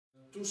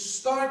To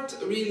start,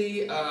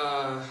 really,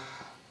 I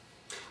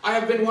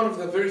have been one of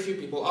the very few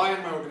people, I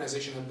and my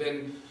organization have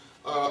been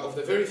of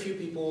the very few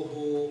people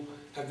who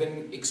have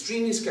been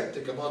extremely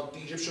skeptic about the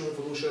Egyptian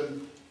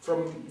revolution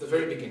from the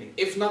very beginning,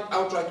 if not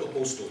outright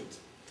opposed to it.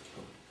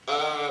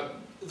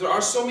 There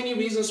are so many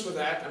reasons for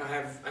that, and I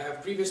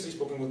have previously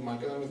spoken with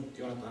Michael and with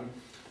Jonathan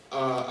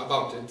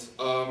about it.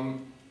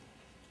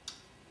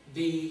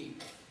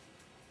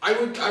 I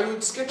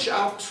would sketch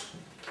out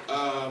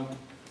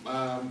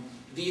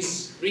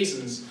these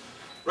reasons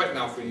right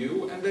now for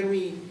you, and then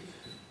we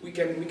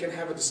can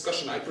have a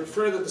discussion. I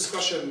prefer the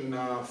discussion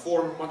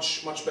form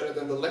much better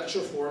than the lecture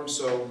form.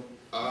 So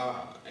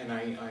and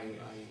I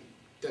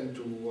tend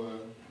to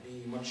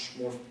be much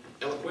more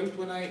eloquent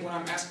when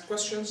I'm asked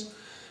questions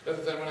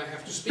rather than when I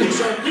have to speak.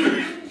 So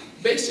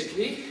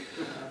basically,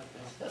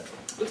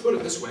 let's put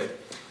it this way: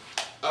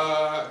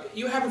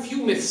 you have a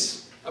few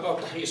myths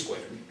about Tahrir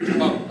Square,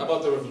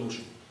 about the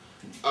revolution.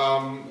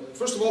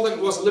 First of all, that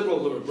it was a liberal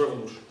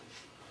revolution.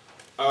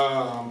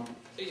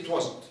 It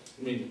wasn't,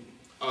 really.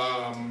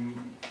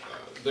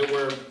 There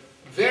were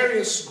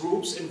various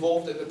groups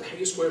involved in the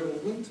Tahrir Square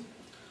movement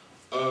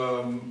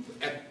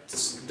at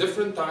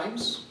different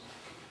times,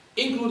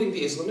 including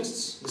the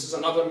Islamists. This is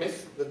another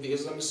myth, that the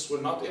Islamists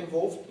were not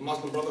involved. The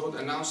Muslim Brotherhood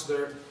announced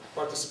their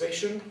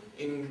participation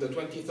in the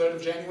 23rd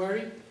of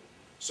January,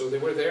 so they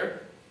were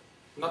there.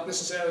 Not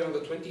necessarily on the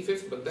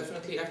 25th, but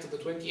definitely after the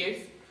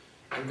 28th.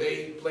 And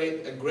they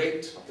played the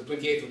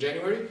 28th of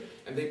January,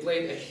 and they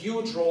played a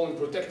huge role in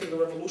protecting the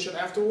revolution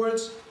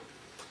afterwards.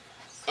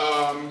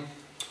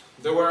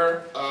 There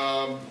were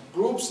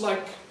groups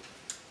like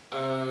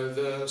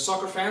the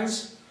soccer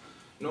fans,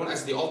 known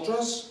as the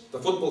Ultras, the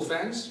football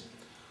fans,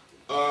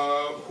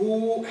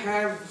 who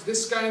have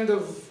this kind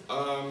of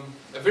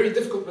a very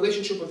difficult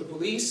relationship with the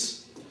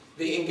police.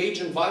 They engage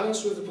in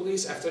violence with the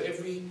police after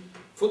every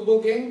football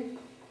game.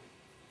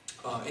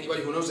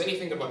 Anybody who knows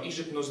anything about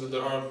Egypt knows that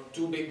there are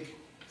two big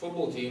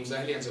football teams,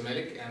 Ahli and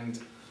Zamalek, and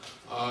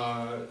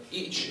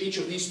each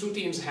of these two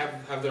teams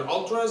have their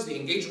ultras. They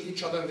engage with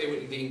each other, and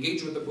they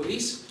engage with the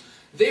police.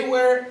 They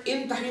were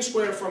in Tahrir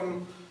Square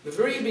from the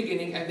very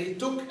beginning, and they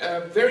took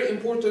a very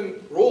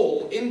important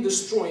role in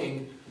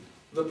destroying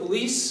the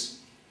police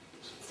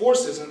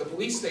forces and the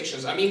police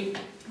stations. I mean,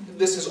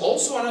 this is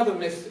also another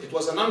myth. It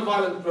was a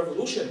non-violent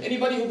revolution.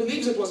 Anybody who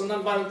believes it was a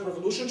non-violent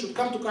revolution should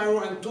come to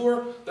Cairo and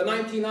tour the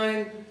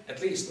 99,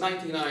 at least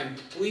 99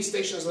 police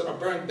stations that are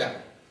burned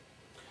down.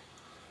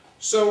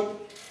 So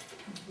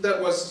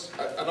that was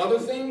another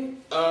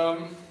thing.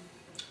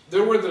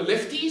 There were the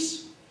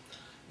lefties.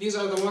 These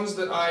are the ones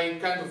that I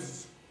kind of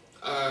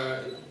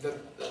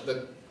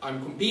that I'm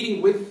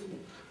competing with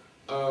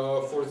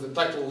for the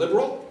title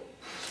liberal,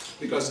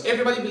 because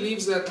everybody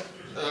believes that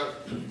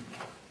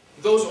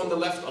those on the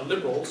left are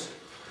liberals.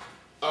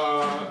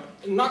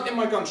 Not in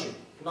my country,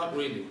 not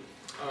really.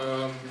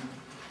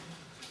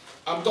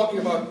 I'm talking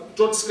about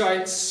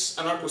Trotskyites,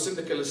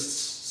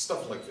 anarcho-syndicalists,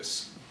 stuff like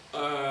this.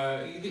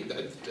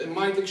 In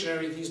my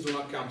dictionary, these do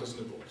not count as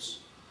liberals.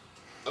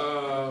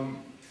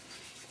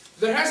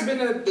 There has been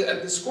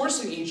a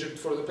discourse in Egypt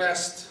for the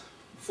past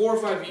 4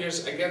 or 5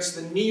 years against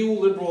the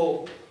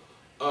neoliberal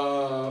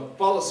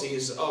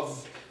policies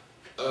of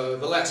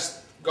the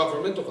last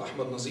government of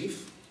Ahmed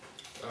Nazif,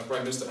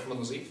 Prime Minister Ahmed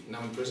Nazif,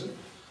 now in prison,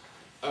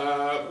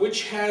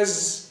 which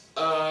has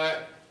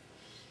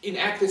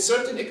enacted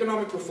certain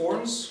economic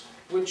reforms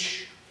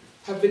which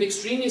have been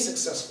extremely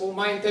successful.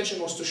 My intention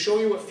was to show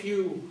you a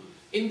few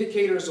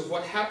indicators of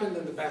what happened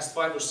in the past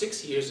 5 or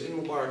 6 years in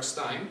Mubarak's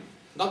time,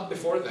 not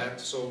before that,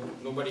 so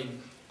nobody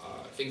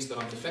thinks that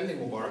I'm defending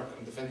Mubarak,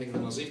 I'm defending the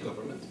Nazif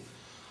government.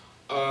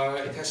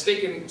 It has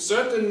taken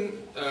certain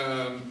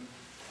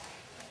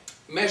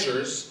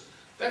measures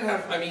that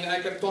have, I mean,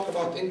 I can talk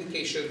about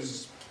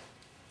indications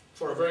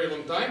for a very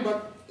long time,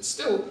 but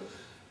still,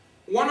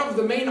 one of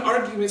the main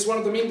arguments, one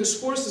of the main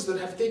discourses that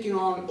have taken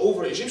on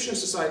over Egyptian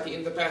society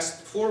in the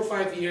past 4 or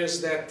 5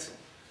 years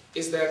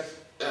is that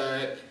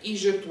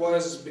Egypt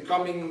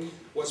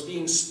was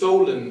being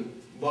stolen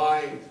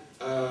by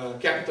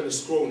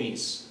capitalist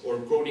cronies, or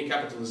crony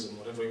capitalism,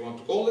 whatever you want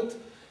to call it,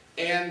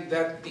 and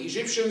that the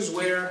Egyptians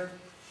were,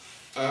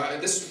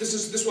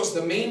 this was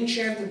the main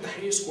chant in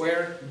Tahrir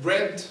Square: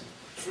 bread,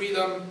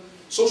 freedom,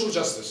 social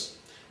justice.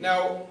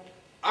 Now,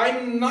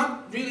 I'm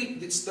not really,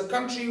 it's the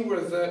country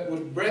where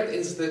bread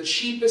is the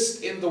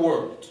cheapest in the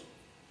world.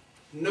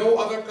 No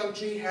other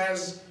country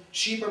has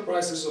cheaper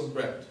prices of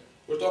bread.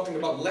 We're talking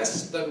about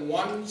less than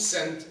 1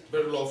 cent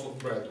per loaf of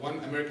bread, 1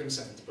 American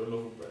cent per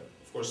loaf of bread.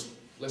 Of course,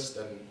 less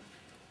than,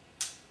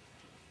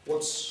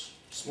 what's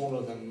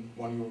smaller than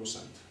 1 euro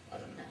cent? I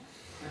don't know.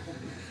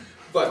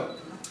 But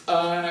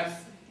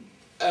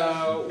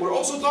we're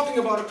also talking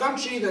about a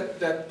country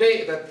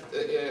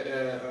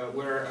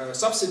where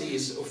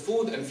subsidies of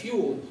food and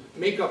fuel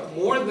make up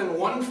more than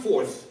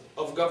 1/4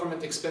 of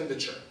government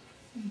expenditure.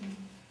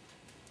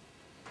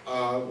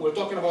 We're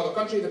talking about a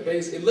country that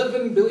pays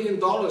 $11 billion in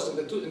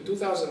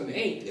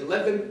 2008,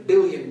 $11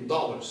 billion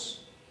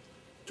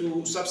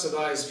to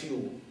subsidize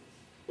fuel.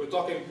 We're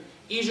talking,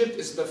 Egypt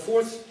is the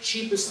 4th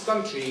cheapest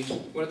country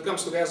when it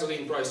comes to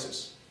gasoline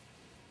prices.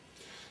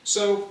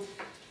 So,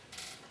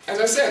 as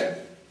I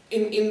said,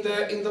 in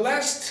the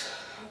last,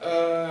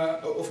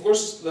 of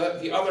course,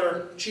 the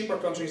other cheaper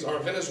countries are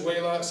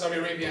Venezuela, Saudi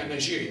Arabia, and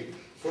Nigeria,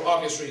 for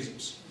obvious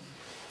reasons.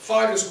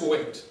 5 is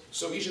Kuwait.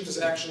 So Egypt is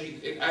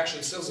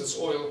actually sells its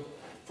oil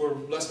for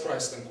less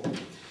price than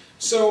Kuwait.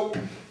 So,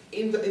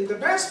 in the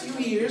past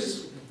few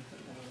years,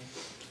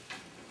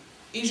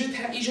 Egypt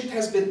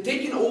has been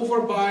taken over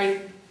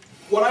by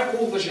what I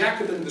call the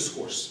Jacobin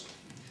discourse,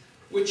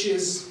 which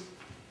is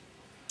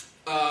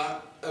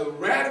a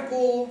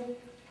radical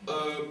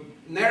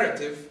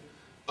narrative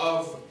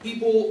of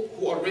people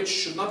who are rich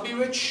should not be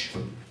rich,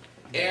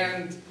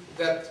 and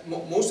that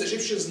most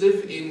Egyptians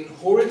live in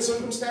horrid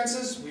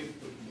circumstances.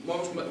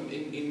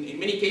 In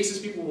many cases,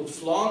 people would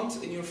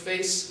flaunt in your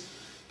face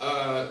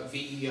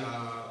the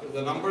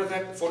number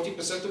that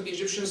 40% of the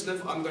Egyptians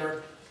live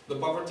under the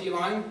poverty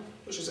line,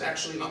 which is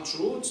actually not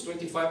true. It's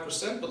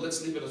 25%, but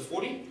let's leave it at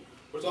 40.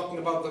 We're talking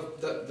about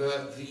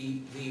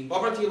the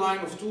poverty line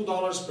of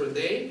 $2 per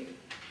day,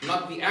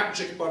 not the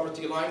abject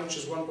poverty line, which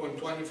is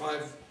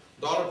 $1.25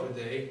 per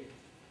day.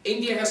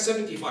 India has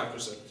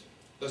 75%.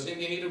 Does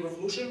India need a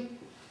revolution?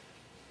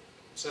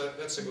 So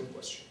that's a good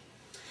question.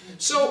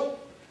 So,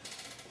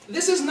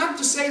 this is not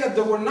to say that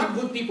there were not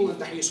good people in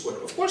Tahrir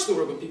Square. Of course there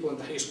were good people in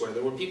Tahrir Square.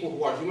 There were people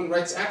who are human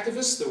rights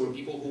activists. There were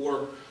people who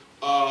were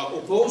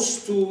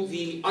opposed to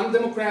the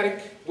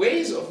undemocratic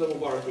ways of the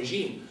Mubarak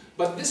regime.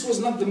 But this was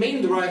not the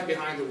main drive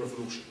behind the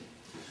revolution.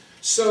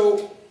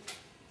 So,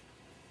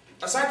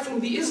 aside from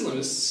the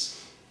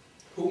Islamists,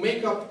 who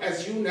make up,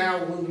 as you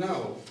now will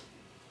know,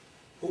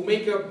 who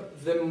make up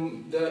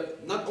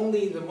not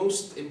only the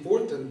most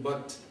important,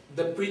 but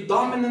the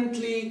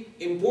predominantly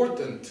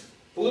important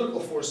political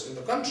force in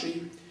the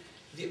country,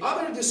 the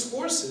other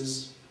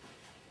discourses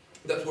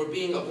that were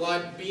being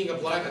applied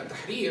at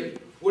Tahrir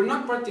were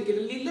not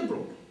particularly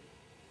liberal.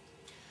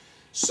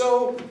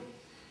 So,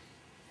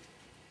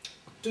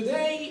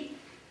 today,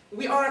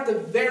 we are at a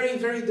very,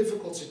 very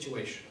difficult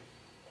situation.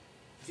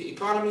 The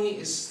economy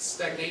is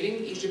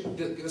stagnating. Egypt,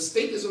 the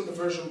state is on the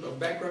verge of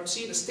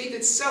bankruptcy. The state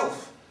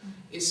itself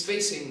is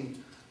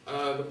facing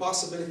the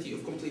possibility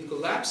of complete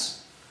collapse.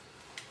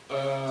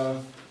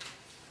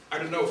 I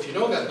don't know if you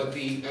know that, but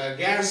the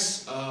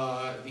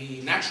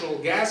natural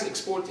gas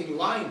exporting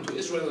line to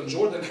Israel and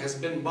Jordan has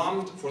been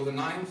bombed for the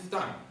 9th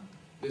time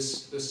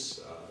this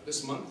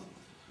month,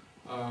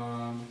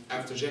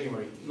 after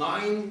January.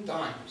 9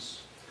 times.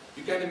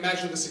 You can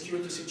imagine the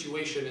security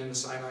situation in the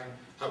Sinai,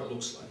 how it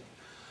looks like.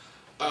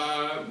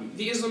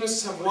 The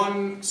Islamists have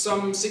won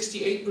some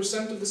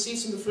 68% of the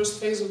seats in the first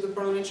phase of the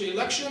parliamentary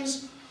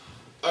elections.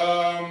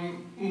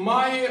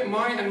 My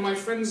and my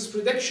friend's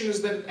prediction is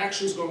that it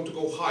actually is going to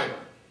go higher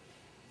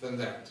than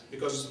that,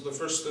 because the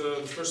first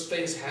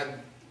phase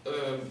had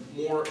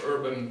more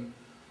urban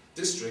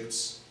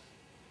districts.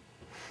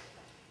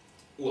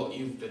 Well,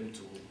 you've been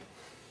to.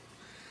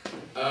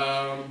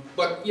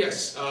 But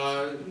yes,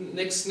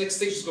 next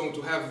stage is going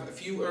to have a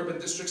few urban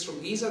districts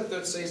from Giza.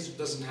 Third stage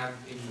doesn't have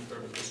any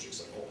urban districts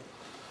at all.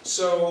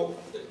 So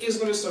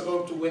Islamists are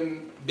going to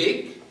win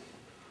big.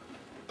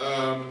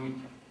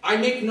 I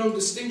make no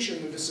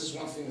distinction, and this is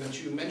one thing that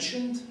you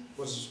mentioned,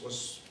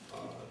 was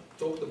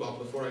talked about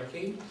before I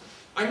came.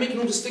 I make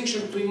no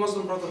distinction between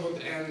Muslim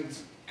Brotherhood and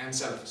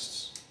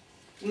Salafists.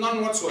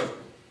 None whatsoever.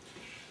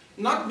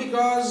 Not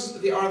because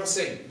they are the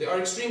same. They are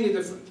extremely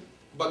different.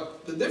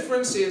 But the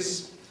difference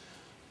is,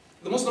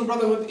 the Muslim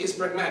Brotherhood is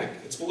pragmatic.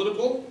 It's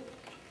political.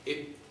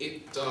 It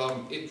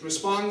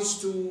responds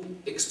to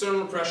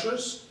external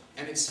pressures,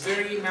 and it's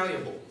very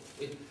malleable.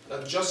 It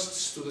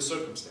adjusts to the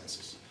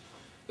circumstances.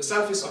 The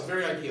Salafists are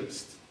very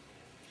idealist.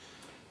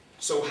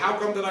 So how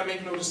come that I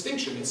make no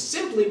distinction? It's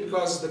simply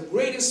because the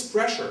greatest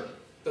pressure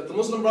that the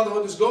Muslim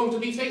Brotherhood is going to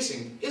be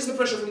facing is the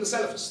pressure from the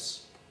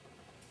Salafists.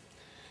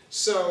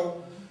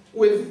 So,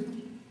 with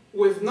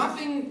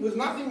nothing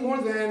more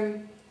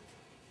than,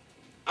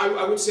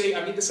 I would say,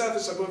 I mean, the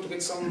Salafists are going to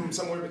get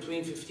somewhere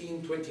between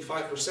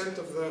 15–25%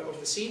 of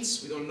the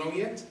seats. We don't know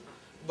yet.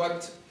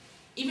 But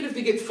even if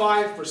they get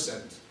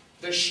 5%,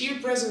 their sheer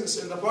presence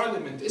in the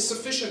parliament is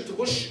sufficient to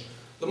push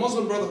the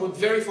Muslim Brotherhood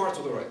very far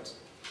to the right.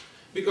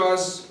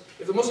 Because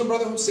if the Muslim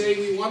Brotherhood say,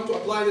 we want to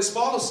apply this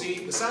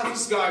policy, the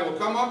Salafist guy will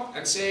come up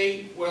and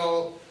say,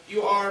 well,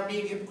 you are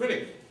being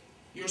hypocritic.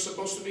 You're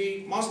supposed to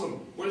be Muslim.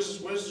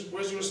 Where's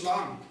your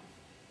Islam?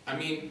 I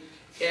mean,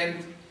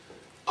 and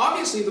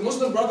obviously the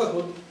Muslim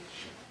Brotherhood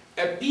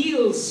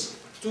appeals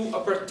to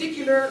a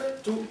particular,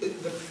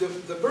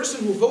 the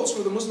person who votes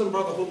for the Muslim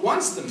Brotherhood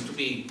wants them to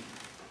be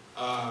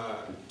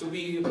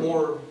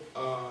more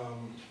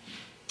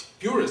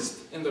purist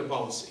in their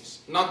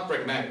policies, not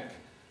pragmatic.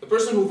 The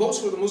person who votes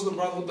for the Muslim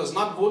Brotherhood does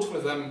not vote for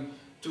them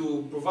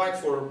to provide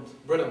for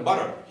bread and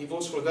butter. He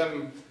votes for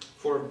them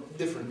for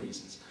different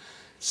reasons.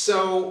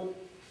 So,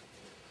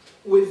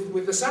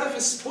 with the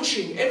Salafists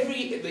pushing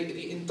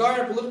the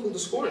entire political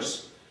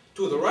discourse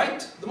to the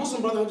right, the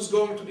Muslim Brotherhood is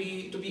going to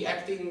be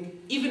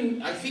acting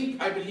even, I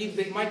believe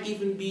they might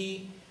even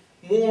be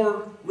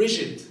more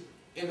rigid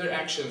in their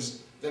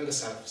actions than the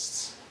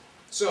Salafists.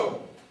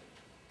 So,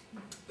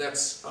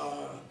 that's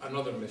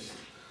another myth.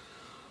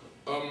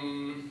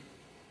 One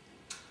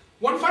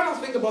final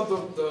thing about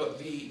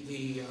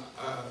the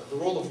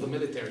role of the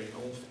military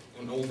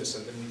in all this,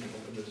 and then we can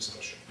open the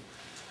discussion.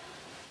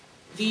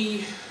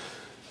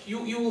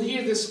 You will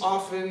hear this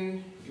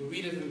often, you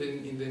read it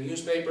in the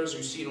newspapers,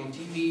 you see it on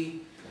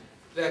TV,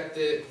 that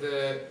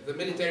the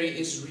military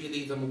is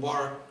really the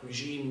Mubarak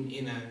regime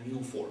in a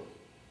new form,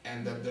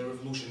 and that the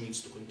revolution needs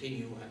to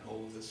continue, and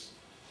all of this,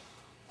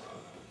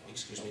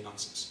 excuse me,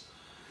 nonsense.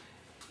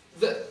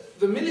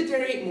 The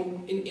military,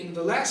 in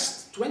the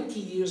last 20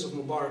 years of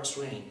Mubarak's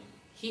reign,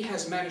 he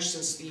has managed,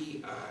 since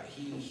he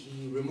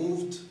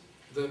removed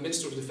the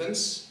Minister of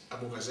Defense,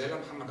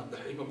 Muhammad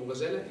Abu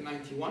Ghazala, in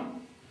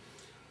 '91.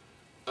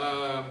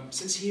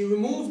 Since he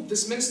removed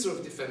this Minister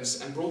of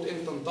Defense and brought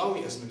in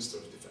Tantawi as Minister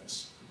of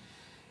Defense,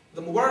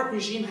 the Mubarak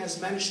regime has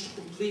managed to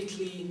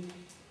completely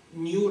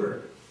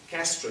neuter,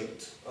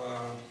 castrate,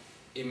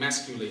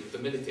 emasculate the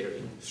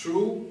military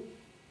through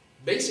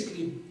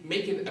basically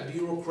making a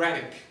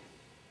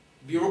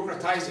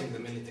bureaucratizing the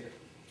military.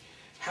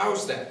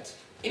 How's that?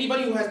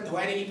 Anybody who had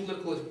any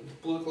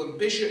political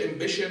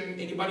ambition,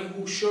 anybody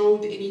who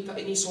showed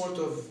any sort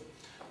of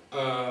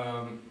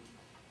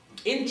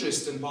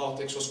interest in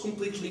politics was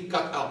completely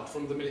cut out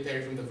from the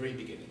military from the very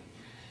beginning.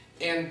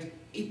 And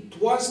it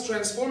was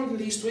transformed in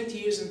these 20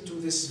 years into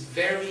this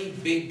very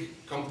big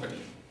company,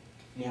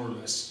 more or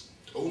less.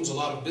 It owns a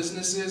lot of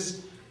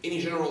businesses.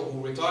 Any general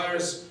who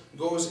retires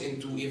goes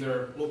into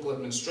either local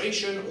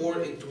administration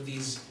or into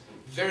these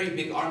very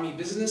big army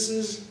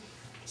businesses.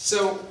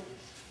 So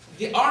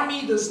the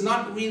army does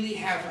not really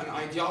have an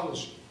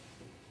ideology.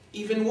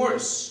 Even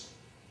worse,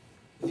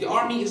 the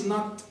army is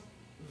not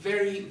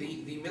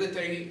the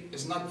military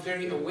is not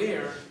very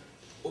aware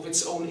of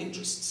its own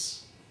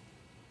interests.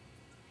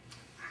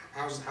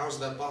 How's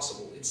that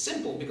possible? It's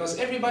simple, because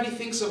everybody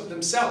thinks of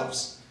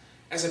themselves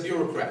as a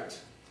bureaucrat.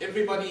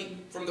 Everybody,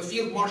 from the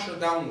field marshal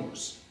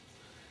downwards,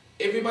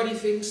 everybody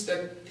thinks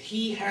that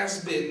he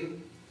has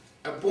been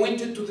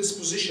appointed to this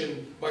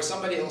position by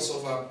somebody else,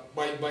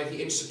 by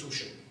the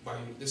institution, by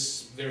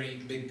this very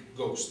big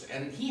ghost.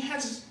 And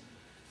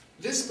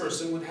this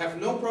person would have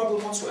no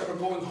problem whatsoever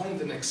going home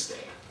the next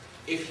day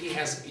if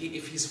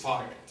he's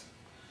fired.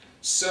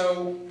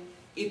 So,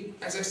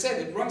 as I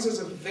said, it runs as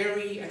a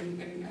very,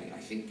 and I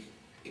think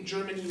in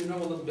Germany you know a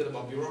little bit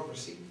about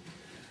bureaucracy.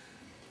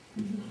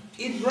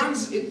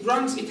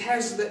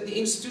 The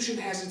institution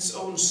has its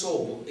own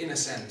soul, in a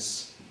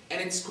sense,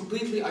 and it's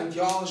completely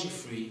ideology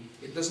free.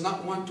 It does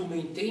not want to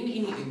maintain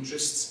any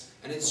interests,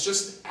 and it's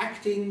just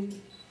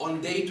acting on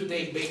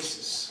day-to-day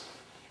basis.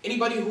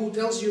 Anybody who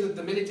tells you that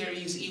the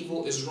military is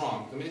evil is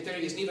wrong. The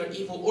military is neither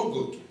evil or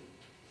good.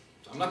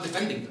 I'm not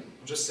defending them.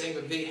 I'm just saying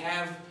that they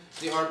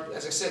are,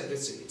 as I said,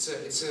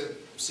 it's a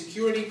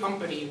security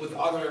company with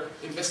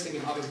investing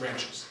in other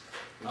branches,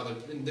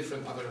 in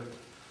different other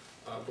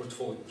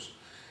portfolios.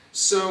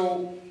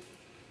 So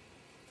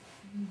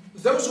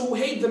those who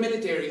hate the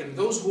military and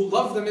those who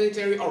love the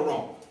military are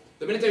wrong.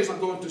 The military is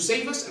not going to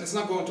save us, and it's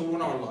not going to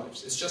ruin our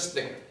lives. It's just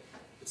there.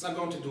 It's not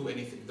going to do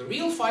anything. The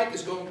real fight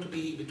is going to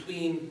be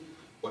between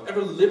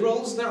whatever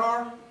liberals there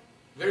are,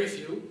 very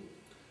few,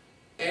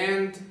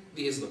 and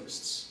the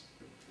Islamists.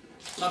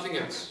 Nothing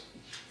else.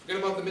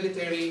 Forget about the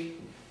military,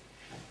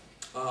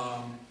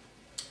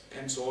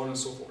 and so on and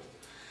so forth.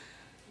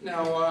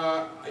 Now,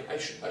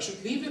 I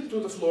should leave it to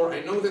the floor.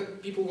 I know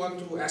that people want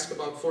to ask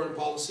about foreign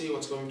policy,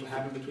 what's going to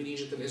happen between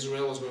Egypt and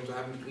Israel, what's going to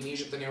happen between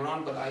Egypt and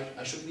Iran, but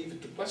I should leave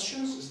it to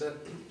questions. Is that?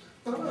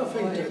 I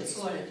think that's,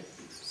 I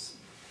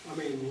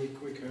mean,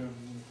 we can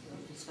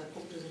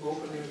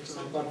open it,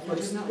 but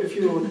if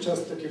you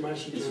just that you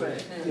mentioned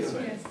it.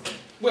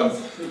 Well,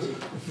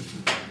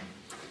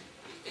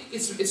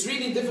 it's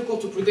really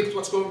difficult to predict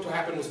what's going to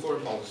happen with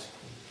foreign policy.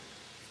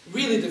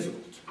 Really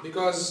difficult,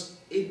 because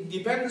it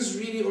depends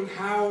really on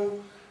how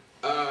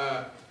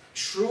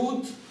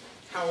shrewd,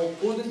 how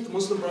prudent the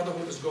Muslim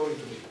Brotherhood is going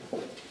to be.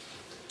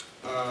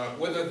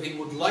 Whether they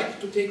would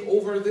like to take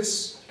over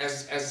this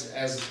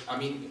I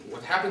mean,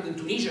 what happened in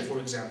Tunisia, for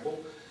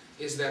example,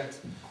 is that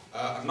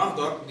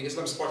Nahda, the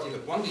Islamist party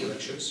that won the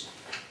elections,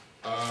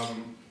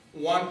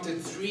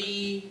 wanted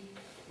three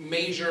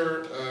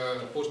major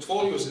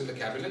portfolios in the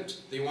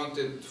cabinet. They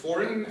wanted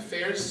foreign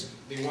affairs,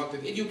 they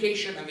wanted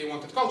education, and they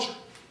wanted culture,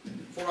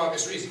 for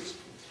obvious reasons.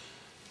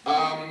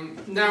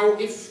 Now,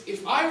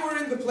 if I were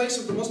in the place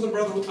of the Muslim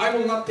Brotherhood, I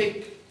will not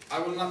take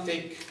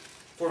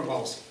foreign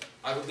policy.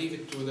 I will leave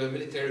it to the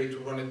military to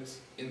run it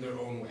in their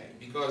own way,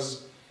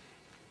 because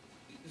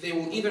they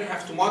will either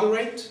have to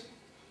moderate,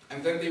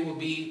 and then they will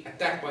be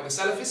attacked by the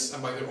Salafists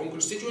and by their own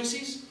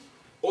constituencies,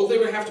 or they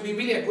will have to be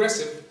really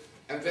aggressive,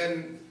 and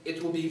then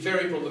it will be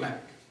very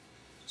problematic.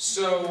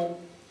 So,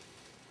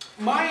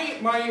 my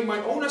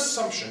own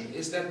assumption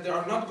is that there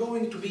are not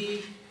going to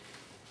be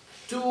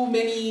too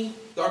many,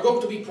 there are going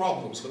to be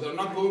problems, but there are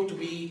not going to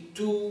be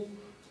too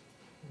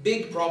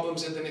big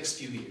problems in the next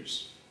few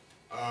years.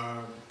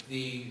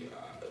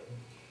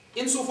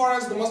 Insofar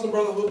as the Muslim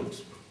Brotherhood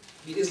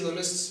the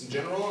Islamists in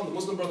general, and the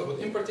Muslim Brotherhood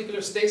in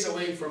particular, stays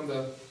away from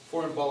the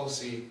foreign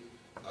policy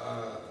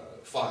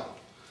file.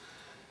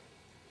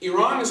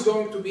 Iran is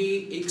going to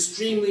be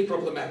extremely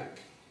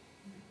problematic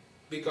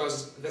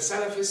because the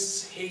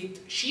Salafists hate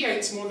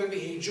Shiites more than they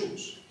hate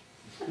Jews,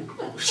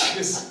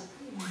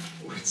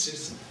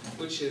 this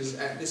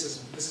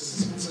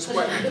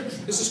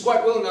is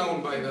quite well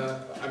known by the.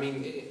 I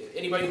mean,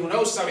 anybody who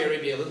knows Saudi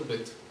Arabia a little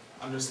bit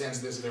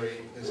understands this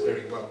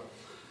very well.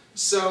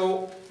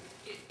 So,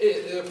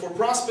 for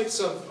prospects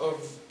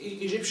of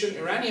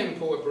Egyptian-Iranian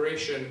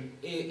cooperation,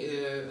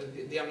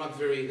 they are not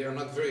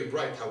very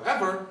bright.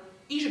 However,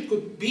 Egypt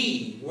could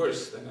be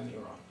worse than an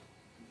Iran.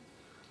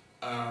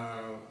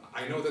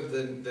 I know that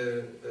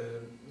the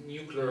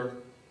nuclear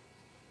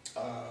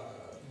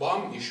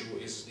bomb issue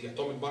the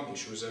atomic bomb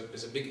issue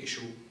is a big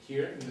issue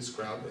here in this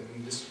crowd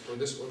and for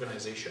this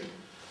organization.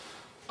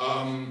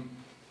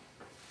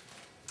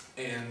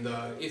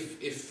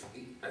 If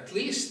at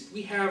least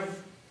we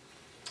have,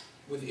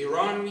 with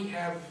Iran, we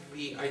have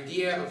the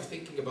idea of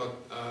thinking about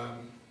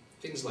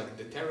things like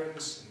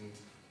deterrence and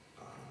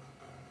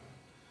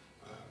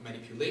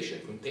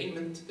manipulation,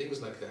 containment,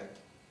 things like that.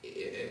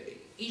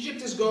 Egypt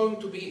does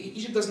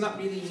not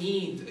really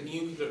need a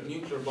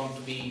nuclear bomb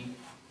to be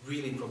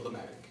really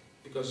problematic,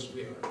 because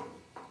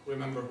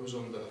remember who's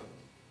on the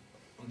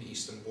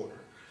eastern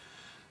border.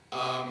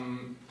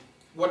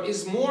 What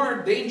is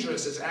more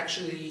dangerous is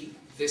actually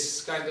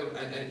this kind of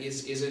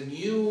is a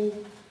new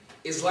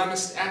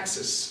Islamist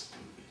axis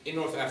in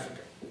North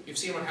Africa. You've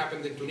seen what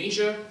happened in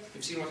Tunisia.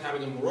 You've seen what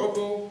happened in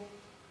Morocco.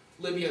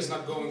 Libya is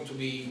not going to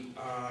be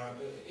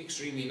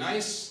extremely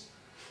nice,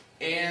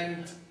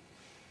 and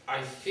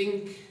I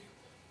think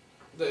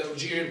the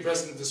Algerian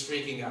president is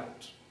freaking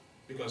out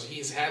because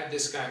he's had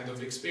this kind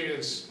of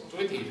experience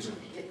 20 years ago.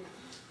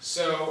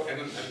 So, the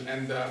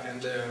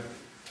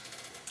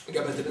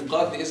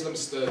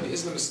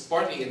Islamist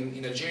party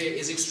in Algeria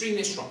is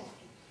extremely strong.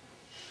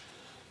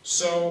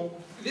 So,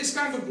 this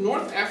kind of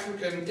North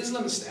African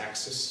Islamist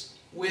axis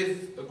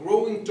with a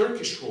growing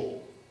Turkish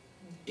role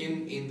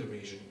in the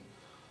region,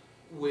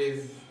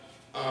 with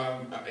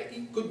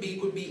it could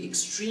be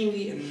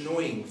extremely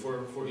annoying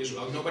for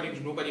Israel.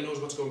 Nobody knows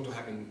what's going to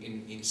happen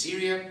in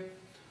Syria.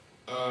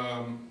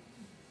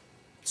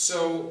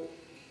 So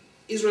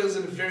Israel is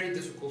in a very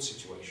difficult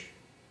situation.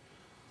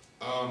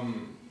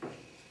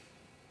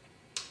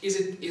 Is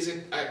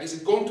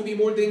it going to be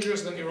more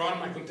dangerous than Iran?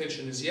 My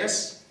contention is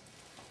yes.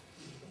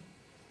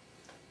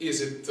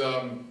 Is it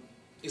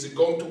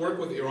going to work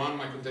with Iran?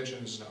 My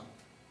contention is no.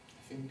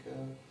 I think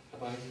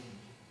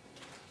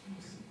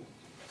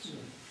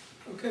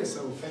Okay,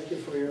 so thank you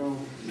for your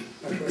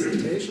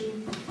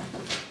presentation.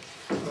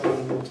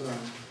 And,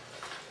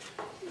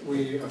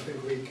 I think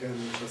we can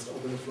just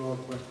open the floor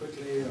quite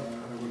quickly. I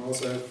will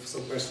also have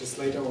some questions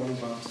later on,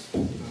 but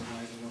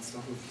I will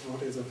start with the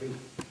audience, I think.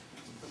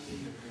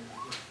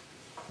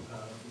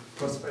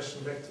 First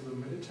question back to the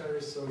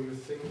military. So you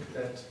think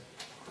that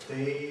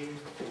they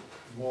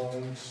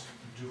won't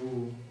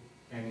do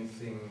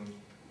anything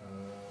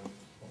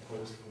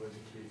opposed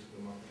politically to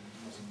the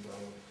Muslim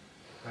Brotherhood?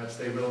 Perhaps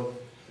they will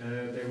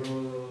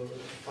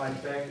fight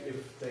back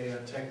if they are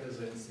attacked as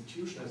an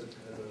institution, as a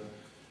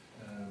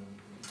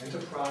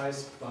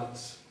enterprise, but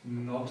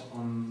not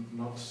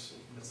let's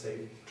say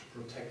to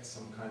protect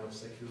some kind of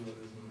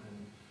secularism and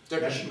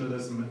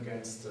nationalism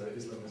against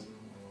Islamism.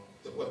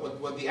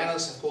 What the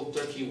analysts have called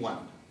Turkey 1.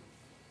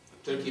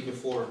 Turkey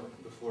before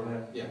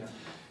yeah.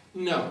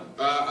 No,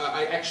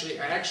 I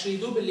actually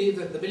do believe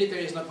that the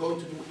military is not going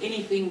to do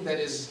anything that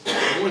is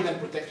more than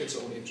protect its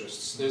own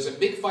interests. There's a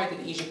big fight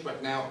in Egypt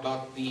right now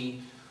about the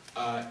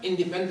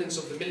independence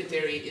of the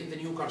military in the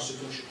new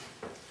constitution.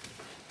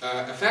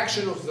 A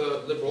faction of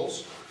the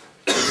liberals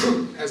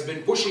has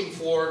been pushing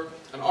for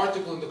an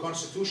article in the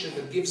constitution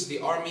that gives the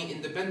army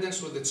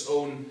independence with its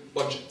own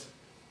budget.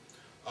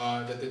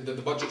 That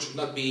the budget should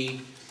not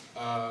be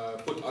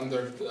put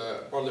under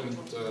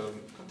parliament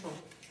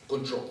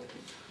control.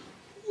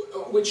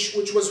 Which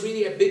was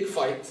really a big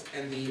fight,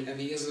 and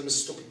the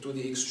Islamists took it to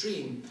the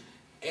extreme.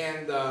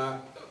 And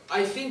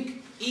I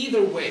think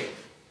either way,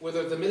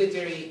 whether the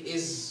military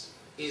is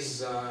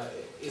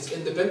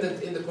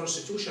independent in the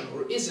constitution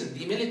or isn't,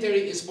 the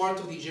military is part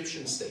of the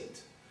Egyptian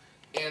state.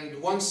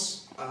 And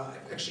once,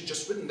 I've actually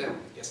just written that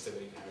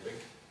yesterday in Arabic,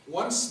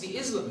 once the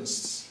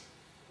Islamists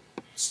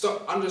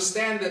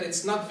understand that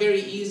it's not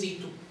very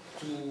easy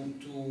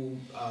to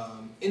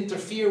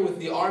interfere with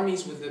the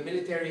armies, with the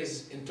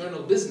military's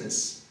internal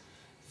business,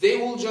 they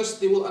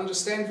will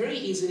understand very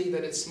easily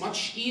that it's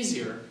much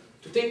easier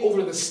to take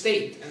over the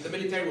state, and the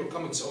military will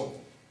come its own.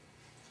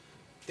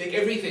 Take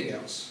everything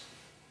else,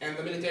 and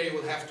the military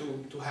will have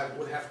to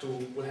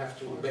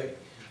obey.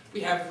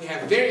 We have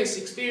various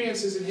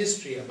experiences in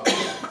history about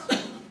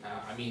that.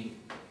 I mean,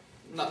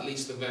 not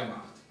least the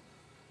Wehrmacht.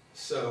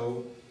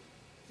 So,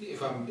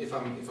 if I'm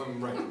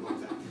right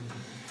about that.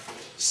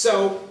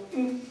 So,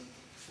 in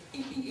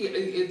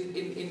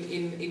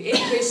any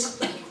case,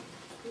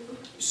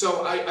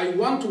 so I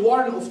want to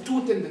warn of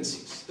two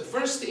tendencies. The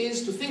first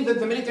is to think that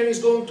the military is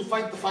going to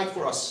fight the fight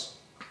for us.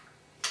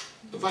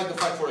 To fight the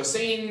fight for a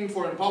sane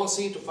foreign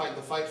policy, to fight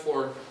the fight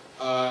for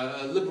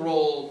a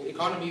liberal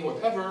economy,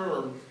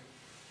 whatever,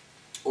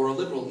 or a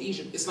liberal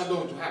Egypt. It's not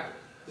going to happen.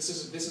 This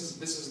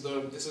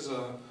is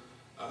a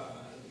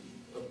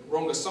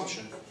wrong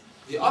assumption.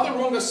 The other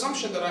wrong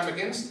assumption that I'm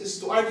against is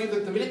to argue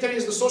that the military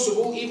is the source of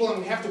all evil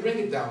and we have to bring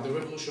it down. The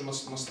revolution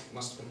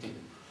must continue.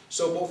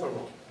 So both are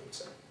wrong, I would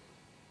say.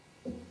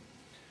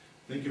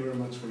 Thank you very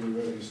much for your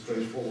very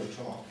straightforward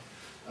talk.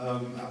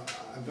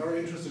 I'm very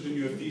interested in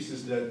your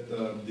thesis that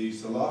the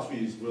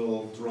Salafis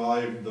will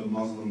drive the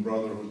Muslim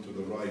Brotherhood to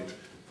the right.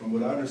 From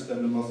what I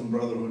understand, the Muslim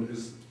Brotherhood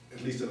is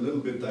at least a little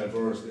bit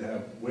diverse. They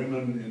have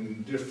women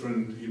in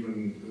different,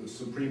 even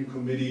supreme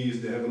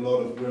committees. They have a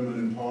lot of women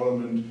in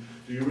parliament.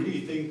 Do you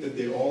really think that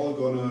they're all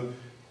going to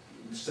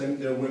send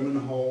their women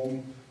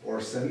home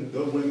or send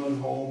the women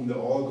home? They're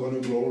all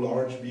going to grow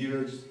large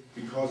beards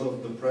because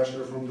of the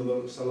pressure from the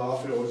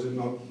Salafi, or is it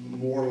not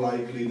more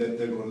likely that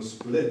they're going to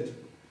split?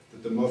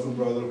 That the Muslim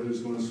Brotherhood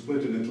is going to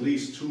split in at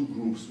least two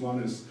groups.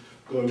 One is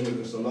going with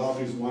the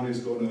Salafis, one is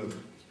going to,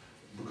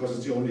 because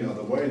it's the only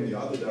other way, in the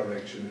other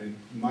direction. It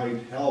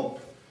might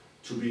help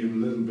to be a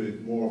little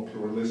bit more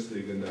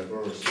pluralistic and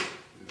diverse,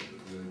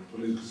 the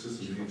political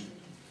system in Egypt.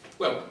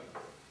 Well,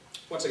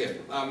 once again,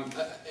 I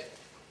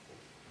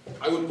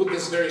would put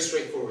this very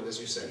straightforward, as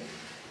you said.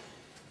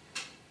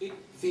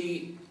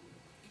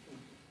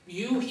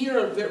 You hear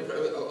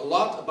a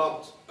lot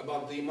about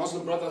the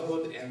Muslim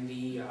Brotherhood and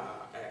the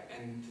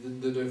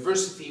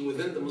diversity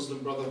within the Muslim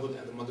Brotherhood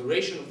and the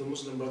moderation of the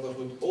Muslim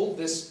Brotherhood. All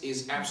this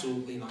is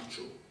absolutely not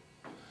true.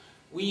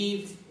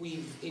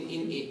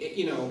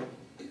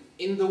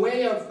 In the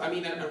way of,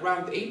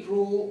 around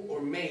April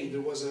or May,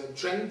 there was a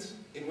trend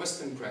in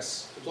Western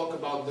press to talk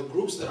about the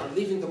groups that are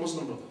leaving the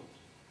Muslim Brotherhood.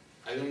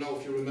 I don't know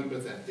if you remember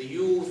that. The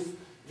youth,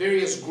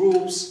 various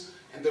groups,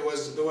 and there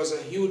was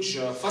a huge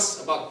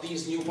fuss about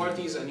these new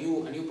parties. A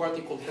new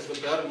party called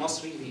Hizb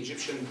al-Masri, the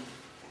Egyptian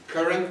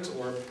current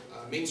or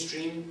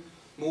mainstream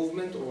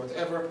movement or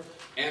whatever.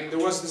 And there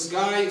was this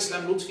guy,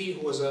 Islam Lutfi,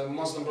 who was a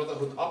Muslim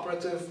Brotherhood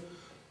operative,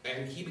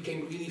 and he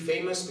became really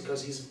famous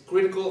because he's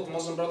critical of the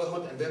Muslim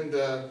Brotherhood. And then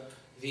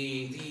the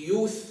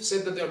youth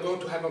said that they're going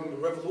to have a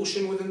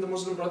revolution within the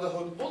Muslim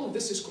Brotherhood. All of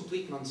this is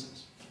complete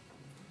nonsense.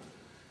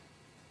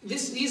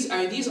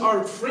 These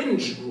are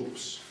fringe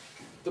groups.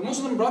 The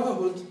Muslim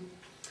Brotherhood,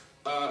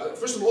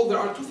 first of all, there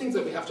are two things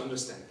that we have to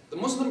understand. The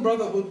Muslim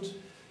Brotherhood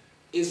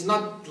is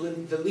not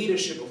the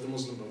leadership of the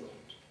Muslim Brotherhood.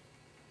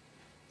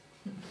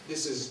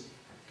 This is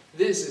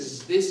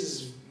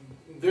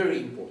very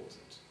important.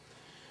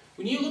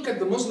 When you look at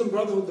the Muslim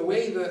Brotherhood, the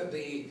way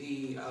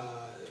the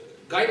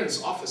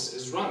guidance office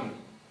is run,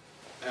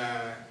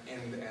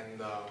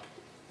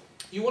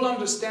 you will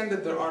understand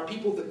that there are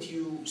people that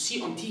you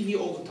see on TV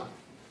all the time.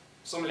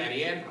 Sam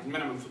al-Ariyan, Abdul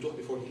Manam al-Futuh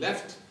before he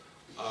left,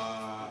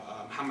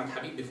 Muhammad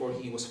Habib before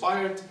he was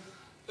fired.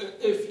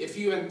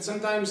 And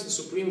sometimes the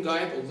Supreme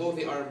Guide, although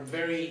they are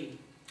very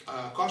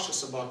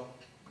cautious about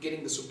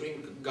getting the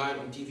Supreme Guide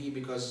on TV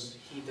because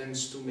he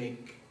tends to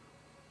make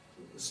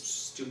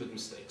stupid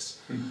mistakes.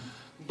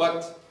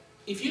 But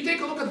if you take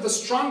a look at the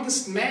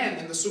strongest man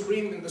in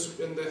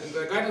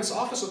the guidance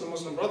office of the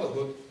Muslim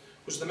Brotherhood,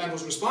 which is the man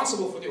who's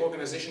responsible for the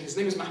organization, his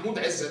name is Mahmoud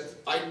Izzat.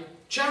 I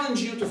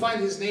challenge you to find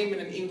his name in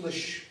an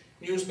English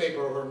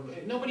newspaper, or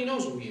nobody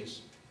knows who he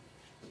is.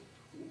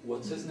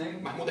 What's his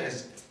name? Mahmoud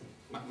Izzat.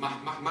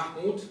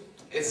 Mahmoud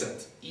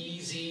Izzat.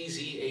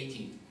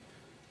 E-Z-Z-A-T.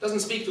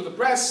 Doesn't speak to the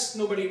press,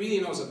 nobody really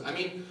knows it.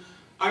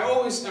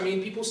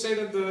 People say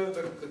that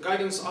the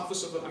guidance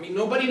office of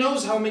nobody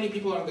knows how many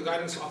people are in the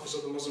guidance office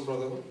of the Muslim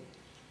Brotherhood.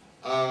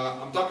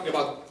 I'm talking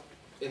about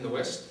in the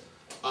West.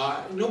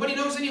 Nobody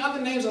knows any other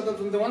names other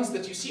than the ones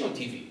that you see on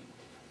TV.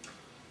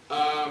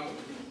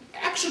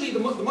 Actually, the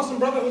Muslim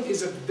Brotherhood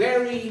is a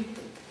very,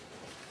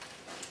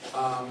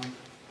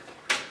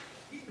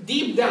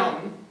 deep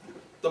down,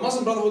 the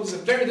Muslim Brotherhood is a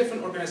very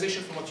different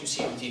organization from what you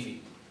see on TV.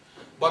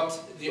 But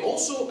they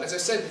also, as I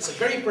said, it's a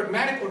very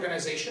pragmatic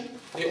organization.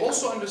 They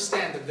also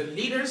understand that the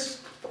leaders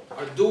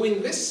are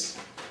doing this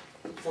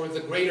for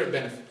the greater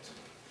benefit.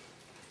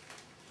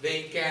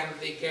 They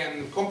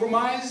can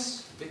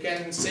compromise. They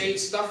can say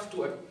stuff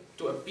to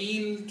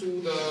appeal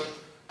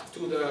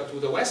to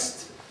the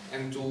West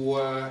and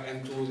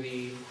to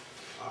the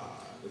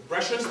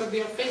pressures that they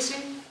are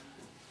facing.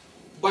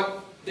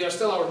 But they are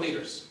still our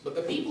leaders. But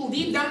the people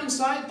deep down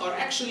inside are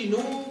actually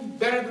no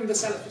better than the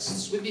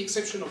Salafists, with the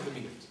exception of the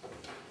beard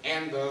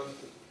and the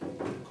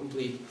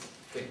complete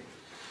thing,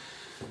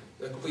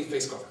 the complete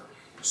face cover.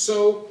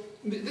 So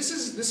this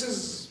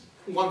is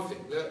one thing.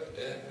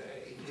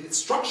 The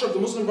structure of the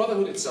Muslim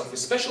Brotherhood itself,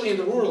 especially in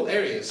the rural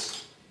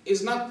areas,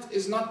 is not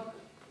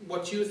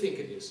what you think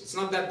it is. It's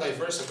not that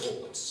diverse at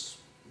all.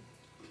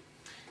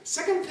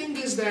 Second thing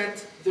is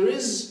that there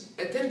is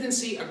a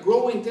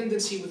growing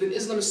tendency within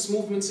Islamist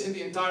movements in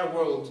the entire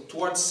world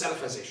towards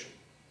Salafization,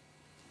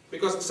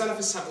 because the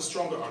Salafists have a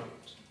stronger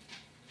argument.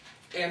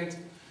 And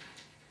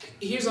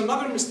here's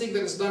another mistake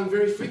that is done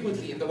very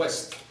frequently in the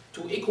West,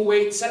 to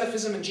equate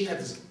Salafism and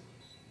jihadism.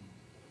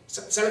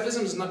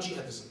 Salafism is not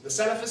jihadism. The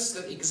Salafists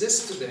that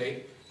exist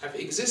today have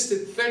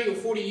existed 30 or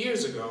 40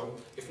 years ago,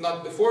 if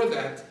not before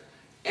that,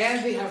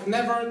 and they have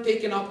never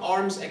taken up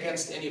arms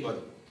against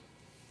anybody.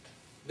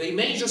 They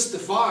may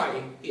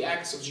justify the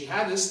acts of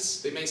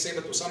jihadists, they may say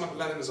that Osama bin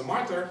Laden is a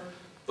martyr,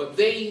 but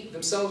they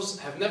themselves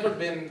have never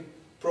been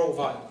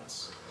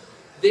pro-violence.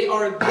 They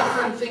are a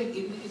different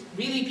thing.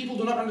 Really, people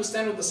do not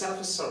understand what the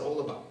Salafists are all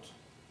about.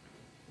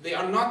 They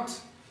are not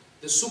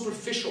the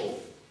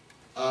superficial,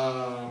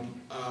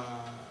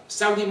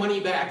 Saudi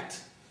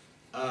money-backed,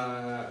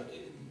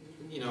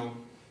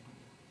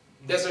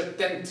 desert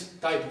tent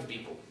type of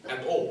people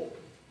at all.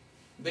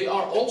 They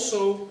are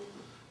also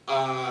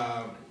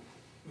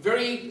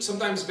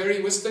sometimes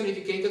very Western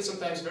educated,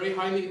 sometimes very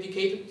highly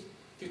educated.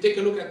 If you take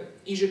a look at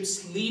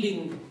Egypt's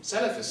leading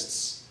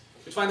Salafists,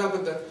 you find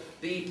out that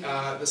the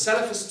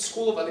Salafist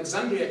school of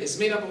Alexandria is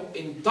made up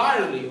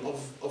entirely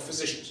of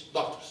physicians,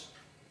 doctors.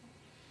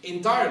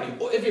 Entirely,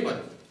 or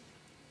everybody.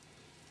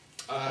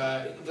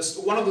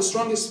 One of the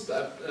strongest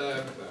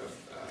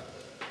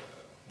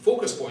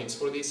focus points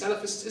for the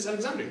Salafists is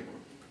Alexandria.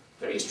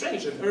 Very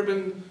strange, an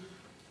urban,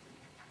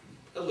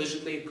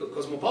 allegedly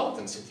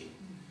cosmopolitan city.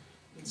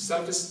 The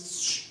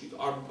Salafists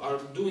are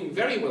doing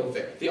very well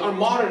there. They are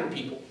modern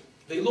people.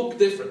 They look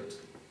different.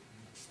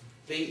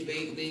 They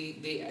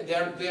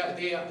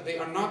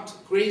are not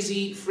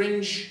crazy,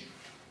 fringe,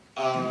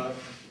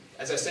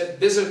 as I said,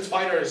 desert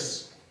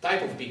fighters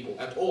type of people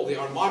at all. They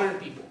are modern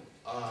people.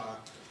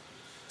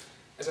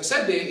 As I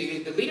said,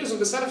 the leaders of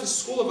the Salafist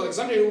school of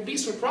Alexandria will be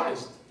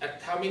surprised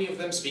at how many of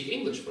them speak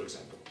English, for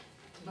example.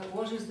 But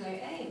what is their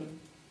aim,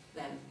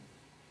 then?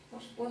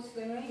 What's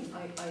their aim?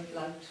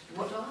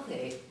 What are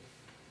they?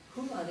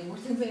 Who are they?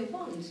 What do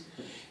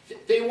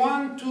they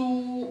want?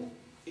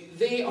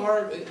 They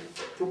are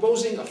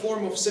proposing a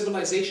form of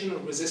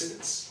civilizational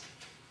resistance.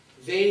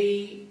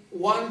 They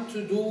want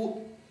to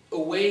do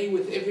away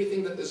with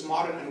everything that is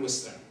modern and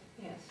Western.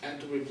 Yes.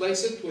 And to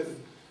replace it with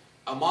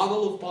a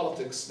model of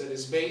politics that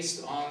is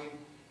based on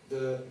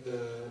the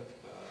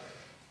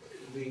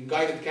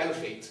guided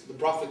caliphate, the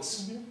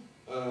Prophet's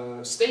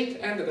state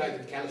and the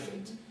guided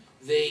caliphate.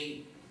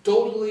 They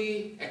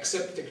totally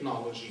accept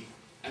technology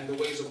and the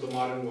ways of the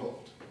modern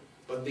world,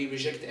 but they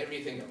reject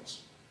everything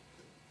else.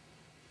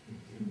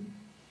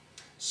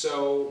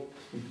 So,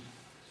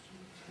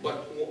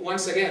 but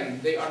once again,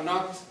 they are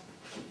not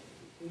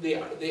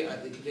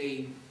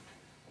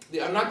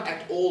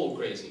at all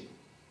crazy.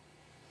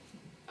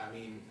 I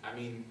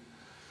mean,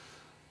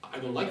 I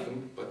don't like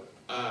them,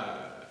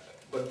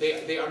 but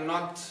they are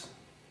not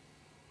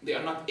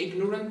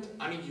ignorant,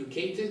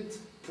 uneducated,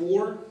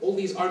 poor. All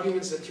these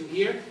arguments that you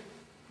hear,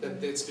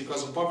 that it's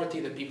because of poverty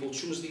that people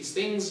choose these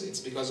things,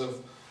 it's because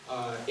of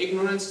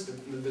ignorance,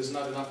 that there's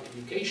not enough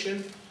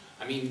education.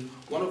 I mean,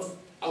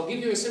 I'll give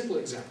you a simple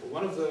example.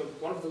 One of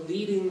the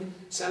leading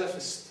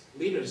Salafist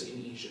leaders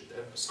in Egypt,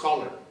 a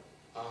scholar,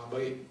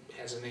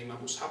 has a name,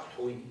 Abu Ishaq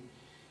al-Huwaini.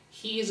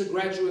 He is a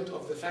graduate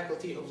of the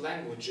Faculty of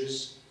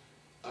Languages.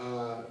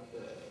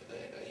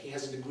 He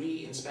has a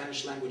degree in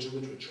Spanish language and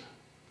literature.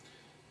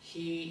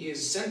 He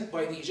is sent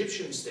by the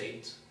Egyptian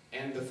state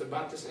and the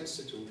Cervantes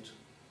Institute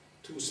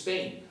to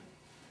Spain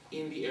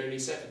in the early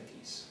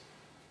 70s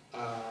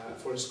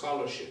for a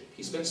scholarship.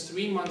 He spends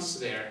 3 months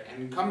there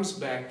and comes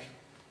back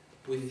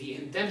with the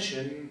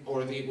intention,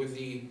 or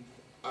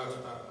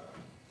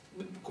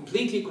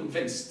completely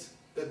convinced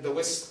that the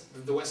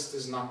West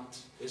is not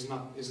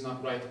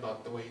right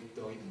about the way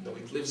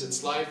it lives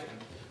its life, and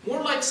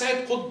more like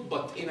Sayyid Qutb,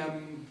 but in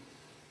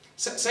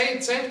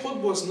Sayyid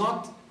Qutb was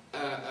not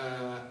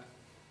a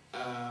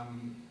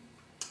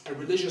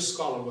religious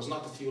scholar, was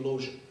not a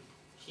theologian.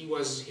 He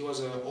was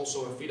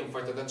also a freedom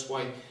fighter. That's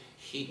why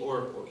he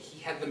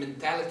had the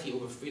mentality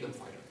of a freedom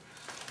fighter.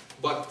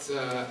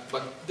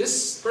 But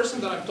this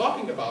person that I'm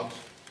talking about,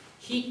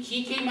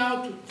 he came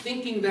out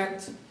thinking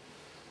that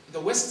the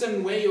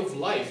Western way of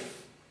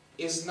life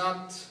is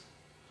not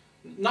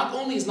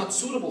only is not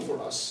suitable for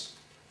us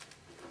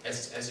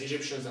as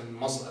Egyptians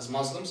and as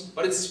Muslims,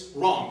 but it's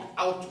wrong,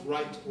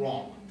 outright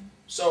wrong.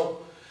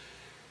 So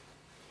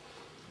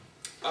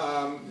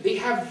they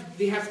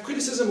have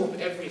criticism of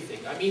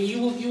everything. I mean,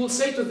 you will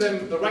say to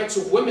them the rights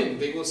of women.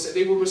 They will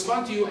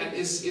respond to you, and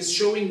is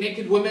showing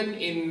naked women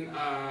in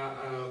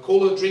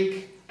cola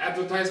drink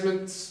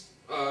advertisements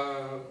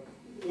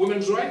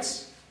women's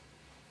rights?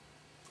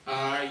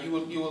 You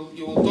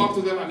will talk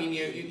to them. I mean,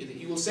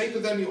 you will say to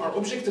them, you are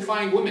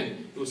objectifying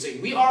women. You will say,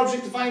 we are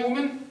objectifying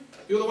women.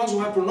 You're the ones who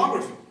have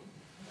pornography.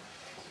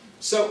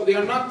 So they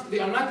are not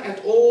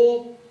at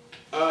all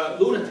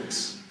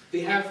lunatics.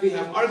 They have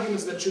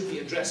arguments that should be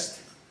addressed.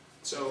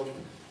 So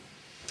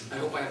I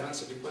hope I have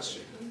answered your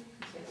question.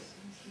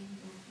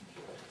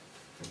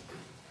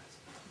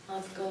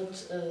 I've got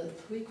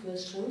 3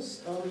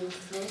 questions.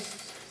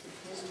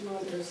 First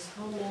one is,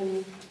 how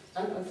many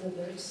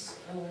analphabets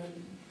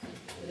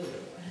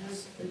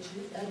has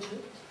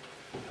Egypt?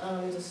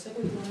 The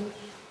second one,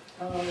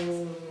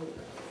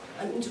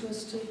 I'm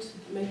interested,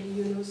 maybe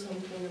you know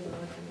something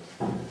about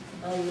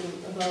it,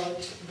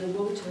 about the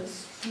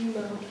voters,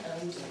 female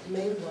and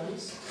male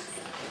ones.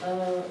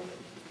 Who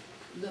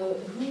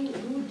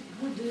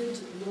did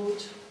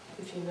vote,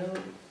 if you know,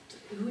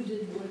 who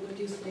did vote, what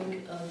do you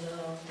think,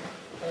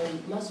 the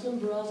Muslim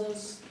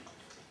Brothers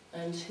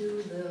and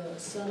who the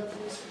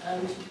salafists,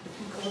 and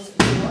because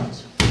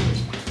what?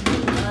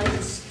 And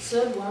the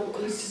third one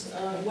is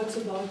what's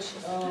about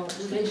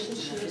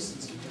relationship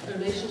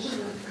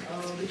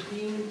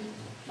between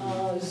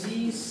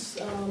these,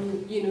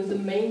 you know, the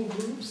main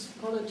groups,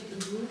 political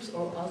groups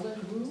or other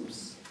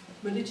groups,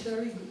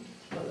 military,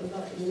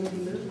 you know,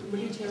 the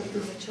military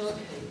with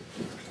Turkey,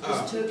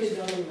 with Turkey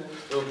government.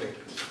 Okay.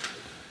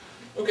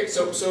 Okay,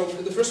 so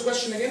the first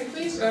question again,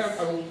 please.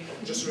 I will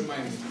just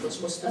remind you.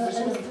 What's the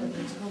first one?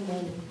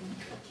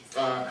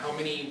 How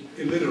many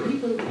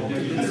Illiterate.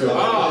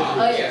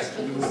 yes.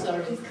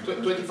 Sorry.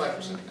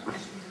 25%.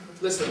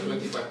 Less than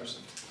 25%.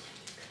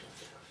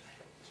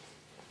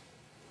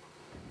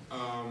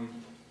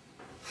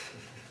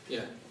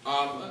 Yeah.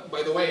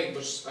 By the way,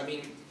 I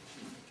mean,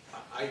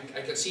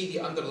 I can see the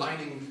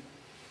underlining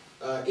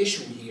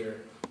issue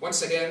here.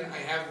 Once again,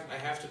 I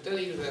have to tell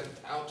you that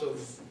out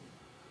of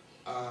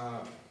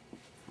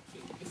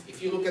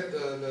if you look at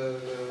the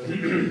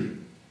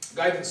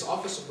guidance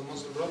office of the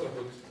Muslim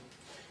Brotherhood,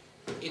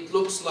 it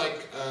looks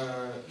like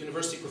a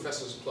university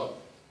professor's club.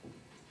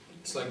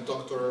 It's like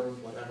doctor,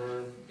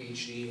 whatever,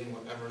 PhD, and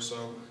whatever.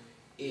 So,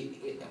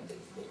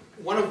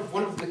 one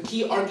of the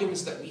key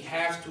arguments that we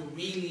have to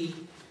really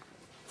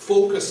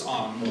focus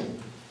on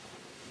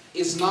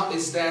is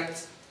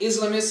that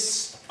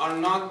Islamists are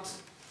not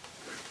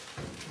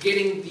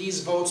getting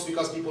these votes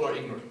because people are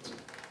ignorant.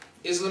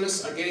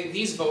 Islamists are getting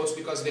these votes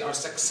because they are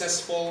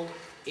successful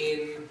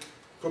in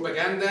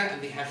propaganda and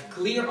they have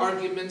clear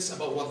arguments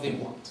about what they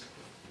want.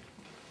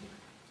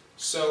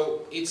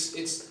 So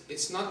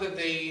it's not that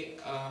they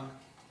are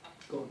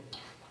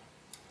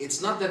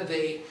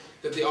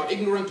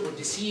ignorant or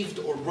deceived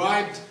or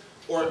bribed,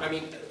 or I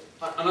mean,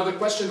 another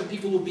question that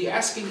people will be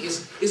asking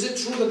is it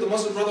true that the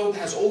Muslim Brotherhood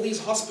has all these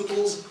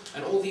hospitals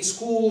and all these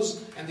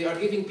schools and they are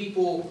giving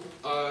people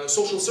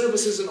social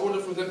services in order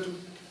for them to...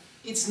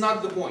 It's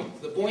not the point.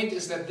 The point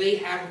is that they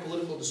have a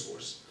political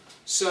discourse.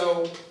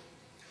 So,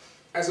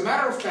 as a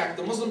matter of fact,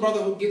 the Muslim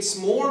Brotherhood gets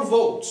more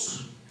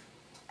votes.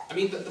 I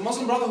mean, the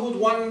Muslim Brotherhood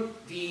won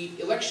the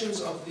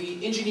elections of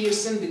the engineers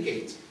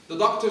syndicate, the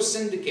doctors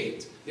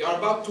syndicate. They are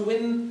about to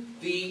win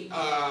the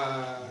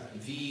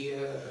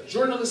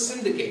journalist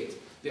syndicate.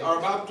 They are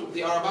about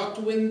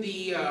to win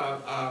the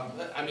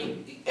I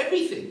mean,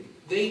 everything.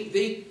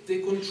 They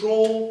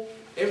control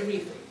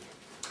everything.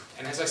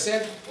 And as I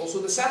said, also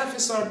the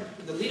Salafists are,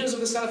 the leaders of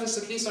the Salafists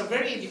at least, are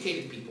very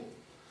educated people.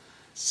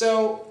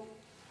 So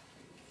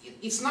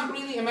it's not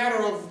really a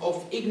matter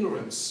of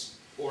ignorance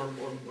or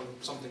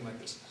something like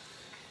this.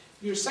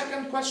 Your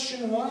second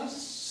question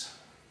was?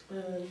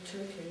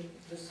 Turkey,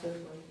 the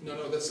third one.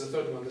 No, that's the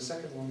third one. The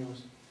second one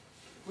was?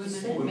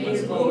 Women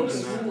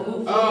votes.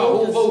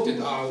 Oh, who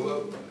voted?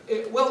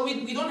 Well,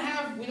 we don't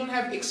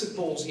have exit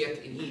polls yet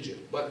in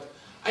Egypt, but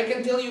I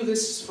can tell you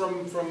this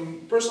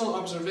from personal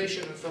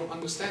observation and from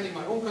understanding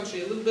my own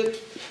country a little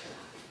bit.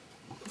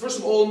 First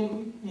of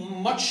all,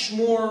 much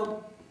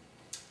more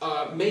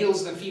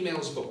males than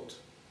females vote.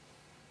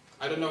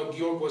 I don't know.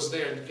 Georg was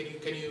there.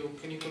 Can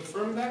you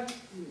confirm that?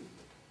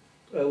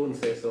 I wouldn't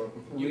say so.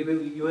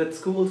 You had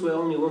schools where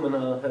only women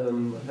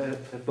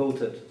have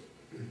voted,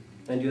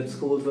 and you had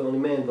schools where only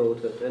men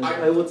voted. And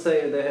I would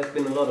say there have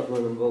been a lot of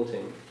women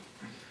voting.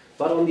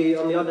 But on the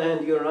other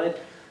hand, you're right.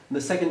 The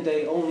second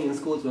day, only in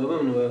schools where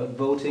women were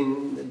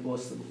voting, it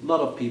was a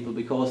lot of people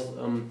because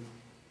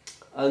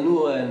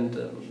Al-Nur and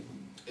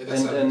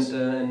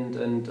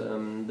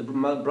the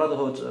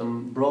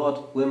Brotherhood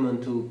brought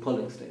women to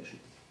polling stations.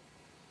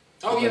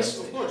 Oh yes,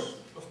 of course.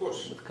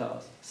 With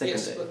cars.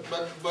 Second day.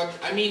 But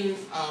I mean.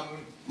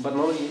 But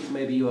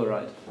maybe you are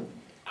right.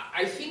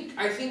 I think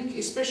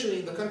especially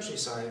in the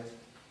countryside,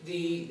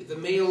 the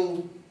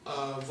male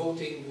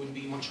voting would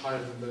be much higher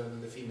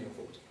than the female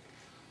voting.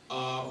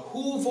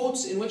 Who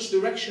votes in which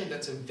direction?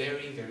 That's a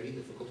very, very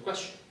difficult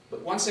question.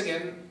 But once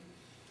again,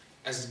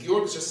 as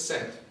Georg just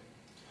said,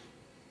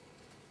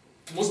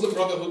 Muslim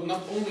Brotherhood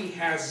not only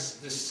has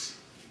this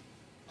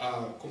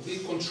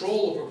complete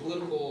control over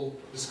political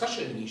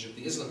discussion in Egypt,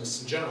 the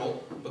Islamists in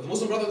general, but the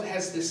Muslim Brotherhood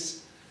has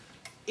this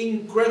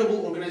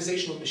incredible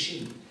organizational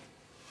machine.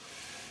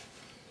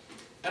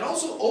 And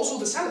also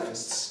the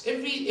Salafists.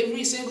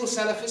 Every single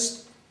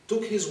Salafist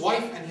took his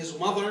wife and his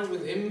mother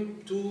with him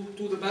to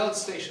the ballot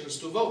stations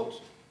to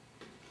vote.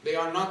 They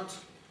are not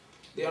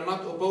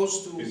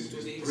opposed to the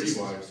existence.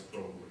 3 wives,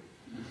 probably.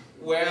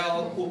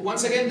 Well,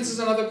 once again, this is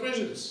another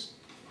prejudice.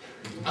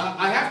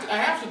 I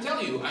have to tell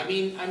you. I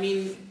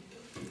mean,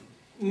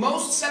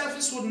 most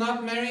Salafists would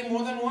not marry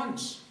more than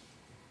once.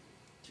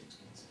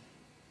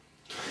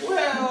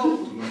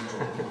 Well,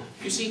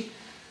 you see,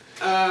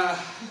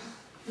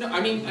 no. I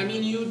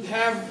mean, you'd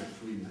have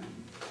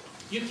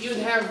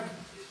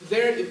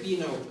there, you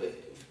know,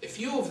 a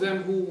few of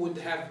them who would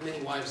have many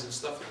wives and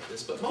stuff like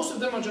this, but most of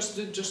them are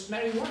just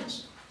married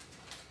once.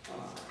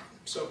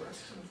 So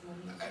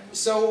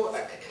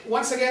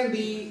once again,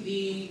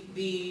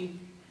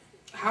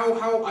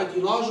 how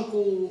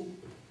ideological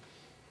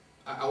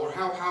or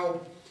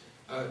how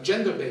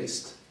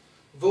gender-based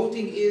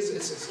voting is,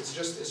 it's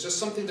just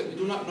something that we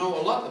do not know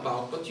a lot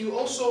about. But you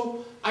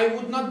also, I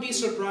would not be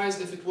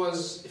surprised if it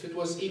was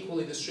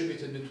equally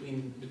distributed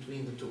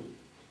between the two,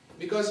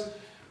 because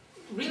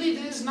really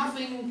there is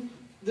nothing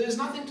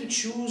to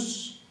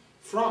choose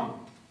from.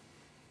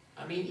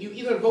 I mean, you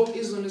either vote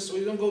Islamist or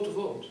you don't go to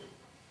vote.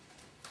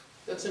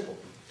 That's simple.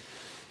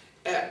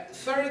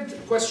 Third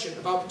question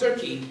about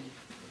Turkey.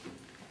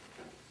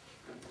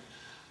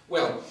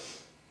 Well,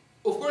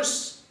 of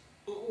course,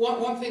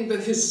 one thing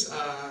that is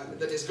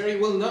very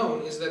well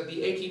known is that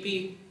the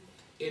AKP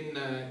in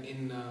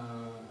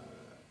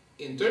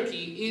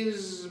Turkey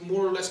is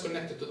more or less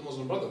connected to the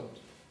Muslim Brotherhood.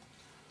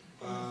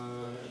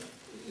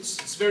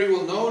 It's very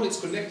well known. It's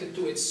connected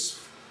to its.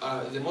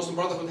 The Muslim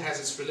Brotherhood has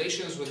its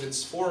relations with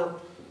its forerunner,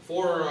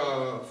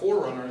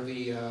 forerunners,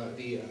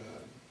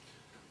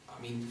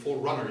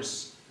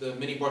 the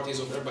many parties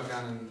of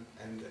Erbakan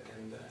and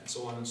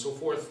so on and so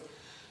forth.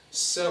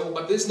 So,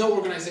 but there's no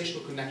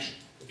organizational connection.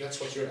 If that's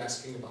what you're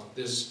asking about.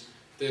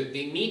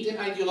 They meet in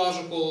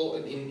ideological,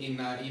 if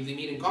they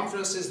meet in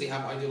conferences, they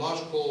have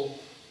ideological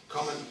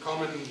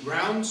common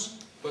grounds,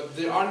 but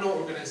there are no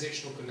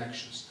organizational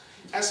connections.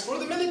 As for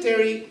the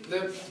military,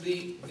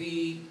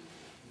 the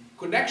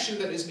connection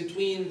that is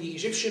between the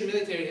Egyptian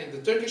military and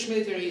the Turkish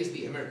military is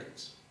the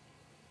Americans.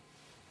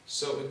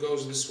 So it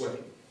goes this way.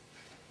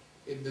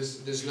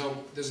 There's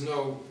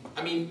no.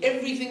 I mean,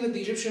 everything that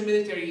the Egyptian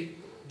military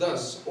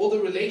does, all the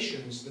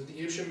relations that the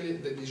Egyptian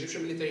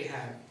military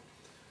have,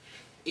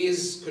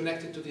 is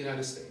connected to the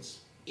United States.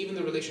 Even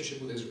the relationship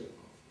with Israel.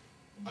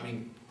 I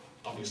mean,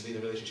 obviously the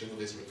relationship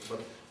with Israel,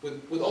 but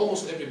with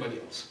almost everybody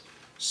else.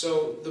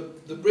 So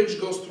the bridge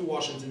goes through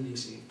Washington,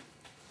 D.C.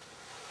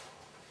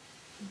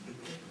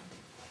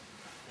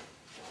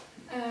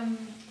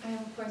 I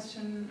have a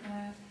question.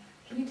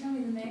 Can you tell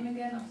me the name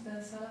again of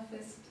the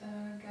Salafist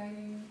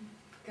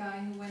guy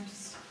who went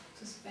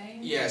to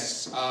Spain?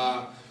 Yes,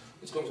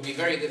 it's going to be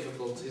very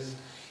difficult.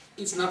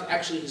 It's not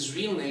actually his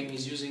real name.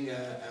 He's using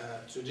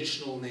a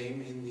traditional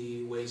name in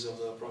the ways of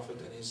the Prophet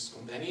and his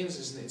companions.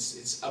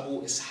 It's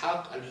Abu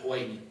Ishaq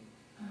al-Huwaini.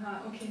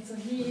 Okay, so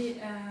he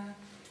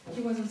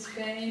was in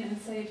Spain,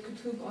 and Sayyid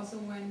Qutb also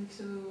went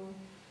to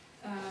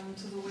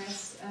the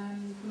West.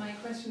 And my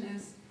question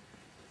is,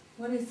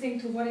 what do you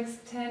think, to what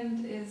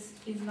extent is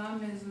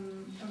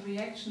Islamism a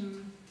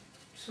reaction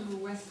to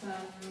Western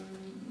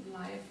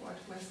life or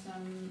to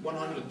Western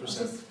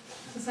 100%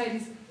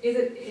 societies? Is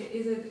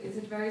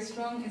it very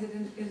strong? Is it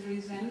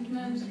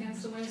resentment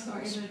against the West,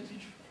 or is it,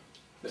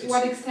 to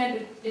what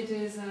extent it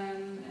is a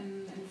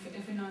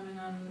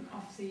phenomenon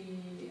of the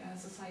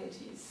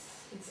societies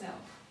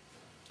itself?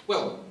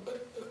 Well,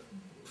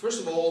 first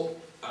of all,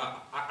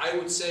 I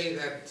would say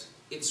that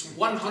it's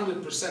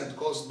 100%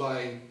 caused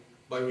by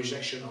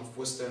rejection of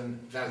Western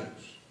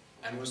values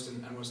and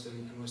Western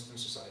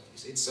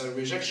societies. It's a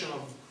rejection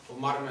of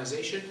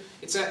modernization.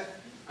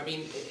 I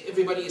mean,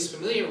 everybody is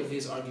familiar with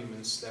these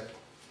arguments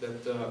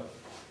that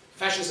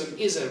fascism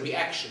is a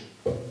reaction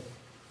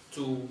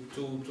to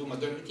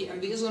modernity,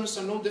 and the Islamists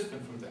are no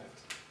different from that.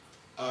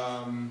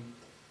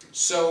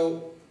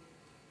 So,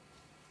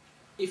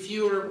 if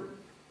you're,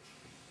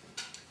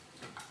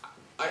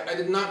 I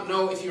did not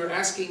know if you're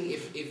asking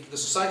if the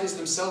societies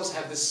themselves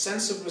have this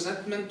sense of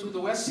resentment to the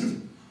West,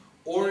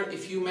 or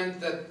if you meant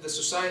that the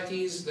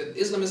societies, that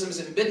Islamism is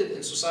embedded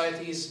in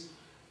societies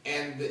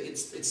and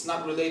it's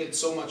not related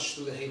so much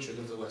to the hatred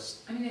of the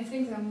West. I mean, I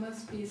think there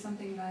must be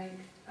something like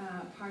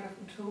part of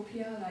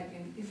utopia, like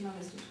an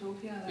Islamist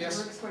utopia that Yes.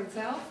 works for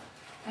itself,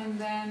 and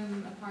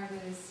then a part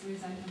that is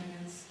resentment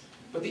against.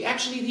 But the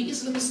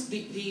Islamist,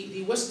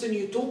 the Western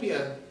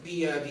utopia,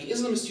 the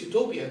Islamist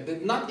utopia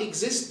did not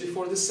exist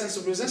before this sense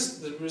of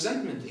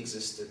resentment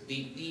existed.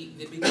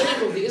 The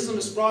beginning of the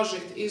Islamist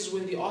project is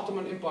when the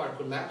Ottoman Empire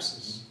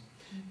collapses.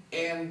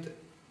 And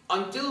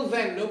until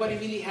then, nobody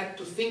really had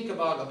to think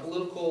about a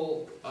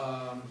political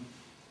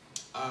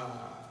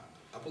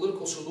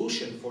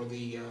solution for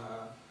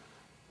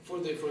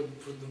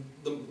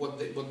what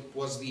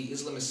was the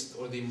Islamist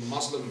or the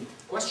Muslim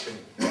question.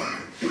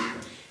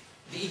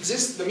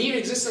 The mere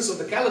existence of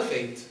the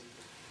caliphate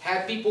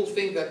had people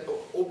think that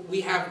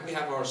we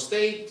have our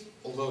state,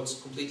 although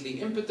it's completely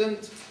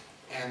impotent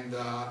and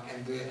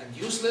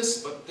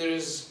useless, but there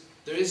is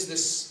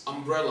this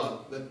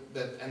umbrella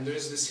and there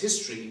is this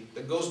history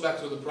that goes back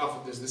to the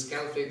Prophet. There's this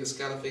caliphate, and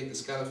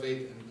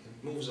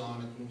it moves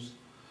on. It moves.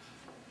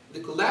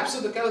 The collapse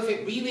of the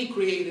caliphate really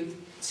created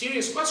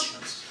serious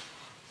questions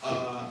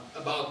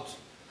about.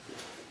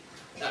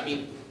 I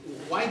mean,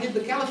 why did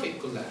the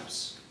caliphate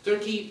collapse?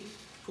 Turkey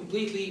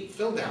completely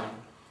fell down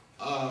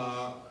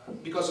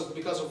because of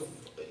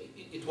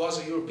it was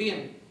a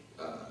European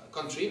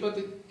country, but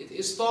it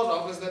is thought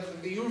of as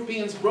that the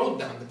Europeans brought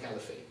down the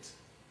caliphate.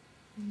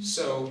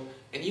 So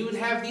And you would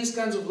have these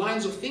kinds of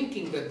lines of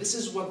thinking that this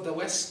is what the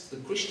West, the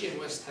Christian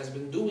West, has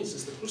been doing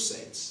since the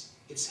Crusades.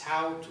 It's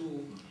how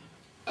to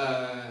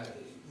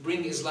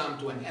bring Islam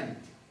to an end.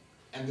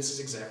 And this is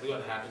exactly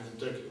what happened in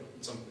Turkey, or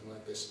something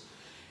like this.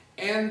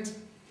 And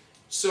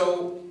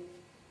so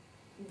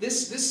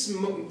this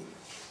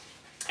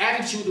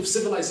attitude of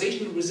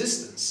civilizational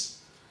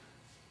resistance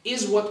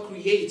is what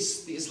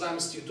creates the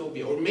Islamist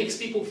utopia, or makes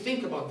people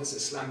think about this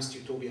Islamist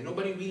utopia.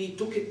 Nobody really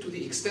took it to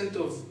the extent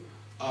of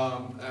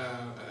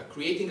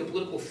creating a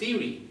political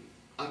theory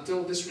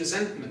until this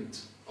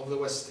resentment of the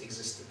West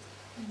existed.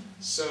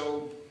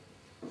 So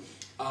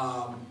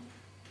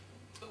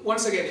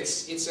once again,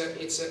 it's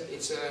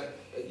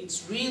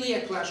really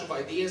a clash of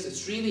ideas.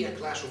 It's really a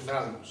clash of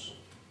values,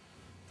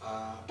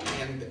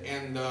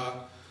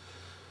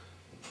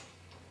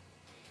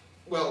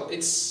 well,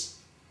 it's.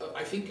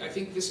 I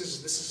think this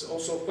is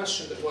also a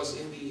question that was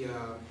in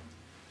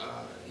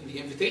the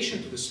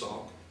invitation to this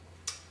talk.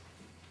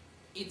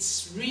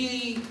 It's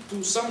really,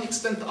 to some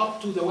extent,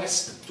 up to the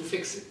West to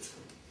fix it.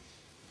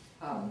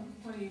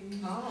 What do you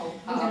mean?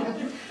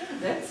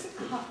 That's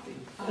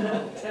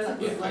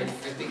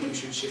I think we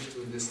should shift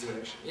in this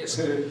direction. Yes.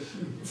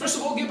 First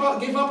of all, give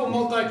up on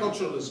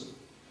multiculturalism.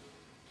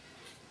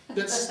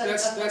 That's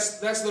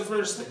the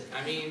first thing.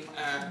 I mean,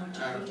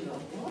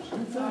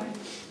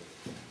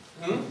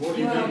 What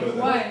do you mean by that?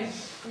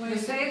 Why? You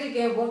say it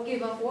again, what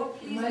give up what,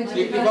 please?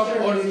 give up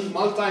on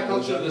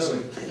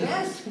multiculturalism.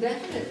 Yes,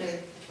 definitely.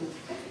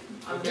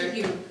 I'm Okay. with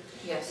you,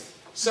 yes.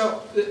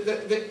 So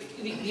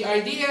the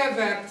idea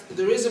that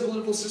there is a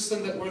political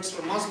system that works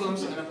for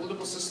Muslims and a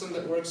political system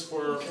that works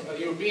for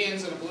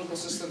Europeans and a political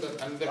system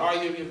that, and there are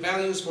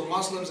values for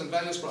Muslims and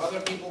values for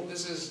other people,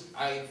 this is,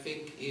 I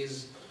think,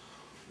 is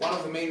one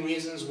of the main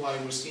reasons why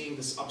we're seeing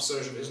this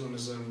upsurge of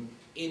Islamism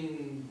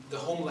in the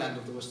homeland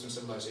of the Western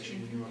civilization,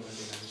 in Europe and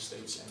the United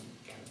States and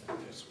Canada and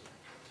elsewhere.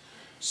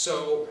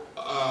 So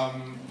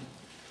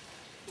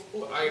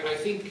I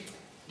think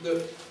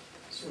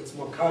So it's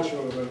more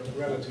cultural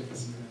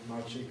relativism and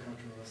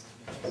multiculturalism.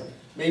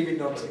 Maybe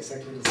not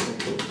exactly the same.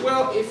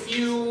 well, if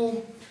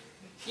you,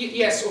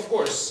 yes, of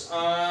course,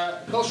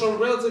 cultural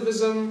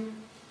relativism,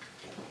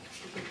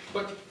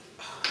 but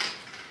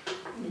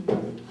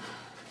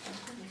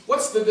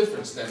what's the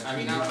difference then? I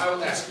mean, I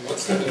will ask you,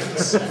 what's the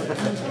difference? I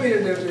mean,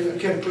 you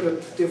can put a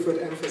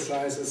different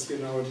emphasis, you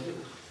know.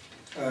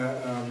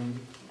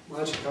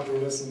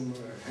 Multiculturalism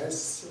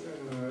has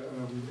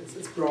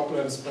its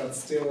problems, but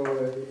still,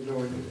 you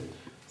know,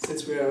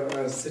 since we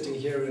are sitting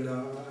here in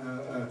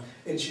a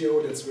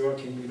NGO that's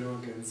working, you know,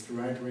 against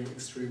right-wing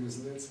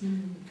extremism,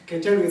 I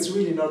can tell you it's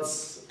really not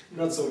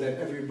so that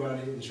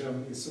everybody in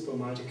Germany is super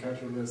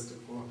multiculturalist.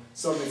 For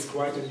some, it's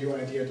quite a new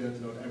idea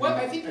that not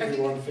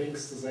everyone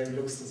thinks the same,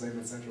 looks the same,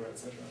 etc.,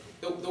 etc.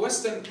 The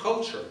Western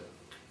culture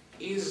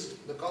is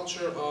the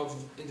culture of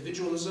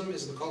individualism,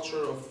 is the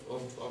culture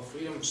of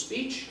freedom of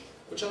speech,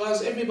 which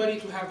allows everybody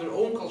to have their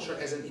own culture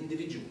as an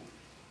individual.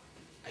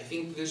 I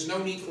think there's no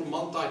need for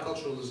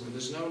multiculturalism,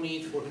 there's no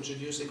need for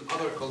introducing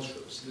other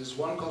cultures. There's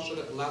one culture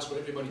that allows for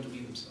everybody to be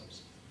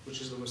themselves, which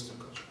is the Western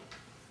culture.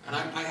 And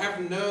I have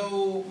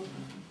no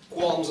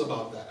qualms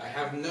about that. I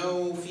have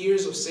no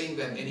fears of saying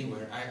that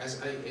anywhere.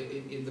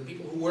 The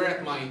people who were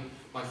at my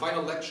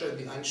final lecture at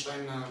the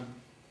Einstein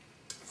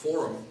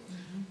Forum,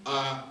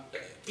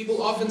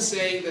 people often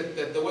say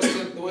that the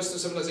Western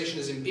civilization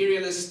is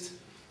imperialist,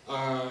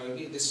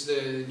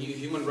 the new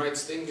human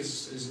rights thing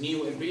is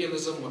new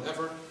imperialism,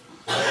 whatever.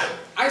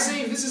 I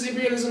say if this is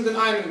imperialism, then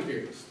I'm an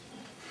imperialist,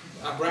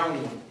 a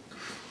brown one.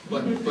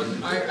 But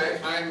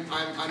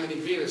I'm an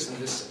imperialist in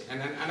this,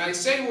 and I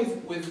say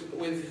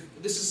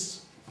with this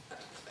is,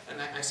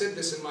 and I said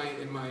this in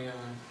my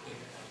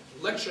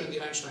lecture in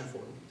the Einstein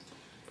Forum,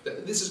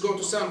 that this is going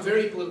to sound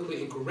very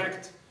politically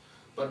incorrect,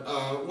 but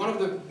one of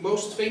the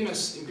most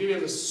famous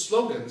imperialist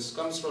slogans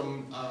comes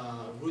from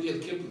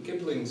Rudyard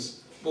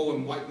Kipling's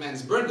poem "White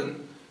Man's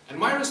Burden," and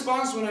my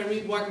response when I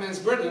read "White Man's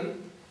Burden,"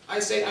 I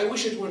say, I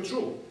wish it were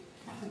true,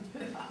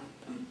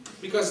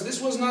 because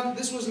this was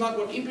not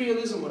what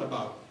imperialism was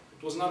about.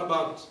 It was not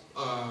about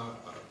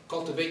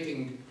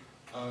cultivating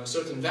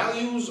certain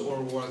values,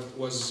 or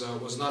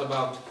was not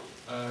about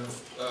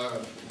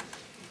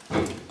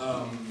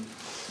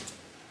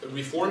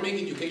reforming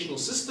educational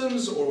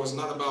systems, or was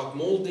not about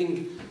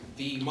molding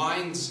the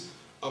minds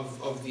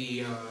of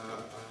the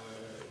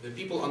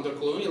people under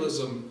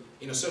colonialism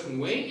in a certain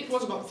way. It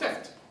was about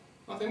theft,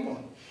 nothing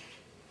more.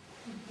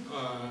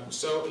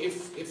 So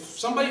if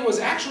somebody was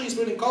actually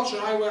spreading culture,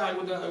 I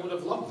would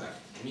have loved that.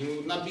 I mean, we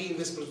would not be in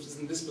this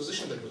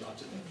position that we are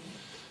today.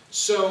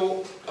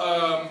 So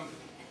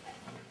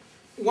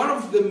one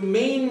of the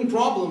main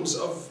problems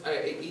of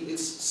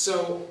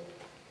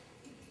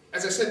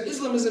as I said,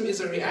 Islamism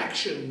is a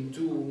reaction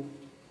to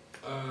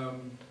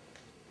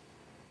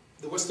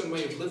the Western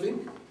way of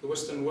living, the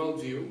Western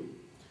worldview,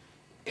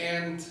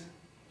 and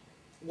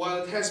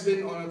while it has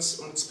been on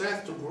its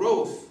path to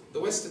growth, the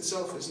West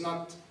itself is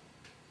not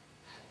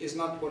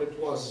what it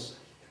was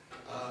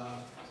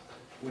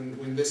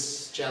when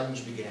this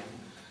challenge began.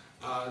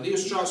 Leo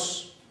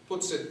Strauss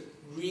puts it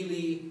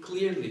really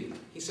clearly.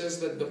 He says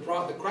that the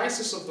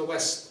crisis of the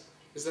West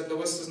is that the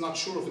West is not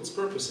sure of its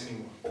purpose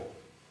anymore.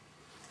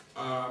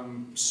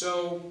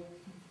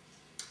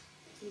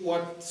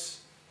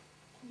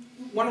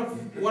 One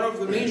of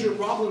the major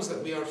problems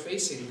that we are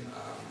facing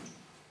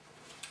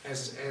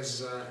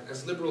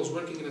as liberals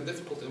working in a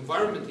difficult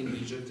environment in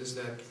Egypt is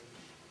that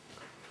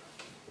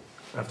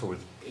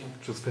afterwards, yeah,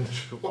 just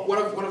finish. One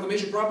of the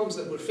major problems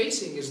that we're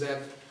facing is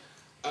that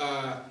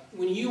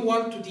when you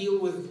want to deal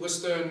with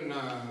Western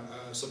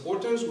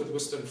supporters, with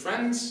Western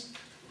friends,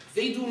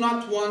 they do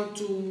not want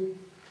to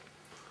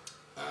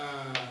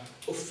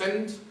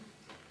offend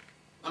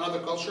another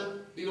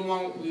culture. They do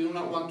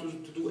not want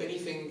to do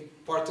anything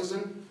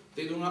partisan.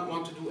 They do not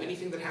want to do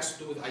anything that has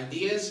to do with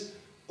ideas.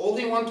 All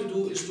they want to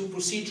do is do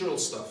procedural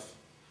stuff.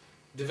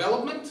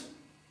 Development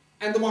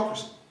and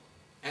democracy.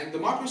 And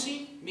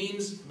democracy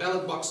means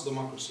ballot box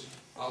democracy.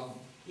 I'll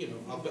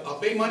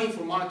pay money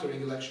for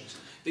monitoring elections.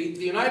 The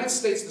United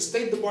States, the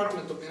State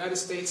Department of the United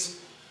States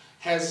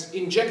has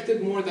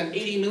injected more than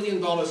 $80 million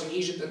in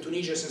Egypt and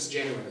Tunisia since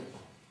January.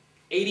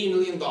 $80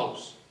 million.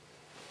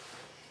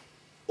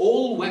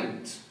 All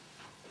went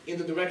in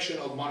the direction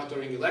of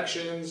monitoring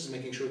elections,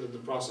 making sure that the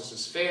process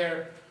is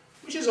fair,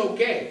 which is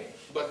okay,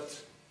 but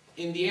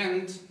in the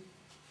end,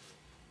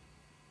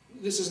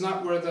 this is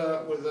not where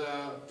the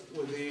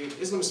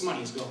Islamist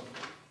money is going.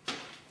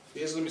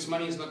 The Islamist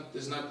money is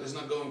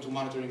not going to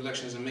monitoring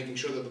elections and making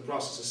sure that the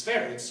process is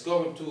fair. It's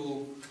going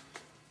to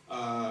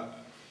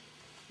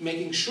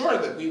making sure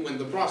that we win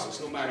the process,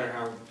 no matter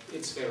how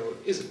it's fair or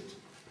isn't.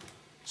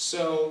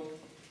 So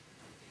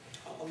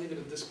I'll leave it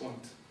at this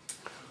point.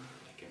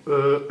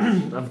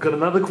 I've got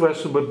another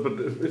question, but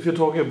if you're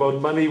talking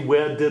about money,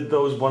 where did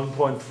those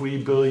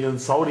 1.3 billion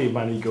Saudi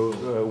money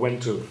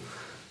went to?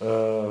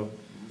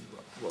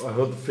 I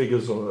heard the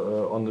figures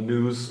on the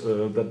news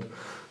that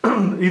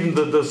even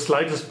the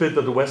slightest bit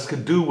that the West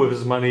could do with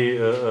his money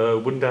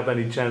wouldn't have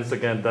any chance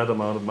against that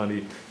amount of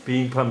money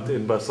being pumped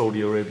in by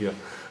Saudi Arabia.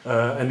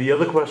 And the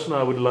other question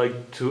I would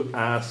like to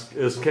ask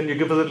is, can you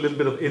give us a little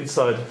bit of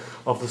insight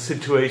of the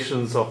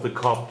situations of the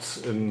Copts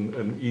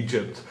in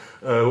Egypt?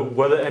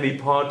 Were there any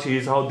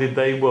parties? How did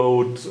they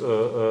vote?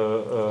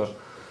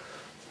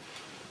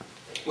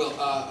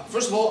 Well,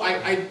 first of all,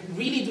 I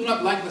really do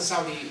not like the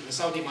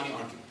Saudi money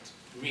argument.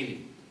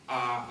 Really.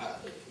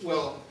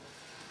 Well,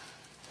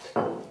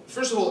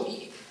 first of all,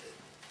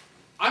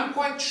 I'm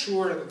quite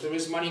sure that there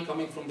is money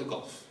coming from the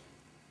Gulf.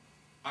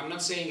 I'm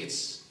not saying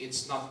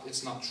it's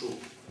not true.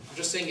 I'm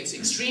just saying it's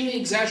extremely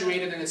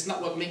exaggerated, and it's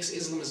not what makes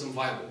Islamism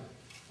viable.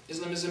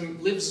 Islamism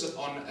lives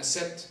on a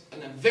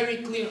very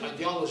clear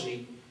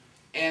ideology,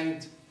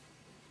 and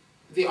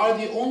they are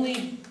the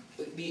only,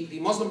 the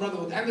Muslim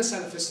Brotherhood and the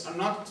Salafists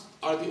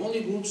are the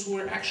only groups who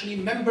are actually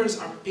members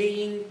are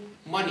paying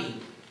money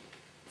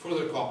for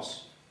their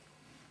cause.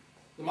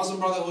 The Muslim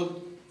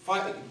Brotherhood,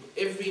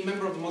 every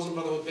member of the Muslim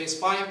Brotherhood pays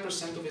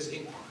 5% of his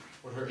income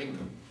or her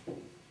income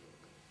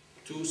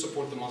to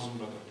support the Muslim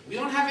Brotherhood. We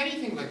don't have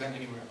anything like that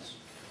anywhere else.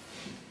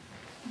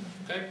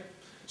 Okay,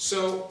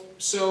 so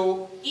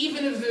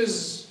even if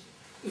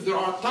there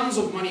are tons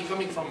of money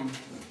coming from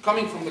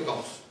the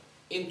Gulf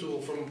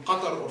from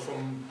Qatar or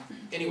from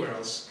anywhere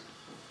else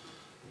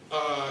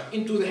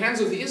into the hands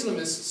of the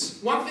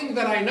Islamists, one thing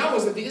that I know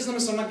is that the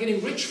Islamists are not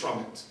getting rich from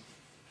it,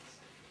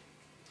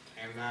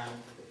 and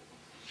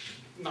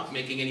not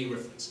making any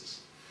references.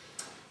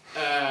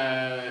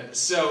 I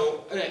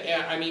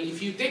mean,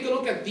 if you take a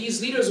look at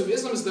these leaders of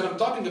Islamists that I'm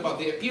talking about,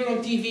 they appear on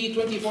TV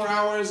 24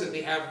 hours, and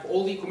they have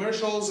all the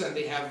commercials, and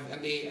they have,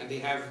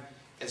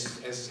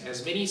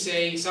 as many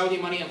say, Saudi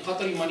money and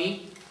Qatari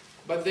money,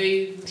 but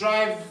they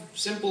drive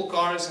simple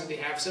cars and they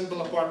have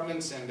simple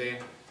apartments, and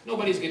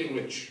nobody's getting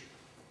rich,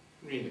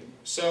 really.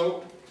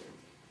 So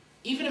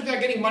even if they're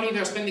getting money,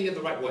 they're spending it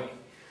the right way.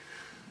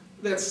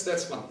 That's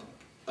one thing.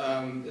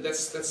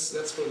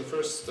 That's for the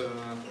first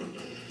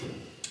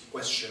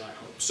question, I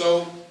hope.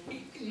 So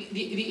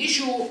the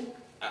issue,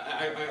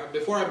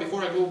 before I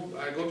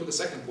go to the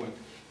second point,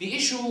 the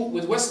issue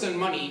with Western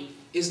money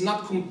is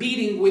not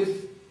competing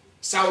with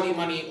Saudi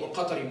money or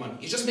Qatari money.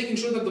 It's just making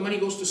sure that the money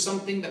goes to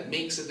something that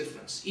makes a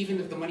difference, even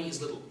if the money is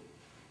little.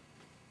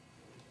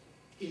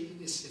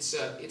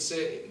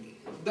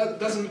 That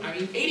doesn't. I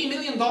mean, $80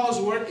 million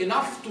were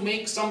enough to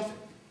make something.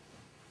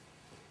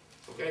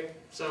 Okay,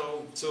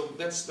 so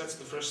that's the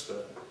first.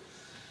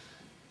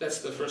 That's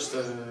the first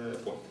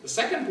point. The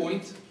second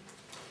point,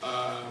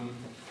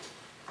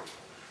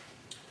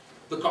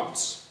 the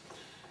Copts.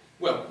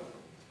 Well,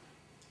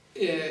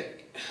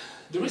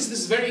 there is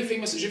this very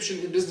famous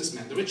Egyptian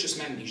businessman, the richest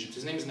man in Egypt.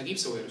 His name is Naguib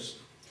Sawiris.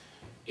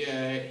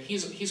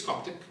 He's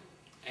Coptic,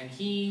 and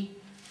he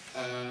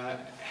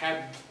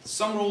had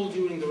some role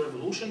during the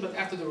revolution, but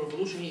after the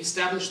revolution he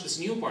established this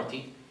new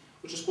party,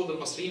 which is called the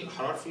Masriyin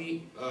Harar,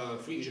 Free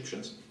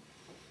Egyptians.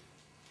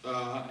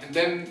 And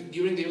then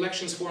during the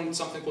elections formed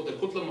something called the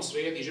Kutla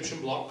Masriya, the Egyptian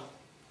bloc,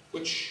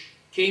 which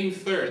came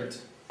third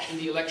in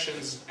the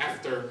elections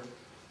after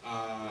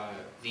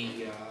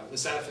the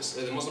Salafists,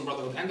 the Muslim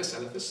Brotherhood and the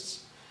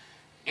Salafists.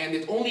 And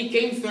it only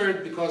came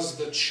third because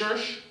the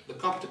church, the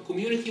Coptic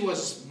community,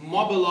 was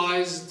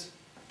mobilized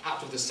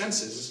out of the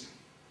census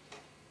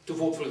to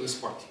vote for this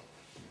party.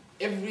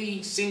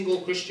 Every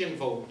single Christian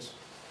vote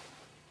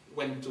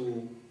went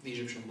to the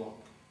Egyptian bloc.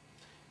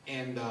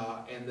 And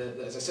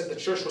as I said, the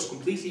church was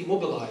completely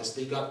mobilized.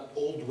 They got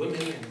old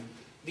women, and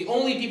the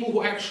only people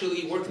who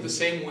actually worked the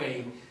same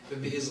way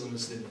that the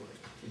Islamists did work,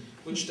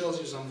 which tells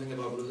you something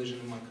about religion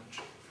in my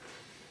country.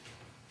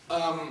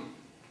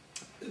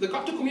 The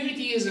Coptic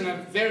community is in a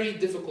very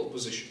difficult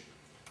position,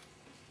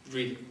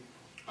 really.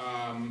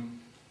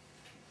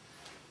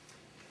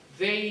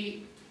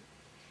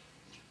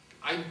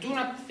 I do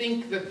not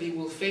think that they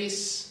will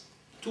face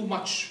too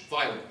much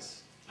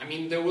violence. I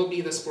mean, there will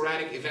be the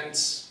sporadic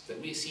events that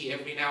we see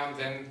every now and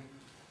then.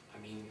 I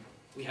mean,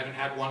 we haven't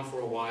had one for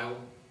a while,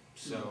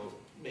 so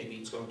maybe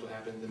it's going to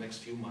happen in the next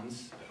few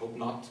months. I hope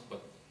not,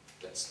 but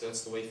that's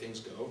the way things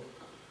go.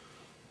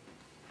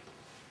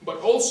 But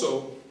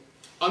also,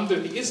 under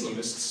the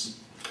Islamists,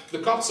 the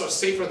Copts are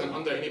safer than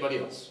under anybody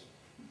else.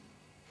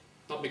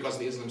 Not because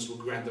the Islamists will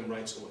grant them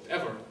rights or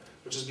whatever,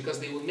 but just because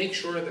they will make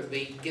sure that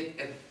they get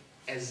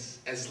as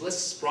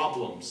less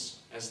problems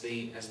as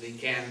they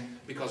can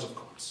because of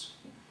Copts.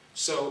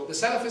 So the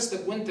Salafists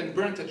that went and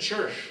burnt a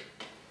church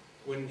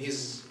when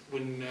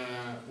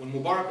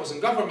Mubarak was in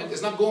government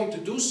is not going to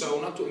do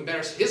so, not to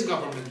embarrass his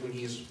government when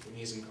he's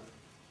in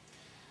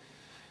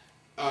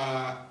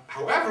government.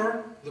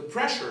 However, the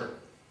pressure,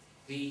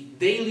 the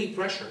daily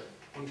pressure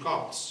on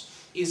Copts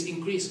is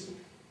increasing.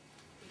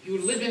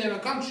 You're living in a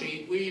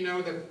country where you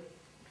know that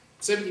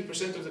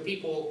 70% of the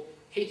people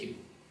hate you.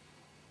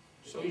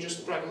 So you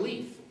just try to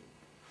leave.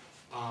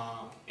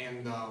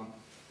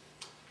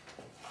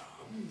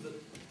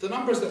 The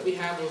numbers that we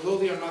have, although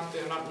they're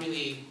not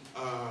really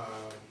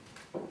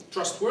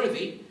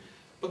trustworthy,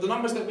 but the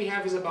numbers that we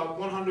have is about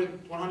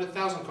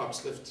 100,000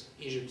 Copts left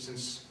Egypt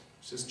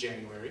since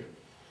January.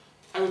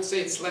 I would say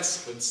it's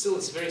less, but still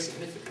it's very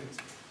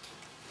significant.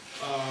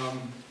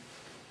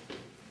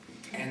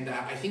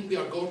 I think we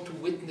are going to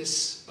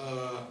witness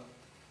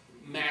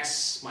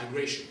mass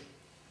migration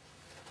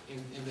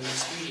in the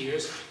next few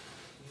years.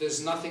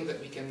 There's nothing that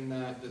we can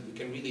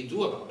really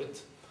do about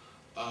it.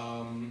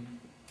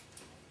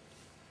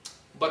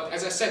 But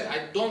as I said,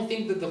 I don't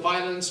think that the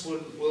violence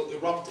will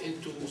erupt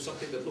into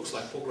something that looks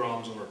like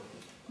pogroms or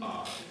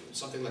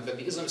something like that.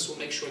 The Islamists will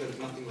make sure that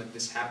nothing like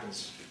this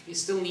happens. They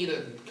still need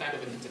a kind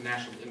of an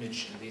international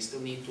image, and they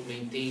still need to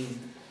maintain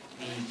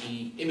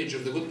the image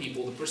of the good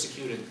people, the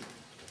persecuted.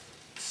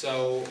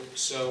 So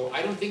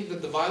I don't think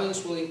that the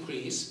violence will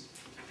increase,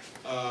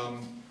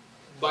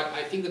 but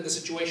I think that the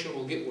situation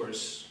will get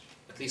worse,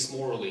 at least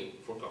morally,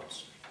 for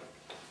Copts.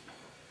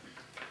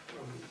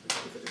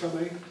 If I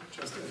may,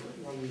 just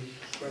one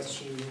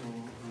question.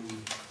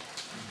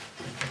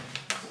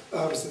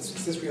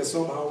 Since we are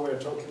somehow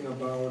talking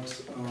about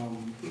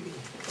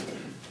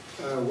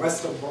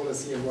Western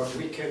policy and what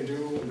we can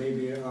do,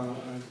 maybe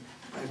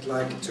I'd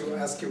like to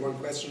ask you one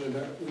question, and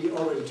we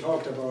already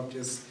talked about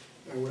this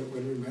when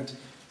we met.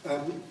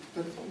 I'd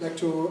like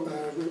to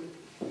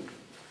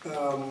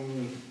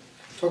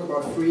talk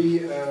about three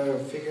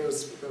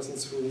figures,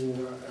 persons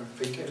who I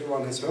think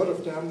everyone has heard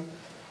of them.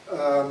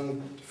 The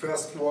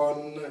first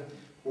one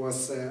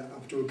was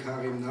Abdul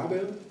Karim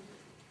Nabil.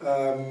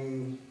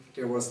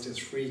 There was this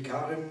Free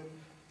Karim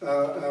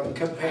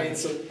campaign.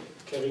 So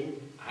Karim.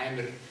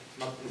 Amr.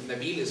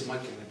 Nabil is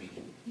Michael Nabil.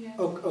 Yeah.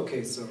 Oh,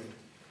 okay, sorry.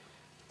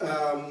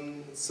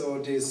 So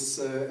this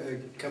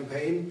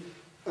campaign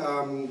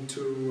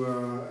to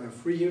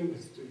free him,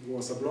 it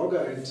was a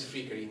blogger, and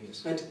Free Karim,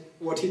 yes. And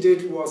what he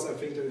did was, I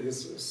think, that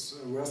his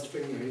worst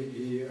thing.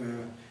 He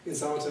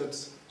insulted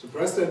the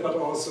president, but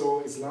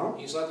also Islam.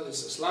 He insulted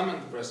Islam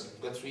and the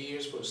president. Got 3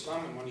 years for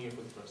Islam and 1 year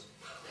for the president.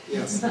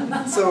 Yes.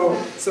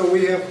 So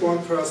we have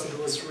one person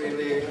who is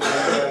really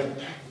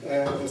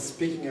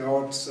speaking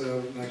out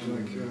like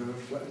in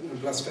a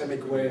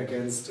blasphemic way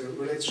against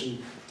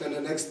religion. Then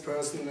the next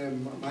person,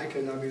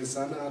 Michael Nabil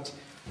Sanad,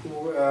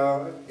 who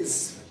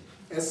is,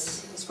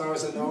 as far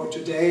as I know,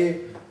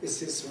 today is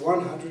his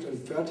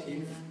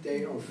 113th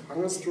day of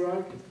hunger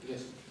strike.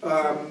 Yes.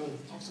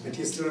 And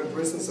he's still in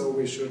prison, so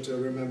we should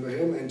remember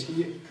him. And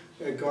he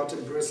got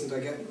imprisoned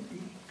again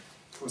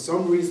for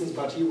some reasons,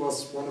 but he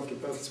was one of the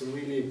persons who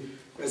really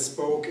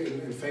spoke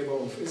in favor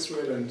of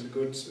Israel and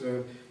good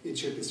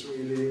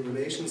Egypt-Israeli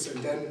relations.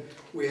 And then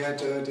we had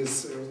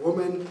this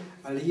woman,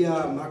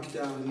 Aliyah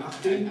Magda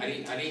al-Mahdi.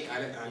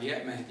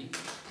 Aliyah Mahdi,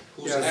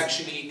 who's Yes.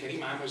 actually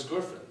Karim Amr's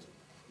girlfriend.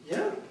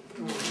 Yeah.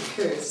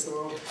 Okay.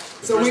 So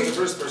The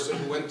first person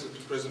who went to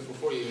prison for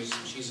 4 years,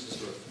 she's his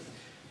girlfriend.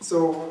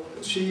 So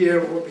she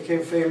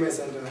became famous,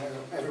 and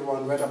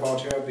everyone read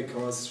about her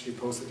because she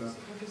posted a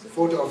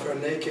photo of her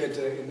naked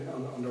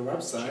on the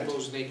website. She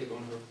posed naked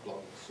on her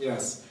blog.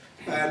 Yes,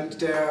 and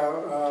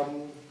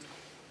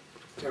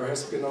there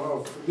has been a lot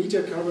of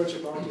media coverage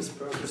about this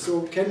person.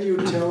 So can you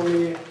tell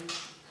me?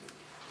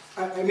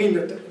 I mean,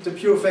 the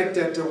pure fact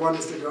that one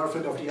is the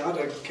girlfriend of the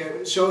other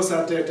shows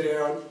that they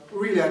are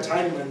really a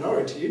tiny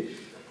minority.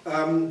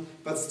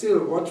 But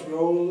still, what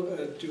role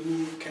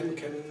can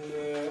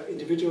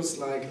individuals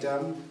like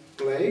them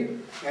play,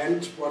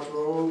 and what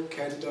role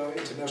can the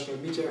international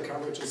media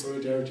coverage and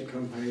solidarity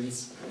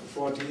campaigns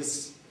for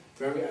these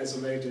very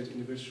isolated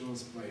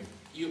individuals play?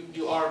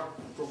 You are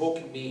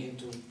provoking me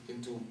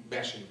into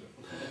bashing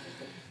them.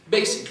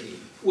 Basically,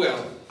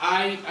 well,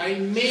 I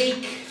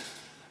make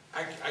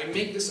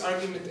this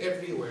argument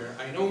everywhere.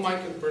 I know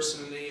Michael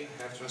personally.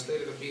 I have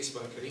translated a piece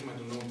by Karim. I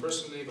don't know him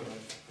personally, but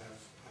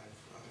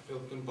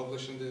I've been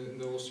published in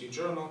the Wall Street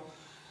Journal.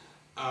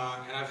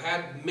 And I've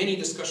had many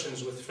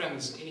discussions with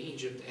friends in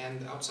Egypt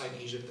and outside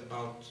Egypt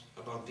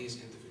about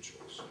these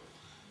individuals.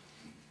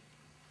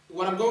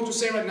 What I'm going to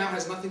say right now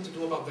has nothing to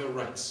do about their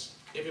rights.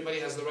 Everybody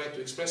has the right to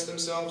express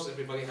themselves.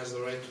 Everybody has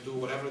the right to do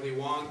whatever they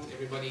want.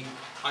 Everybody,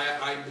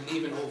 I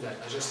believe in all that.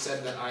 I just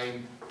said that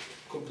I'm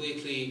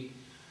completely,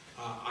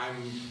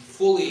 I'm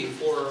fully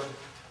for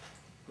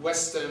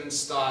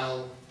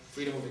Western-style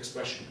freedom of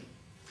expression.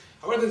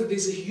 However,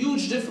 there's a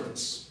huge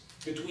difference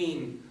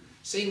between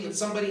saying that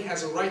somebody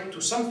has a right to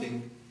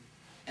something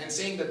and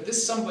saying that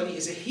this somebody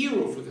is a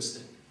hero for this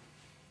thing.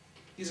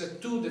 These are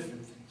two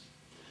different things.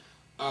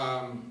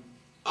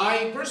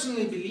 I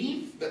personally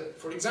believe that,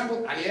 for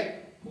example, Alia,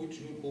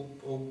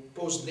 who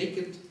posed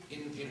naked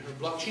in her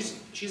blog,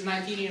 she's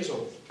 19 years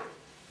old.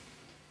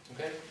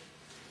 Okay?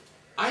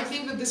 I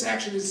think that this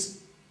action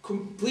is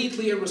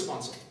completely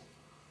irresponsible.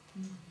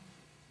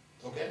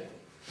 Okay?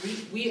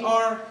 We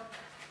are,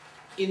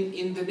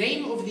 in the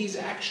name of these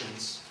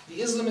actions, the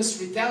Islamists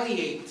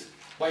retaliate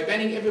by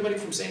banning everybody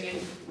from saying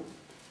anything.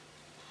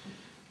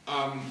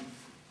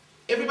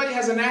 Everybody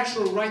has a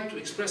natural right to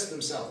express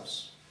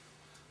themselves,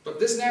 but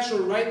this natural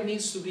right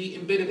needs to be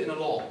embedded in a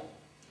law.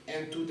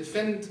 And to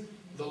defend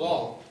the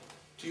law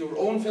to your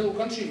own fellow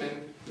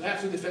countrymen, you have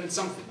to defend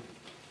something.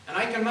 And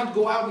I cannot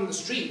go out in the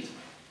street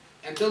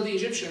and tell the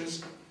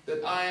Egyptians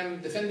that I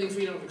am defending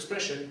freedom of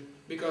expression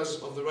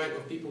because of the right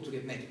of people to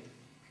get naked.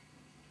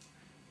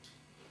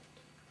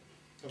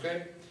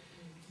 Okay?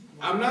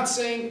 I'm not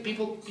saying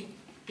people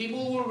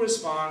will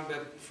respond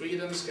that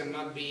freedoms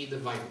cannot be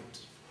divided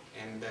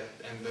and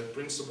that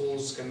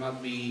principles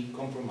cannot be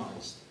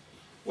compromised.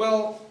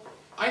 Well,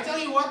 I tell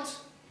you what,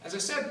 as I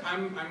said,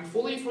 I'm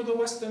fully for the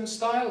Western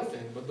style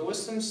thing, but the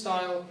Western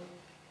style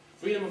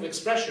freedom of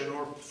expression,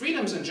 or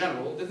freedoms in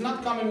general, did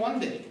not come in one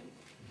day.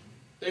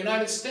 The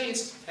United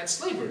States had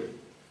slavery.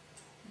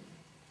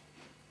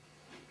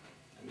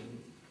 I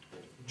mean,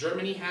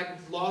 Germany had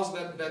laws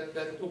that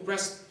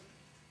oppressed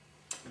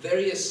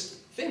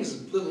various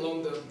things, let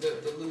alone the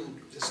little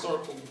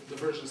historical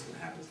diversions that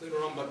happens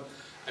later on. But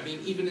I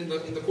mean, even in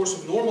the course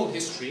of normal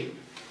history,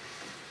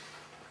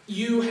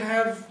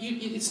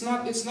 it's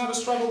not a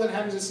struggle that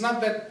happens. It's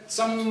not that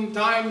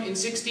sometime in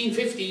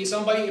 1650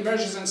 somebody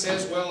emerges and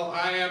says, well,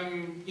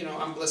 I'm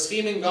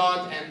blaspheming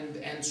God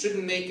and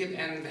stripping naked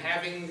and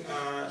having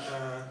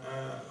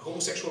a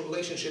homosexual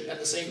relationship at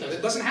the same time.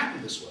 It doesn't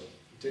happen this way.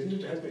 Didn't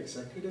it happen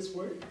exactly this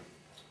way?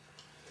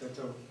 That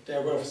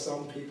there were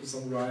some people,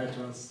 some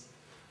rioters,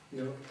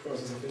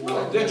 process of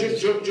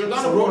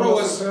Giordano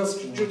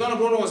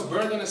Bruno was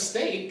burned on a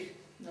stake.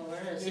 No,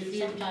 where is it?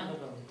 Some time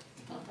ago.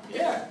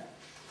 Yeah.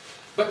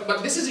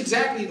 But this is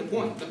exactly the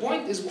point. The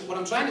point is, what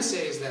I'm trying to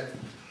say is that,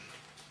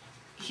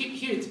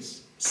 here it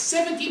is.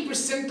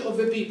 70% of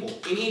the people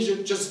in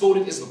Egypt just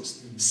voted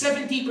Islamist.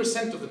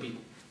 70% of the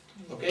people.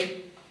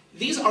 Okay?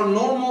 These are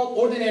normal,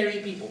 ordinary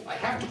people. I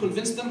have to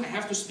convince them, I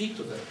have to speak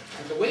to them.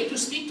 And the way to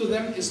speak to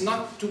them is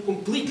not to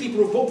completely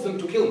provoke them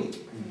to kill me.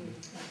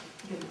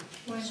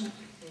 Why not?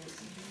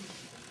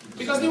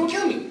 Because they will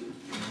kill me.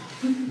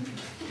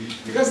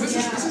 Because this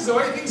is the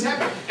way things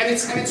happen. And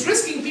it's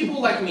risking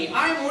people like me.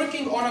 I'm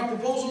working on a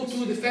proposal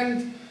to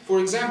defend, for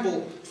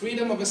example,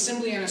 freedom of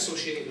assembly and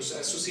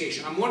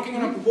association. I'm working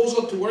on a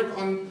proposal to work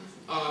on,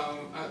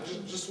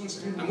 just one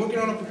second. I'm working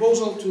on a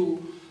proposal to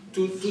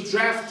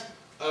draft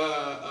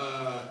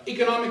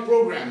economic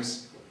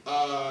programs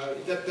to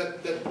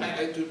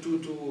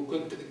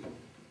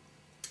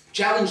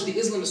challenge the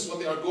Islamists what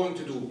they are going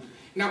to do.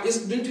 Now,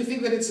 don't you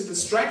think that it's a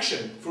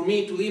distraction for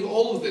me to leave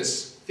all of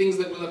this, things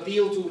that will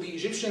appeal to the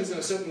Egyptians in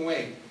a certain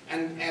way,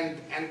 and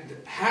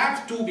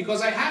have to,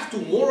 because I have to,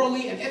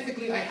 morally and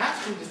ethically, I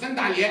have to defend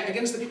Alia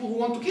against the people who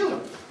want to kill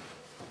her.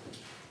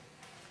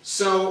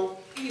 So,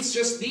 it's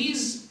just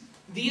these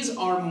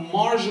are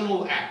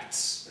marginal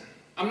acts.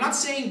 I'm not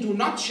saying do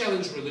not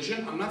challenge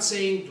religion, I'm not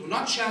saying do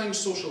not challenge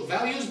social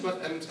values,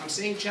 but I'm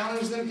saying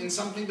challenge them in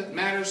something that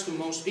matters to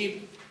most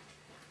people.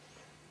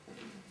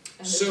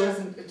 And so,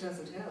 it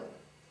doesn't help.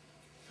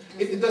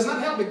 It does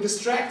not help, it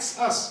distracts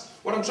us.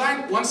 What I'm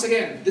trying, once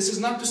again, this is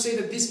not to say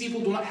that these people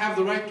do not have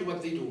the right to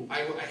what they do.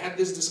 I had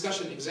this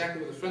discussion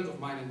exactly with a friend of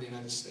mine in the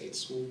United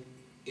States who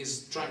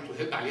is trying to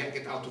help Alia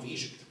get out of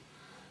Egypt.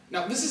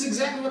 Now, this is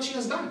exactly what she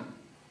has done.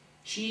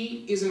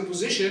 She is in a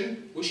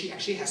position where she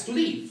actually has to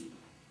leave.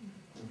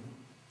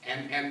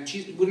 And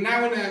we're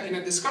now in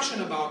a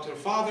discussion about her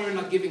father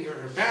not giving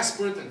her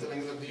passport and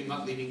telling her that you're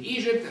not leaving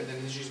Egypt, and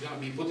then she's going to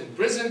be put in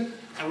prison,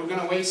 and we're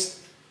going to waste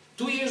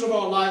 2 years of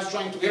our lives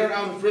trying to get her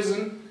out of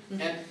prison.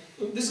 And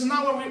This is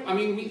not what we, I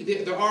mean,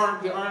 there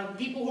are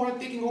people who are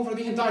taking over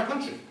the entire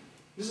country.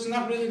 This is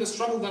not really the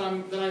struggle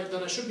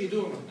that I should be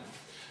doing right now.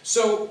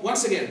 So,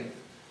 once again,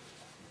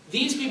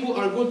 these people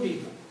are good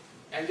people,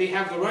 and they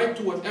have the right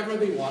to whatever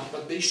they want,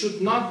 but they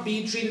should not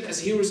be treated as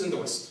heroes in the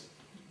West.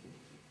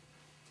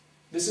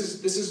 This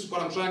is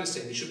what I'm trying to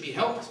say. They should be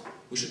helped,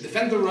 we should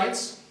defend their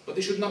rights, but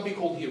they should not be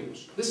called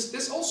heroes.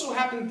 This also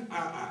happened,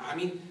 I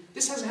mean,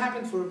 this has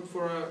happened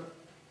for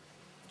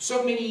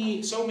so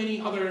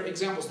many other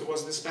examples. There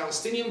was this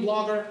Palestinian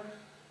blogger,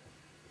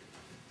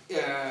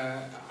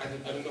 I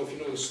don't know if you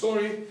know the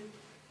story,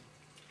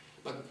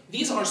 but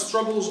these are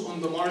struggles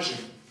on the margin.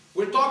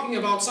 We're talking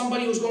about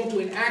somebody who's going to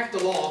enact a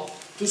law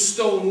to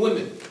stone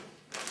women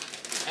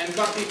and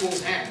cut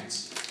people's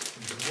hands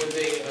when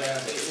they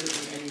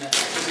in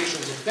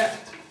accusations of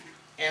theft,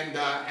 and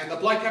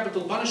apply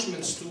capital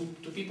punishments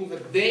to people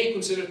that they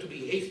consider to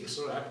be atheists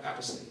or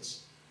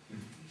apostates.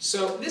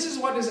 So this is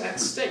what is at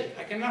stake.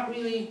 I cannot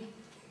really.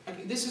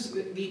 This is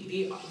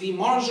the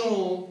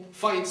marginal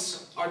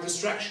fights are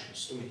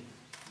distractions to me.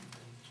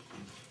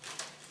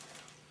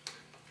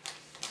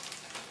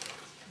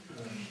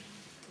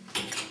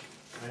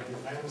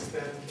 I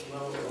understand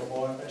well,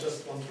 or I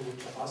just want to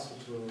ask you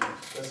to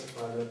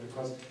specify that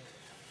because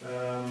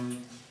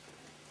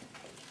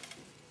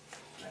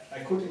I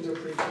could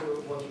interpret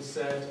what you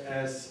said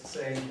as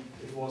saying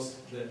it was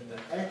the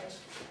act,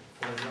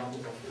 for example,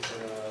 of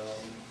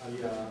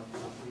Aliyah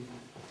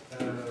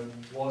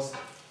was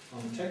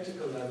on a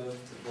tactical level,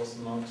 it was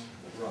not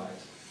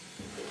right.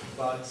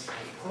 But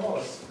of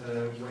course,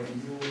 when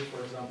you,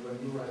 for example, when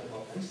you write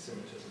about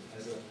anti-Semitism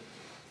as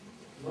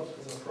not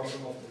as a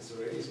problem of the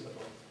Israelis, but a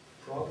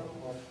problem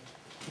of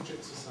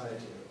Egypt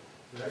society,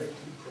 a very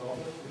deep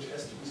problem which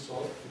has to be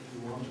solved if you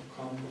want to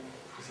come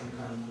to some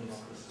kind of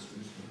democracy.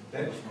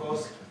 Then, of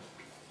course,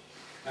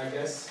 I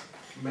guess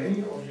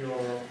many of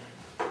your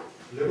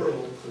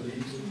liberal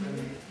colleagues who can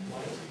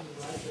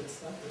write that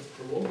stuff that's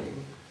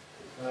provoking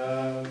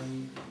the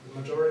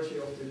majority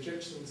of the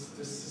Egyptians.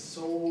 This is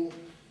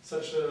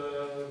such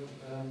a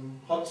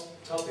hot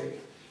topic.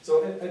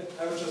 So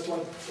I would just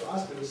want to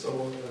ask you,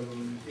 so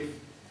if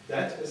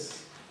that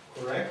is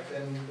correct,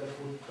 then that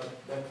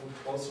would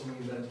also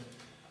mean that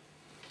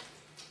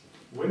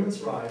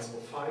women's rights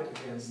or fight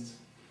against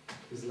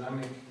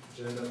Islamic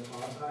gender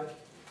apartheid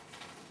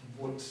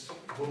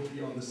would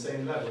be on the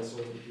same level. So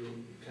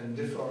you can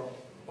differ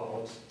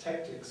about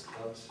tactics,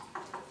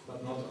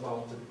 but not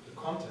about the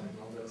content.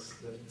 No? It's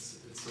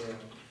a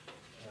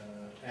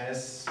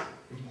as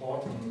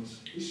important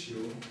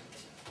issue,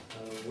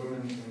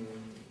 women in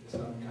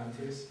Islamic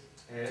countries,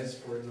 as,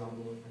 for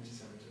example,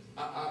 anti-Semitism.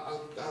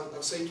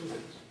 I'll say two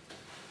things.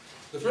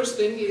 The first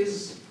thing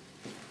is,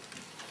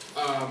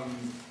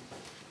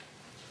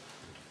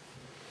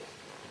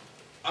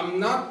 I'm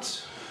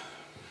not,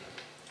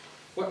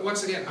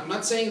 once again, I'm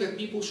not saying that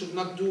people should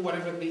not do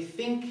whatever they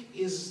think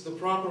is the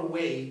proper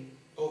way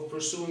of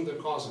pursuing their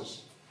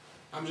causes.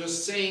 I'm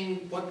just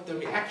saying what the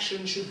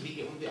reaction should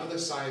be on the other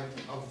side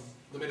of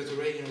the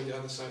Mediterranean or the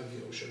other side of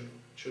the ocean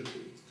should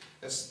be.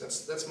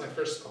 That's my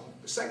first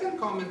comment. The second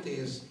comment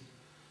is,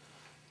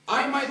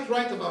 I might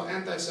write about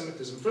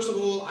anti-Semitism. First of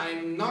all,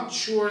 I'm not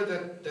sure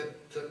that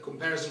the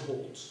comparison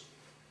holds.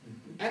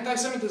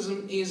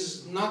 Anti-Semitism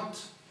is not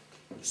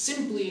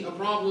simply a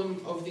problem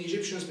of the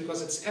Egyptians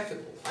because it's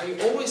ethical. I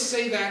always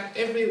say that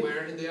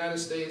everywhere in the United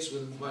States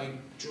with my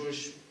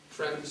Jewish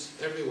friends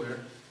everywhere.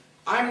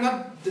 I'm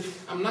not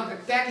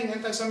attacking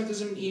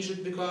anti-Semitism in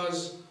Egypt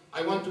because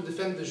I want to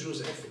defend the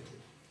Jews ethically.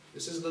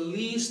 This is the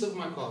least of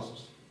my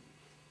causes.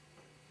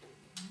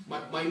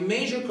 My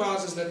major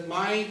cause is that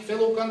my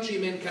fellow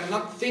countrymen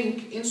cannot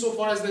think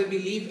insofar as they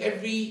believe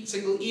every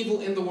single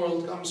evil in the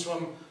world comes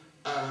from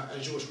a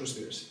Jewish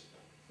conspiracy.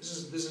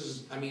 This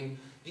is, I mean,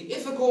 the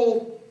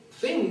ethical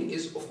thing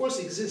is, of course,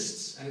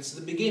 exists, and it's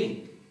the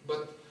beginning.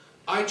 But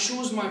I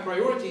choose my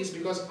priorities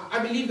because I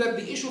believe that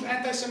the issue of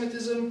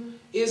anti-Semitism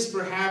is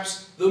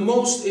perhaps the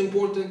most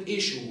important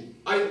issue,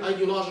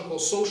 ideological,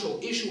 social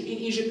issue in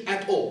Egypt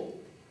at all,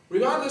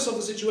 regardless of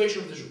the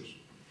situation of the Jews.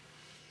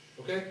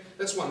 Okay?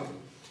 That's one thing.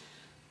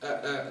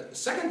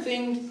 Second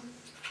thing,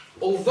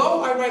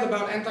 although I write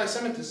about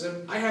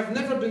anti-Semitism, I have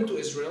never been to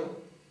Israel,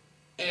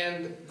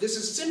 and this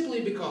is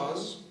simply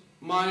because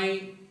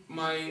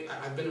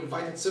I've been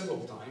invited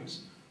several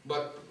times,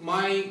 but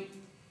my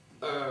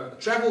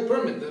travel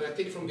permit that I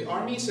take from the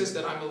army says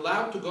that I'm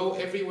allowed to go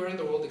everywhere in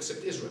the world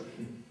except Israel.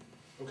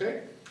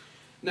 Okay?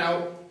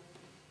 Now,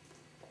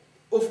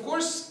 of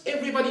course,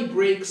 everybody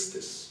breaks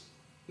this.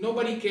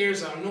 Nobody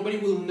cares, nobody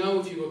will know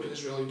if you go to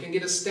Israel. You can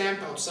get a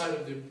stamp outside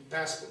of the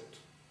passport.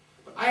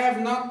 But I have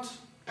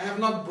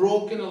not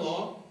broken a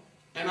law,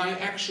 and I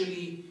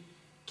actually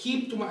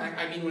keep to my,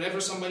 I mean,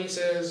 whenever somebody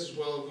says,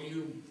 well, will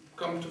you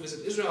come to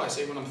visit Israel, I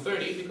say when I'm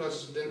 30,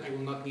 because then I will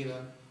not need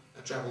a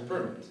travel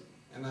permit,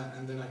 and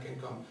then I can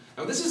come.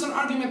 Now this is an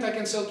argument I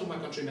can sell to my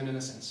countrymen in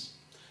a sense.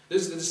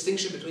 There's the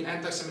distinction between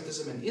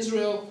anti-Semitism and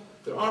Israel.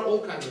 There are all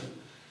kinds of,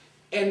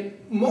 and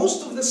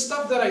most of the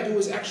stuff that I do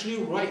is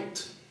actually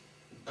right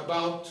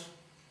about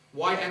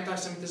why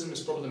anti-Semitism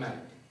is problematic.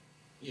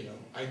 You know,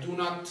 I do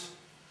not,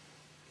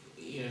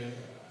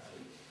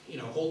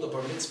 hold a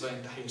bar mitzvah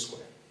in Tahrir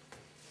Square.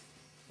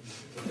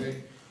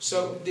 Okay,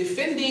 so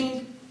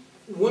defending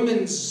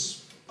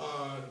women's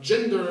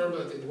gender,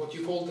 what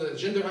you call the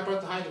gender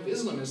apartheid of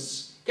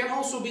Islamists, can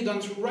also be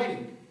done through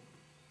writing.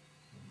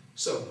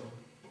 So,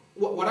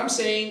 what I'm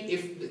saying,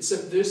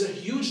 there's a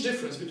huge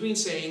difference between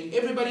saying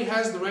everybody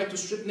has the right to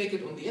strip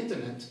naked on the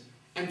internet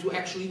and to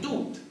actually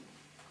do it.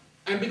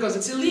 And because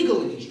it's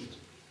illegal in Egypt.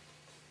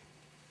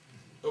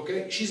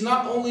 Okay? She's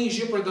not only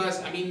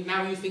jeopardized, I mean,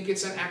 now you think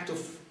it's an act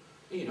of,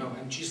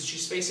 and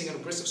she's facing an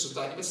oppressive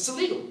society, but it's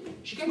illegal.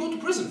 She can go to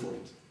prison for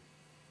it.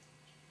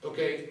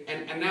 Okay?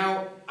 And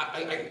now,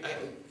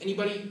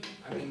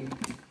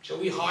 shall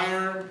we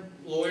hire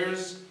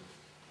lawyers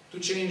to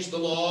change the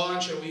law?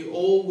 Shall we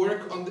all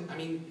work on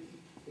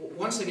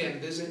once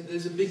again, there's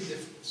a big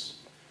difference.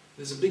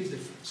 There's a big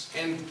difference.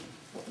 And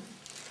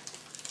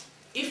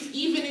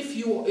even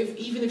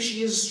if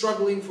she is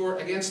struggling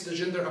against the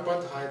gender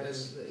apartheid,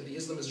 as the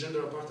Islamist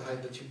gender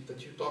apartheid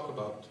that you talk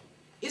about,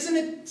 isn't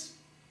it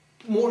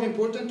more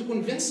important to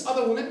convince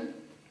other women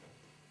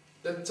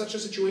that such a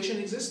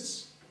situation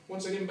exists?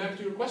 Once again, back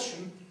to your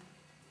question,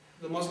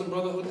 the Muslim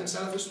Brotherhood and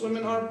Salafist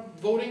women are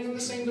voting in the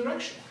same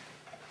direction.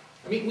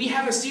 I mean, we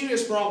have a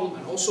serious problem,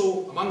 and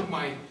also among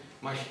my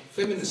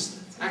feminist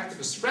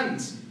activist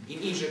friends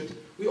in Egypt,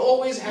 we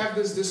always have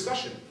this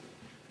discussion.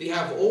 They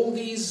have all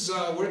these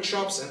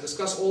workshops and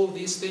discuss all of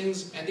these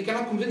things, and they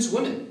cannot convince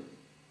women.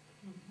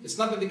 It's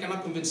not that they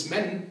cannot convince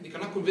men, they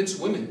cannot convince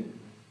women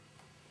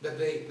that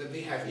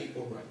they have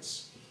equal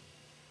rights.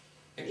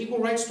 And equal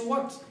rights to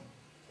what?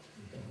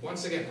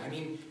 Once again, I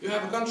mean, you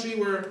have a country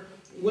where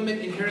women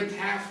inherit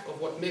half of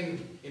what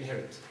men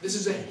inherit. This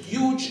is a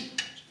huge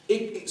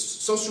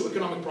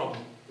socio-economic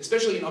problem,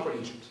 especially in Upper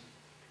Egypt.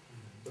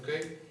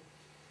 Okay?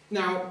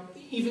 Now,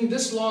 even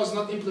this law is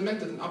not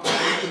implemented in Upper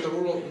Egypt in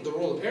the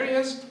rural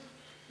areas.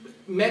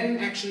 Men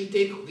actually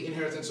take the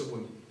inheritance of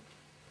women.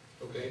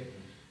 Okay?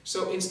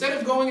 So instead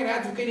of going and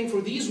advocating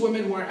for these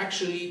women who are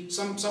actually,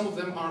 some of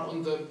them are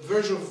on the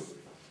verge of,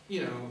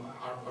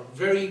 are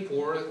very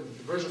poor, on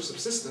the verge of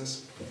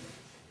subsistence,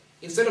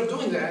 instead of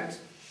doing that,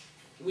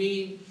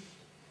 we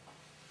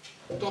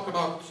talk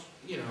about,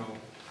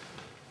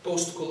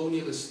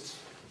 post-colonialist,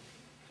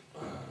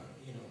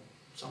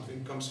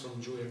 something comes from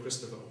Julia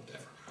Kristeva,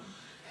 whatever.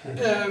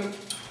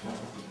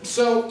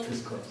 So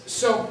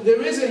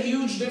there is a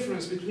huge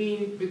difference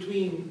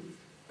between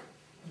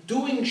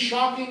doing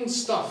shocking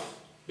stuff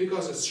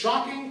because it's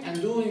shocking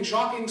and doing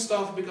shocking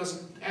stuff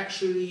because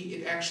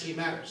it actually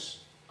matters.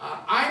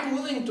 I'm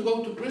willing to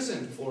go to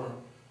prison for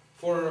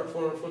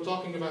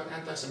talking about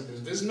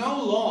anti-Semitism. There's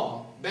no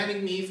law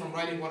banning me from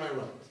writing what I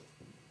write,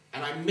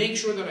 and I make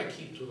sure that I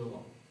keep to the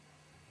law.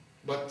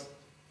 But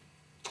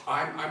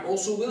I'm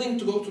also willing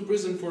to go to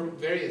prison for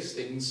various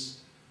things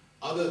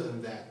other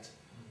than that.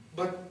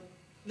 But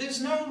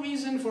there's no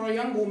reason for a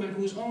young woman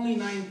who's only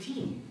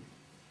 19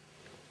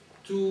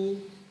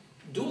 to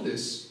do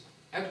this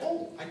at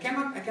all. I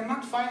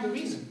cannot find a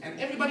reason. And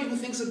everybody who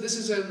thinks that this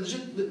is a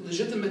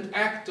legitimate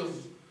act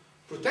of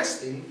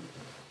protesting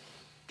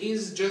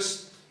is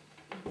just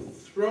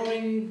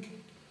throwing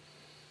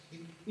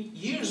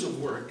years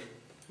of work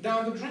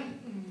down the drain.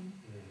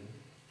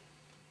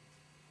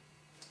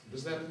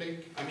 Does that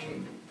make,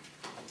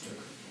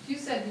 You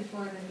said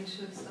before that we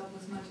should stop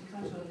with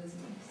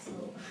multiculturalism,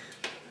 so,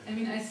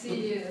 I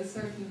see a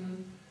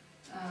certain,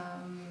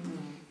 how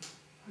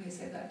do you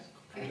say that?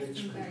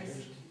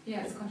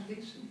 Yes,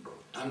 contradiction.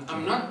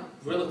 I'm not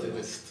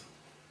relativist.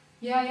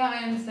 Yeah,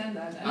 I understand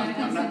that.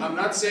 I'm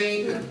not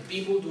saying that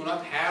people do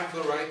not have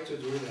the right to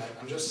do that.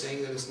 I'm just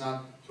saying that it's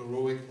not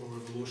heroic or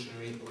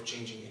revolutionary or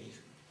changing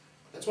anything.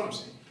 That's what I'm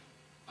saying.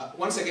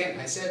 Once again,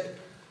 I said,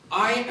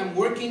 I am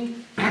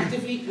working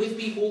actively with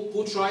people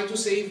who try to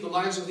save the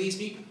lives of these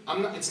people.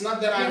 It's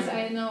not that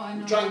I know.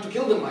 Trying to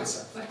kill them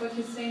myself. But what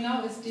you say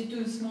now is they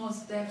do small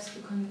steps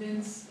to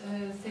convince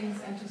things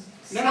and to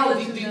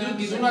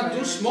they do not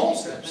do small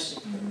steps.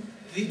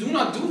 They do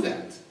not do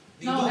that.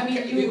 You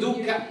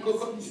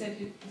said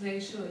they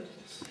should.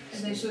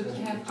 And they should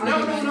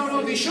have...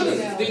 No, they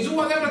shouldn't. They do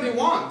whatever they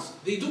want.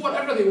 They do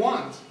whatever they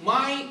want.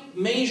 My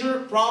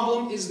major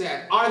problem is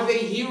that, are they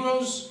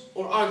heroes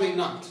or are they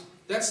not?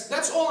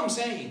 That's all I'm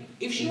saying.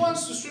 If she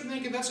wants to strip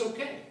naked, that's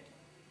okay.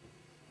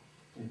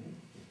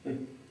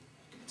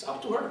 It's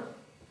up to her.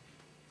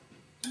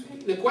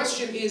 The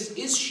question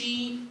is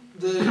she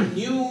the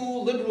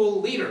new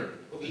liberal leader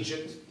of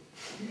Egypt?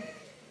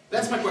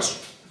 That's my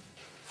question.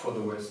 For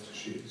the West,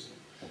 she is.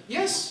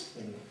 Yes.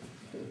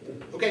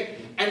 Okay,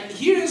 and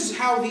here's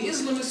how the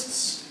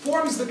Islamists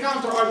forms the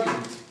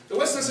counter-argument. The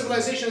Western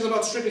civilization is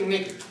about stripping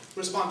naked.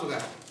 Respond to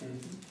that.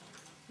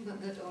 But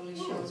that only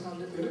shows how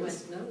little the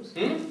West knows.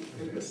 It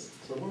is.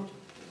 So what?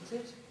 That's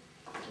it.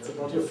 It's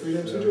about your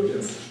freedom to do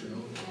this.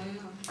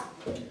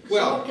 Yeah.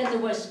 Well, so what can the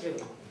West do?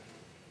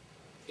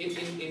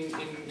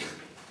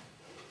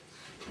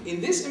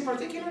 In this in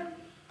particular?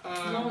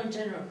 No, in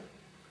general.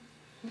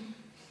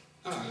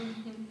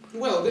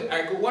 Well,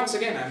 once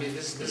again, I mean,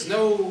 there's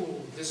no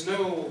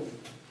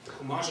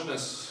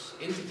homogeneous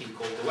entity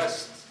called the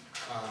West.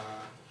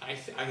 I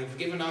have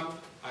given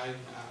up.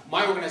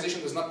 My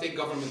organization does not take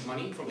government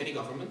money from any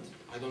government.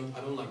 I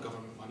don't like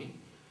government money.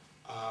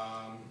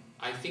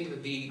 I think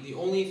that the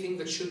only thing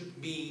that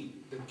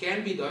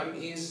can be done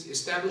is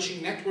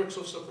establishing networks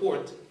of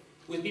support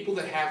with people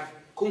that have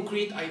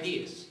concrete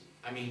ideas.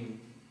 I mean,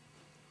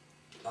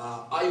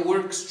 I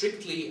work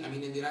strictly,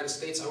 in the United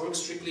States, I work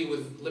strictly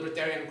with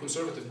libertarian and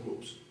conservative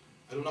groups.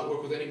 I do not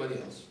work with anybody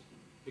else,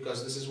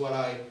 because these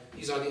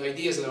are the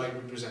ideas that I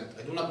represent.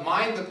 I do not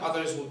mind that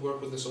others would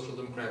work with the Social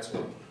Democrats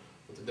or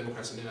with the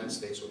Democrats in the United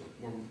States or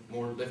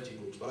more lefty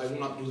groups, but I do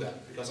not do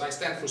that, because I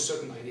stand for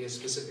certain ideas,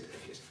 specific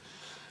ideas.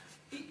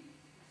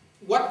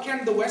 What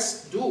can the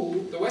West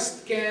do? The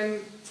West can,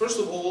 first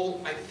of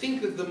all, I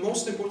think that the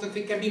most important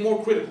thing can be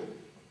more critical.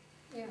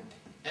 Yeah.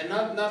 And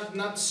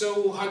not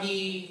so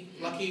huggy,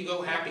 lucky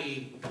go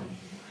happy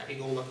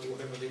go lucky,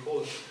 whatever they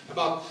call it.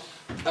 About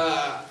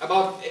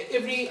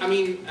every,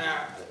 in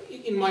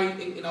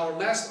our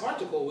last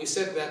article we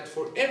said that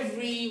for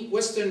every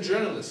Western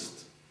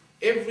journalist,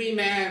 every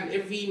man,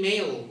 every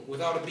male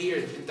without a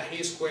beard in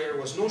Tahrir Square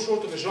was no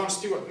short of a John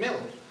Stuart Mill.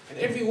 And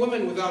every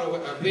woman without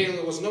a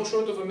veil was no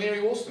short of a Mary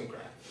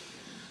Wollstonecraft.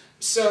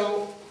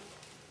 So,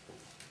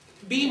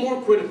 be more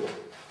critical,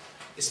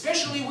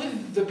 especially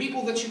with the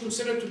people that you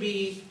consider to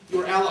be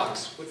your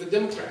allies, with the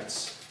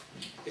Democrats,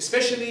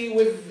 especially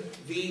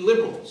with the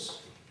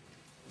liberals.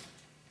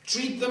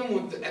 Treat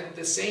them at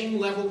the same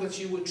level that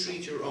you would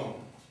treat your own.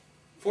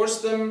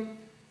 Force them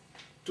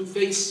to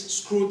face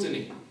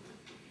scrutiny.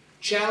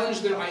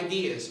 Challenge their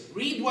ideas.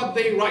 Read what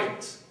they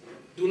write.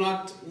 Do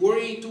not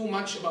worry too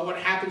much about what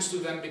happens to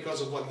them because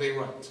of what they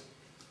write.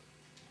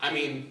 I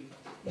mean,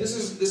 this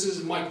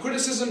is my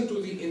criticism to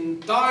the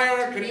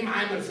entire Karim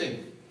Amr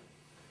thing.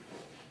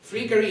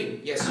 Free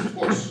Karim, yes, of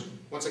course.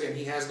 Once again,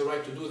 he has the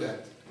right to do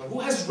that. But who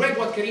has read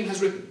what Karim has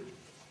written?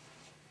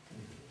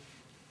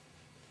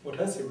 What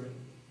has he written?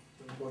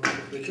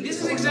 This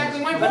is exactly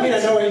my point. I mean,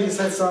 I know he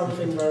said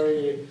something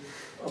very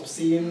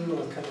obscene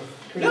or kind of...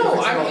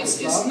 No,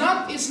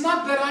 it's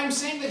not that I'm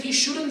saying that he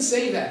shouldn't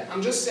say that.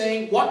 I'm just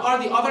saying, what are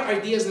the other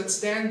ideas that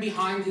stand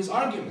behind his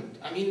argument?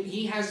 I mean,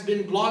 he has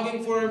been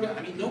blogging for...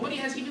 nobody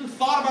has even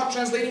thought about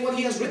translating what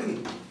he has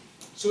written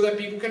so that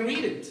people can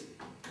read it.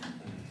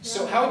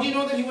 So how do you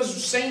know that he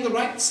was saying the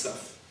right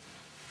stuff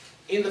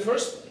in the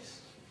first place?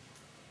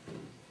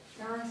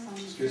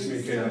 Excuse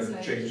me, can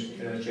I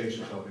change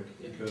the topic?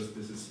 Because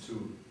this is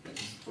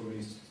for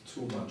me,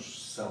 too much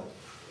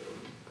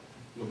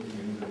looking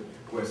in the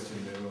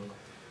question mirror.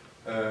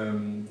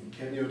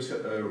 Can you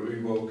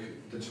revoke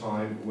the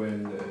time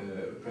when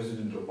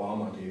President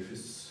Obama gave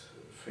his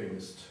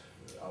famous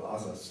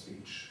Al-Azhar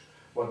speech?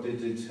 What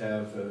did it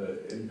have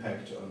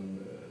impact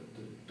on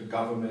the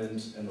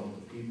government and on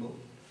the people?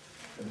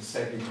 And the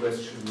second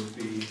question would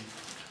be,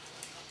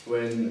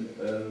 when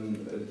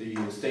the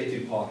State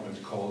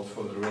Department called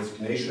for the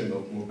resignation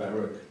of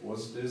Mubarak,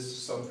 was this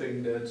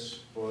something that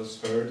was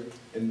heard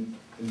in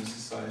the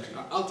society?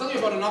 I'll tell you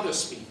about another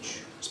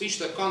speech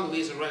that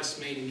Condoleezza Rice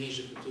made in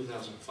Egypt in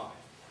 2005,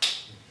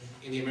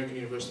 in the American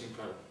University in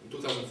Cairo, in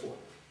 2004.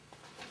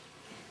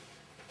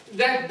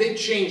 That did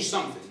change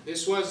something.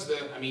 This was the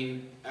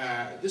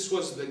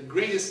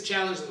greatest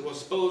challenge that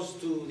was posed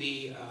to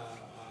the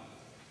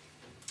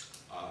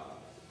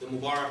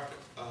Mubarak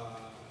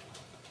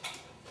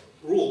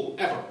rule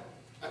ever.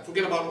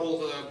 Forget about all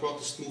the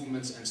protest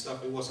movements and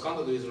stuff. It was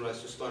Condoleezza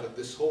Rice who started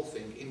this whole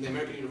thing in the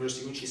American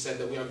University when she said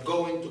that we are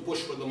going to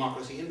push for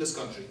democracy in this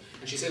country.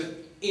 And she said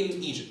it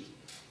in Egypt.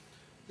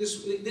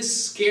 This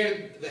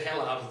scared the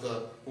hell out of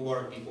the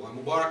Mubarak people. And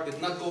Mubarak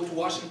did not go to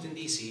Washington,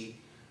 D.C.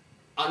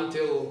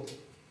 until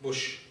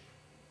Bush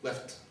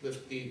left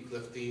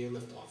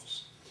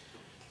office.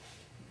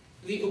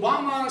 The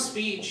Obama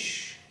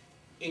speech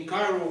in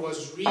Cairo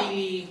was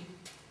really...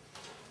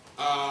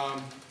 for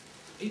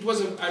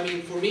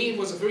me, it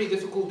was a very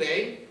difficult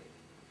day.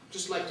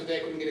 Just like today,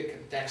 I couldn't get a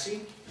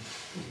taxi.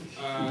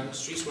 The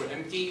streets were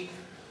empty.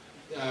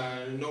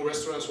 No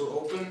restaurants were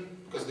open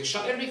because they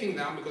shut everything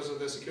down because of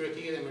the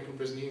security. The American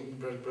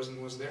president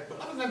was there. But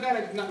other than that,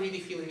 I did not really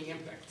feel any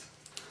impact.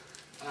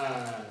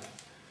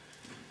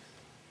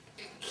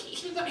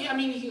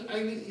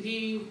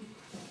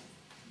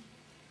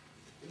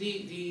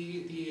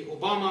 The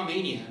Obama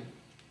mania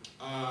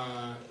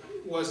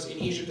was in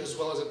Egypt as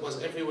well as it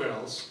was everywhere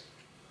else.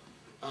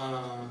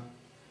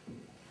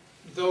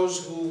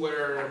 Those who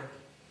were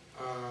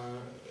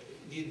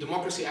the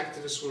democracy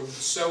activists were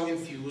so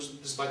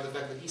infused, despite the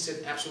fact that he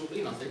said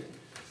absolutely nothing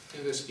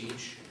in the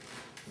speech.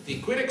 The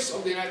critics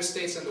of the United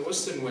States and the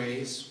Western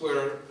ways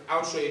were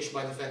outraged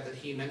by the fact that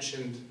he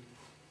mentioned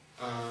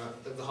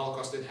that the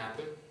Holocaust did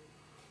happen,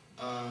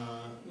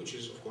 which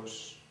is, of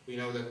course, we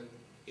know that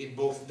it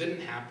both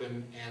didn't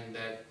happen and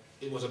that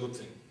it was a good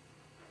thing.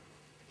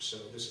 So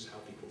this is how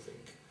people think.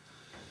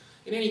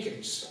 In any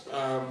case,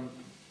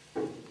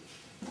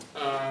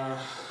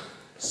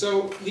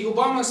 so the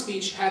Obama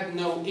speech had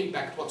no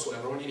impact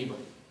whatsoever on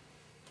anybody.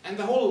 And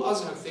the whole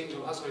Azhar thing,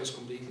 Azhar is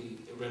completely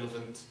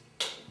irrelevant.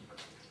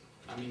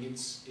 I mean,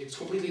 it's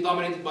completely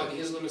dominated by the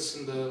Islamists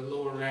in the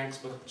lower ranks,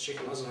 but Sheikh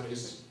al-Azhar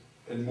is...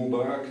 And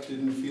Mubarak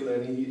didn't feel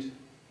any heat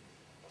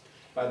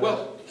by that?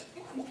 Well,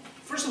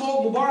 first of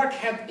all, Mubarak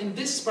had, in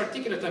this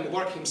particular time,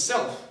 Mubarak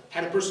himself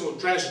had a personal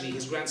tragedy.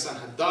 His grandson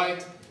had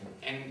died,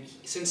 and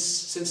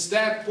since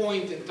that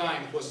point in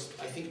time, it was,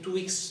 I think, 2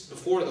 weeks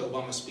before the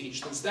Obama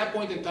speech, since that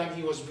point in time,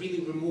 he was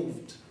really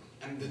removed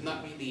and did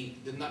not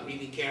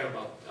really care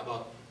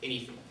about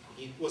anything.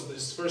 It was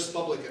his first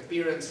public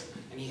appearance,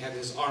 and he had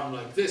his arm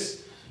like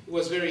this. It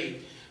was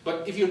very...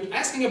 But if you're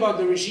asking about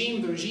the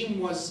regime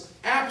was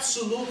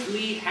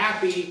absolutely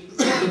happy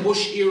that the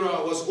Bush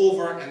era was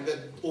over and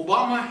that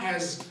Obama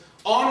has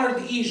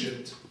honored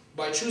Egypt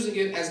by choosing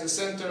it as the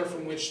center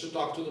from which to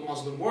talk to the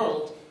Muslim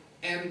world.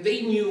 And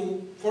they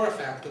knew for a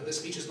fact that the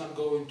speech is not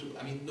going to,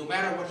 I mean, no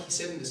matter what he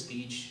said in the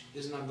speech,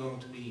 is not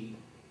going to be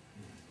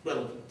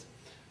relevant.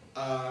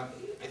 I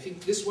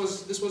think this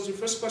was your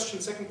first question.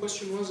 Second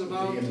question was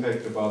about... The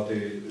impact about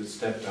the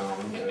step down.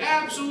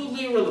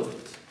 Absolutely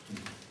irrelevant.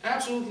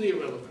 Absolutely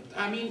irrelevant.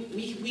 I mean,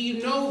 we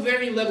know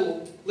very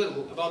little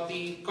about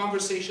the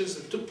conversations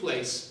that took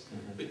place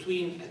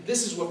between,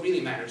 this is what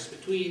really matters,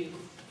 between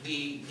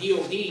the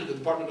DOD, the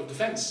Department of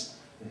Defense,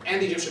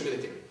 and the Egyptian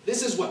military.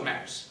 This is what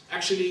matters.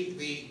 Actually,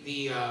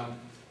 the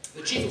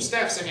Chief of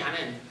Staff, Sami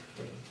Anan,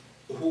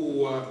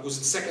 who was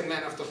the second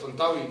man after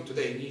Tantawi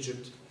today in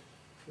Egypt,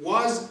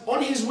 was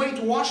on his way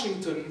to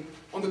Washington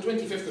on the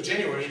 25th of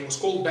January and was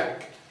called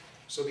back.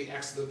 So they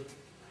asked the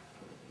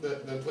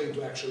plane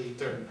to actually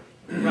turn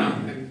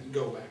around and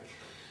go back.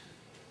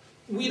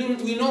 We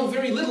know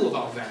very little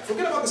about that.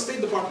 Forget about the State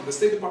Department. The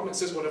State Department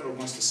says whatever it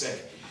wants to say.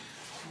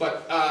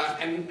 But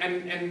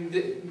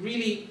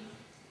really,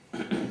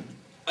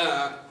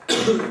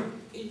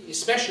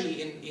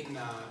 especially in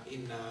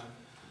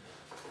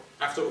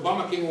after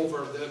Obama came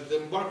over,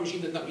 the Mubarak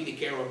regime did not really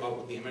care about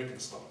what the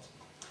Americans thought.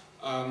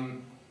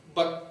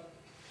 But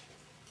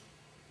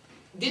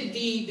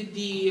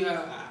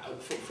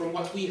from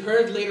what we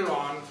heard later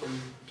on from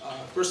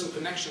personal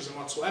connections and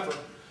whatsoever,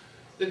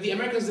 that the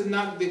Americans did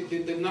not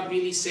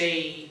really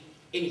say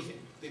anything.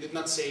 They did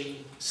not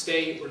say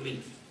stay or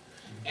leave.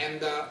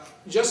 And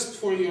just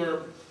for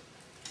your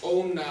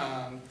own,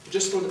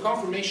 just for the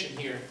confirmation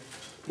here,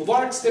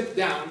 Mubarak stepped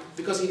down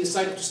because he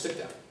decided to step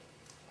down.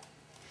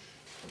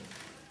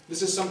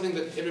 This is something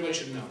that everybody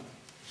should know.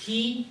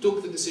 He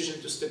took the decision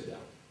to step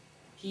down.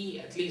 He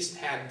at least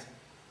had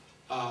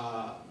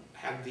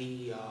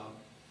the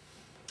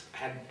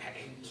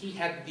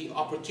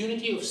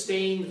opportunity of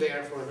staying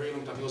there for a very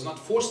long time. He was not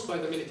forced by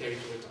the military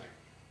to retire,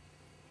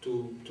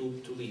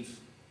 to leave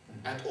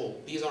at all.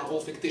 These are all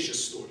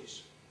fictitious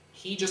stories.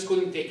 He just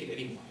couldn't take it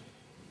anymore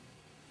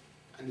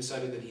and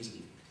decided that he's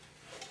leaving.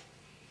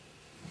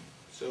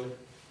 So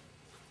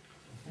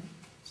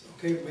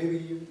okay,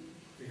 maybe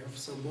we have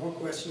some more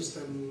questions,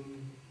 then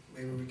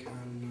maybe we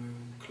can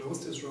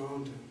close this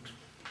round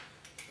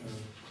and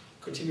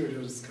continue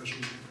the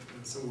discussion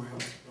somewhere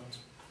else. But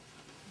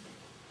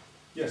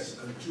yes,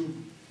 two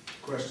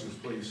questions,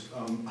 please.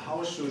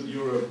 How should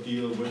Europe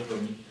deal with the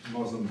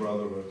Muslim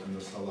Brotherhood and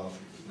the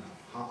Salafis now?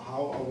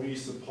 How are we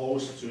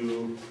supposed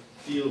to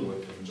deal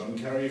with them? John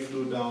Kerry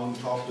flew down,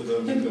 talked to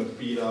them, got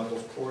beat up,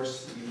 of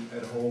course,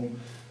 at home,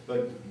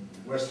 but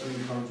Western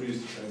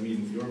countries, I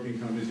mean, European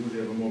countries usually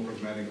have a more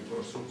pragmatic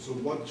approach. So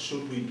what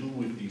should we do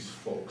with these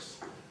folks?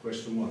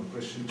 Question one.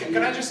 Question two.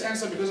 Can I just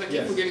answer, because I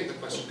keep forgetting the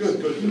question?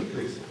 Good,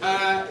 please.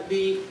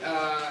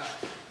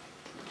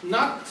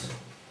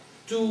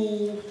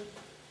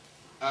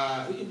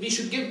 We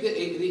should give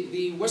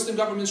the Western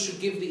governments should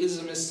give the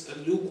Islamists a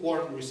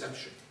lukewarm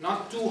reception.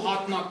 Not too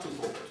hot, not too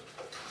cold.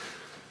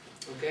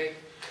 Okay?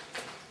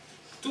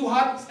 Too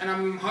hot and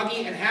I'm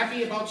huggy and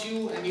happy about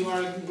you and you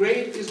are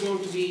great is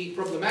going to be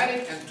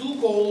problematic, and too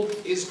cold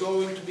is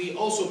going to be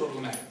also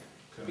problematic.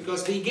 Okay.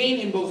 Because they gain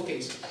in both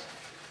cases.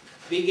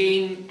 They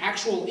gain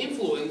actual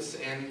influence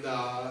and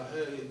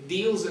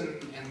deals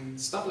and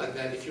stuff like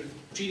that if you're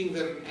treating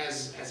them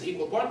as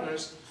equal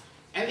partners,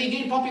 and they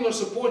gain popular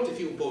support if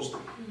you oppose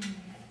them.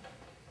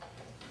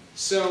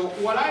 So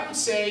what I would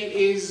say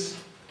is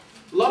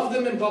love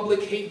them in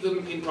public, hate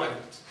them in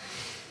private.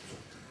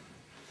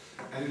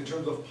 And in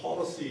terms of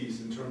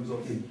policies, in terms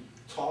of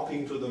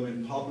talking to them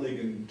in public,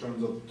 in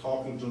terms of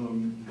talking to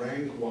them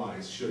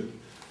rank-wise, should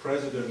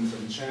presidents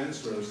and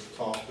chancellors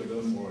talk to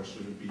them, or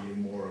should it be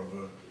more of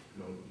a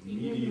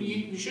medium?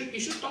 You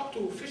should talk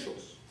to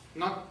officials,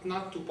 not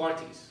to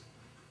parties.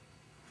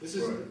 This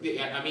is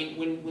right. I mean,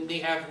 when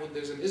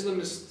there's an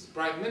Islamist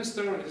prime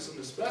minister or an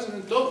Islamist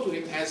president, talk to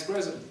him as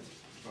president.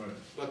 Right.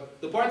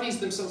 But the parties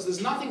themselves, there's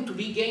nothing to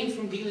be gained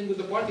from dealing with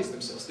the parties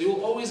themselves. They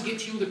will always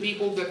get you the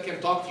people that can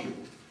talk to you.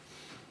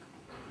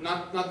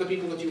 Not the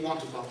people that you want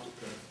to talk to.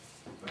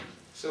 Okay.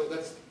 So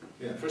that's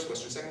the first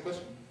question. Second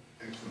question?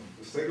 Excellent.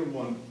 The second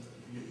one,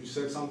 you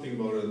said something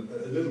about it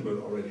a little bit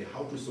already,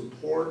 how to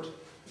support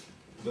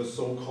the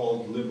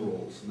so-called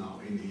liberals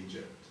now in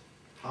Egypt.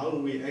 how do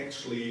we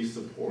actually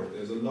support?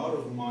 There's a lot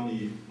of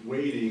money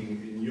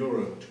waiting in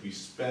Europe to be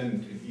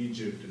spent in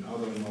Egypt and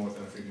other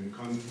North African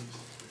countries.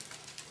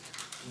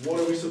 What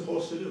are we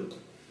supposed to do?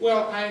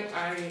 Well, I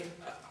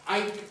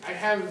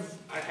have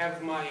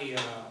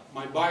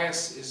my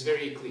bias is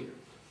very clear.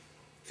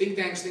 Think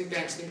tanks, think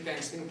tanks, think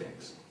tanks, think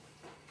tanks.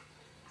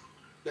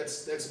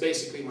 That's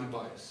basically my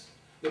bias.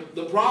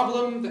 The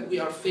problem that we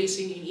are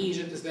facing in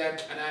Egypt is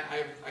that, and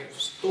I've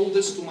told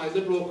this to my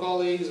liberal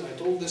colleagues, I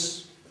told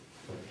this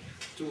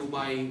to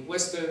my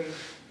Western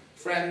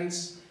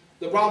friends,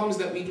 the problem is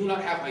that we do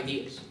not have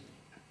ideas.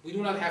 We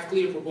do not have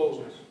clear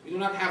proposals. We do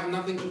not have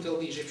nothing to tell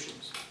the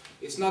Egyptians.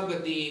 It's not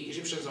that the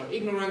Egyptians are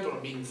ignorant or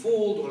being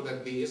fooled, or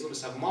that the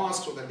Islamists have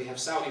mosques, or that they have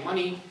Saudi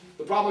money.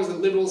 The problem is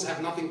that liberals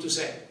have nothing to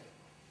say.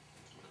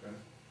 Okay.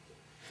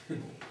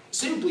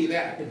 Simply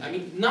that. I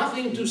mean,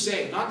 nothing to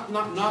say. Not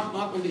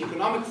on the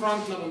economic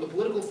front, not on the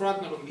political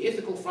front, not on the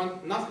ethical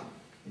front, nothing.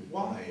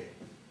 Why?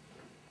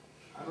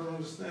 I don't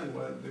understand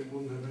why they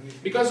wouldn't have anything.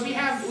 Because we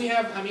have,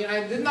 I mean,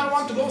 I did not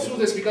want to go through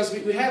this because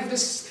we have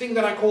this thing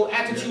that I call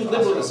attitude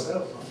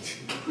liberalism.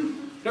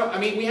 No, I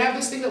mean, we have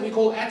this thing that we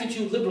call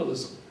attitude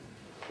liberalism,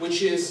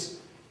 which is,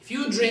 if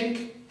you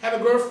drink, have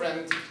a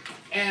girlfriend,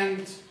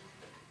 and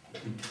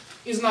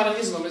is not an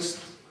Islamist,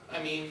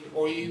 I mean,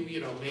 or you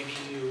know, maybe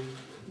you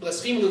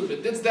blaspheme a little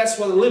bit, that's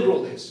what a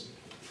liberal is.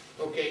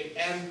 Okay,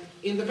 and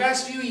in the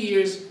past few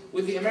years,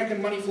 with the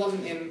American money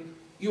flooding in,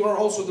 you are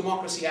also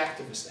democracy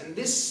activists, and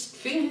this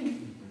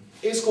thing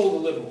is called a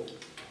liberal.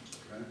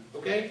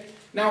 Okay?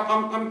 Now,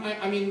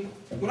 I mean,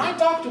 when I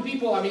talk to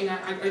people, I mean,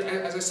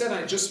 as I said,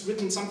 I just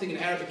written something in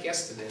Arabic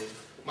yesterday,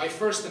 my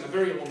first in a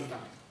very long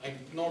time. I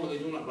normally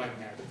do not write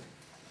in Arabic.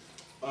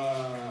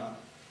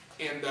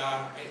 In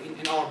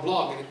our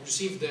blog, and it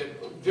received a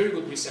very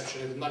good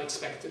reception. I did not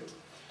expect it.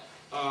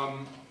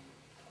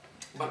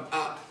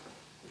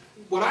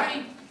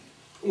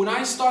 When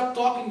I start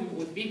talking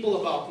with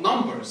people about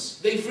numbers,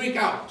 they freak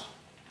out.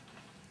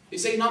 They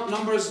say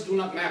numbers do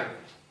not matter.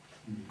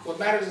 What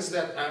matters is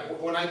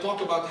that when I talk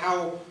about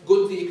how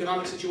good the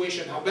economic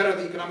situation, how better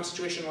the economic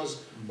situation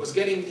was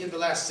getting in the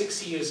last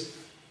 6 years,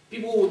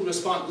 people would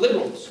respond,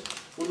 liberals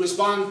would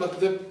respond, but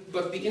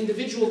the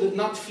individual did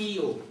not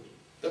feel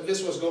that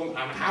this was going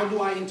on. How do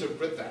I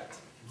interpret that?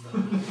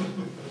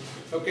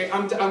 Okay,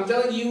 I'm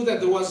telling you that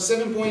there was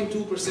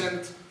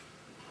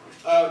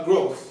 7.2%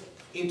 growth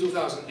in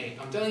 2008.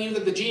 I'm telling you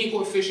that the Gini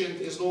coefficient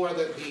is lower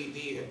than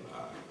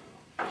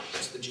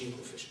what's the Gini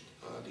coefficient?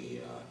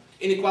 The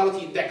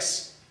inequality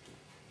index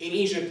in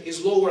Egypt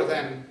is lower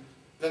than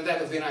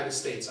that of the United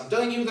States. I'm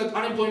telling you that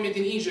unemployment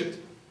in Egypt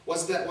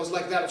was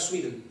like that of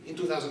Sweden in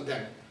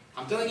 2010.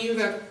 I'm telling you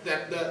that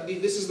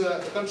this is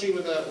the country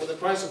where the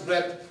price of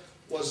bread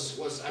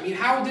was. I mean,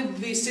 how did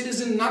the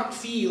citizen not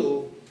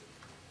feel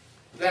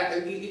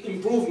that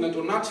improvement,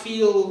 or not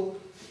feel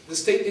the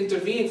state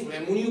intervening for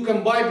him, when you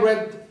can buy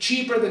bread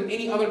cheaper than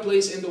any other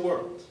place in the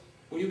world,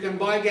 when you can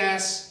buy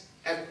gas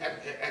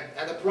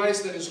at a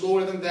price that is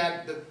lower than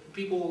that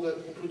people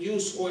that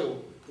produce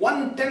oil,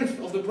 1/10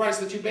 of the price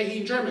that you pay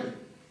here in Germany.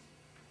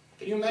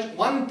 Can you imagine?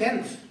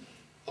 1/10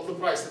 of the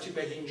price that you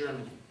pay here in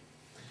Germany.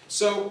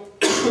 So,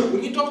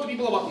 when you talk to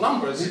people about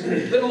numbers,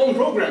 let alone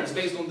programs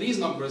based on these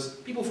numbers,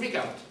 people freak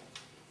out.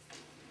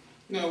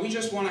 No, we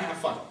just want to have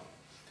fun.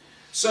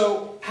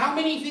 So, how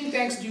many think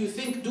tanks do you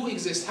think do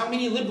exist? How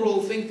many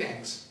liberal think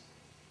tanks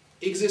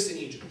exist in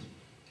Egypt?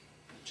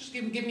 Just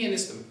give me an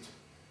estimate.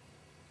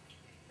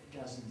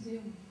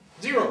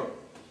 Zero.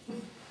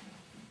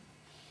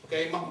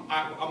 Okay,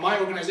 my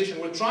organization,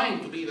 we're trying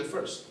to be the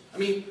first. I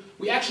mean,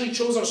 we actually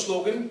chose our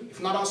slogan, if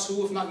not us,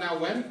 who, if not now,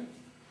 when?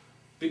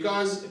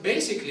 Because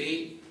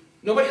basically,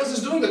 nobody else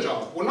is doing the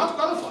job. We're not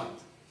qualified.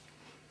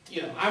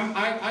 You know,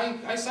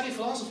 I study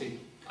philosophy.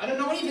 I don't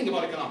know anything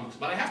about economics,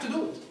 but I have to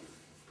do it.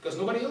 Because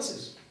nobody else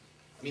is.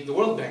 I mean, the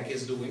World Bank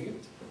is doing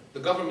it. The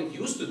government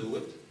used to do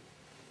it.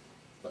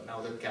 But now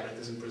the cabinet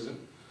is in prison.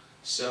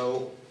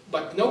 So,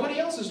 but nobody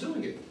else is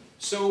doing it.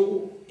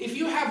 So, if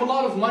you have a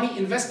lot of money,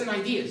 invest in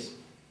ideas.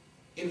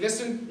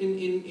 Invest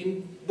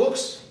in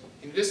books.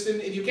 Invest in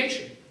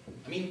education.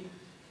 I mean,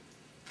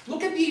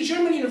 look at the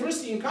German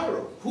university in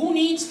Cairo. Who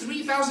needs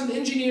 3,000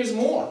 engineers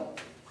more?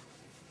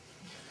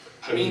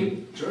 I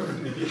mean,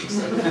 Germany. We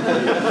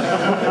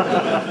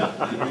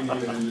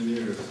need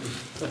engineers.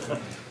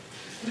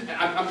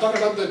 I'm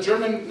talking about the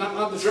German,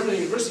 not the German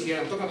university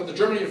here. I'm talking about the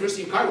German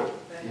university in Cairo.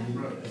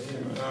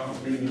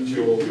 We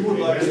would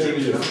like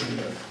engineers.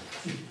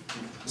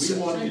 We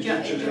want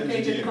Egyptian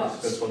engineers. Cops.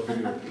 That's what we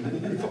do.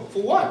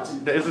 For what?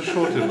 There is a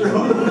shortage.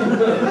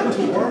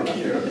 To work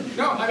here.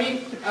 No, I mean,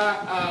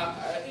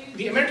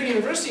 the American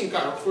University in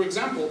Cairo, for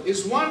example,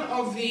 is one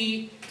of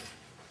the.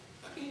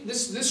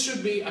 This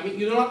should be. I mean,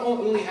 you do not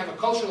only have a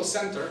cultural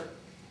center,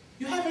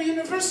 you have a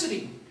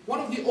university. One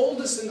of the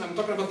oldest, and I'm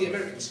talking about the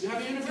Americans. You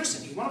have a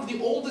university, one of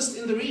the oldest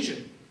in the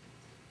region,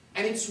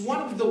 and it's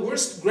one of the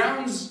worst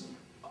grounds.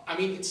 I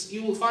mean,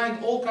 you will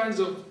find all kinds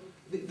of.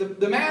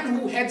 The man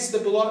who heads the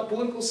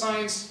political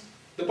science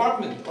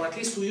department, or at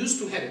least who used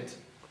to head it,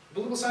 the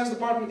political science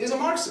department, is a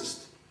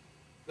Marxist.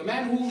 The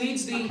man who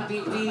leads the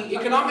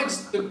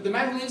economics, the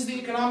man who leads the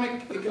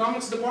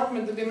economics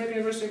department at the American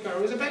University of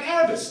Cairo is a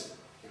pan-Arabist.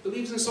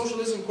 Believes in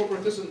socialism,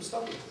 corporatism,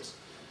 stuff like this.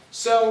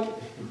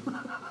 So,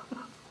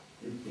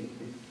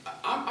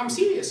 I'm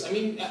serious. I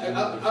mean,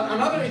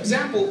 another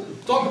example.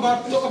 Talk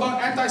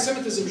about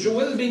anti-Semitism.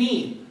 Joel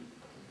Benin,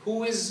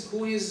 who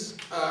is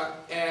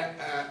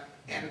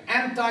an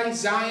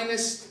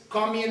anti-Zionist,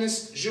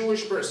 communist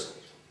Jewish person.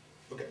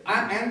 Okay,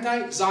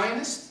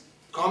 anti-Zionist,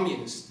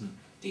 communist.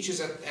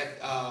 Teaches at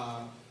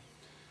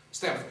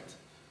Stanford,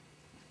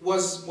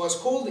 was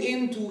called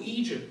into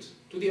Egypt,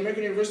 to the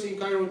American University in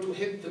Cairo, to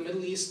head the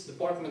Middle East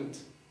department,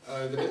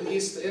 the Middle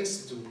East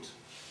Institute.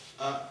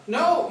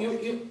 No,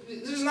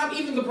 this is not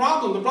even the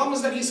problem. The problem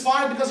is that he's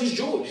fired because he's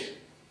Jewish.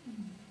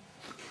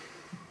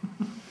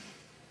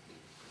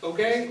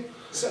 Okay?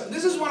 So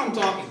this is what I'm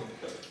talking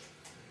about.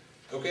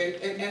 Okay?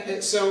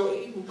 And so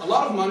a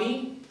lot of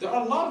money, there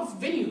are a lot of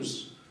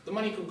venues the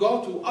money could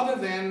go to other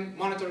than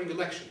monitoring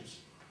elections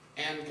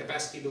and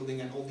capacity building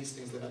and all these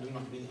things that I do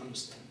not really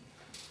understand.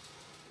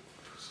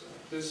 So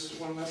there's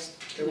one last...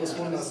 There was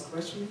one last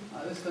question.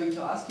 I was going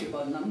to ask you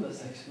about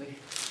numbers actually.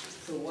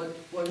 So what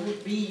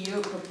would be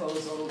your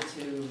proposal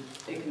to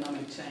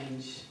economic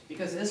change?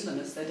 Because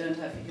Islamists, they don't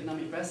have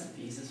economic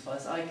recipes as far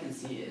as I can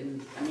see.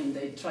 I mean,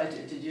 they try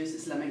to introduce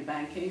Islamic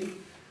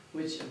banking,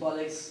 which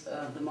abolishes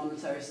the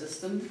monetary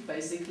system,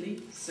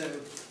 basically. So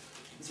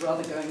it's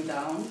rather going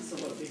down. So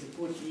what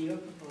would be your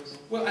proposal?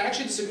 Well, I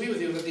actually disagree with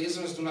you that the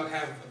Islamists do not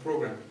have a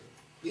program.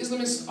 The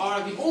Islamists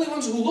are the only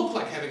ones who look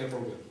like having a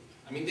program.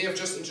 I mean, they have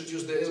just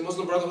introduced, the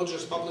Muslim Brotherhood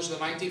just published a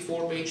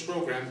 94-page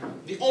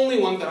program, the only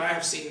one that I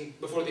have seen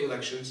before the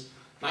elections,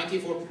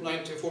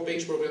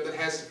 94-page program that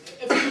has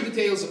a few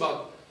details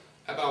about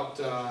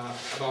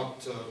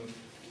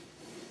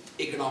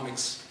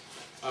economics.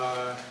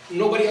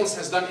 Nobody else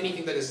has done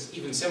anything that is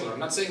even similar. I'm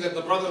not saying that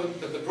the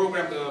Brotherhood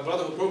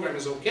program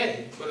is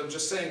okay, but I'm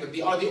just saying that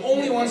they are the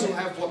only ones who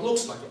have what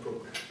looks like a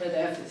program. But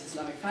they have this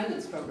Islamic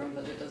finance program,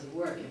 but it doesn't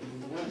work even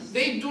in the West.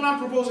 They do not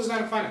propose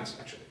Islamic finance,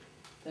 actually.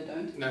 They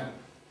don't? No.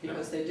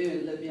 Because they do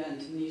in Libya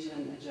and Tunisia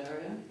and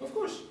Algeria? Of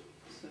course.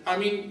 So. I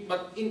mean,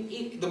 but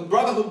the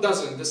Brotherhood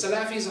doesn't. The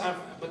Salafis are,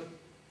 but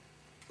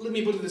let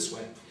me put it this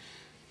way.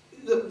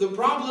 The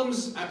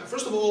problems,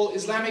 first of all,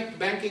 Islamic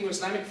banking or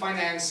Islamic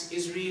finance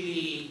is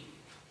really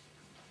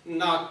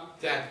not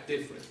that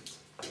different.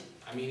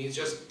 I mean, it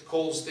just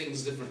calls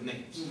things different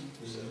names.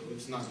 So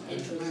it's not.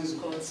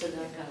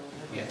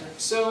 Yeah.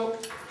 So,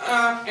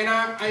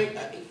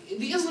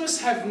 the Islamists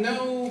have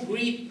no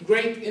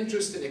great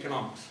interest in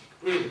economics,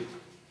 really,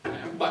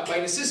 but by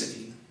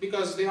necessity,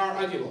 because they are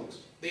ideologues.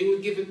 They will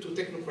give it to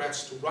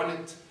technocrats to run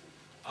it.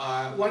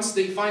 Once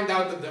they find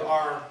out that there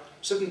are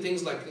certain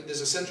things like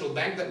there's a central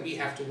bank that we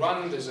have to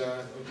run, there's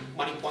a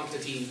money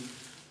quantity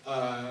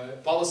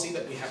policy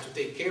that we have to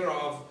take care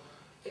of,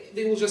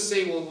 they will just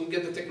say, well, we'll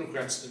get the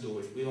technocrats to do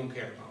it. We don't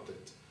care about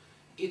it.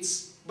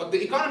 But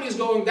the economy is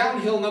going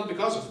downhill not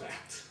because of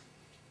that.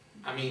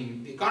 I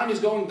mean, the economy is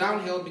going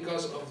downhill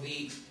because of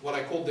what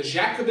I call the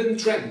Jacobin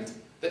trend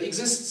that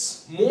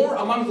exists more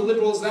among the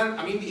liberals than,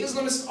 I mean, the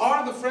Islamists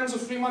are the friends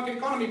of free market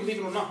economy, believe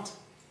it or not.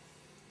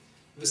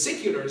 The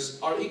seculars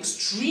are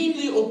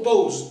extremely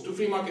opposed to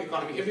free market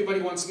economy.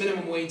 Everybody wants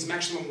minimum wage,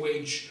 maximum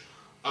wage,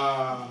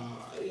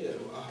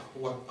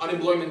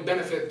 unemployment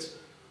benefit,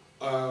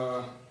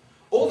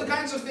 all the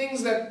kinds of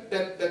things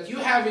that you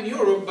have in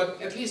Europe,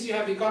 but at least you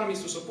have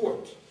economies to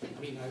support. I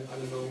mean, I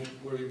don't know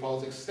where your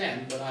politics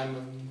stand, but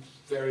I'm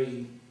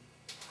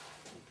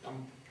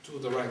to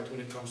the right when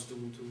it comes to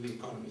the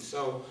economy.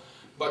 So,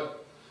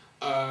 but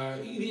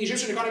the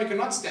Egyptian economy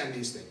cannot stand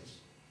these things.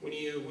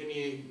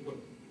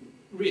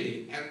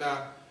 Really, and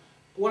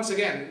once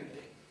again,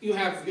 you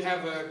have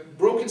a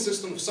broken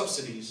system of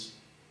subsidies.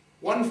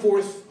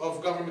 1/4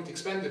 of government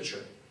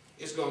expenditure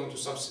is going to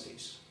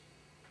subsidies.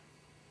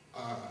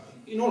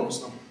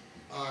 Enormous number,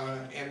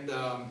 and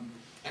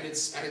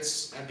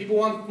people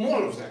want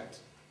more of that.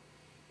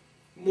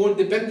 More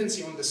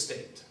dependency on the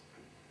state,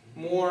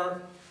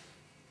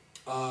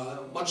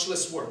 much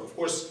less work. Of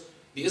course,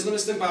 the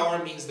Islamist in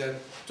power means that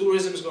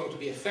tourism is going to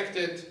be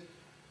affected.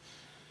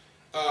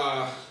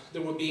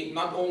 There will be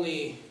not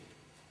only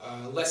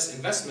less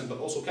investment, but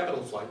also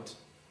capital flight.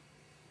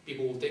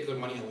 People will take their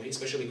money away,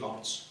 especially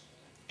Copts.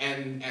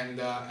 And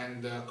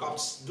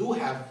Copts do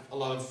have a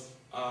lot of,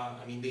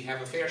 I mean, they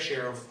have a fair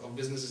share of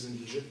businesses in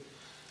Egypt.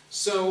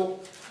 So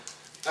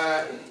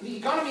the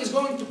economy is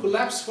going to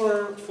collapse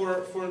for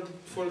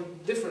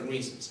different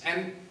reasons.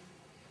 And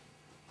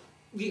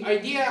the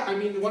idea, I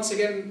mean, once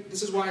again,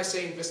 this is why I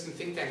say invest in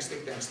think tanks,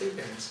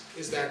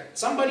 is that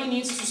somebody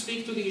needs to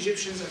speak to the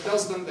Egyptians and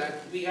tells them that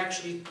we are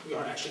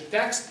actually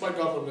taxed by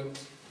government.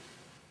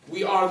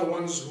 We are the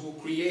ones who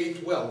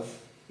create wealth,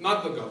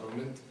 not the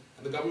government.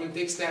 And the government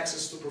takes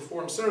taxes to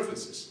perform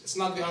services. It's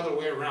not the other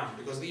way around,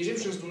 because the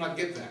Egyptians do not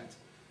get that.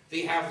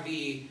 They have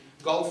the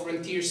Gulf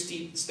frontier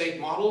state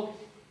model,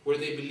 where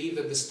they believe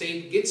that the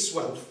state gets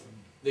wealth,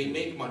 they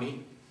make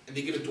money, and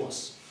they give it to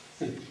us.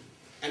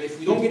 And if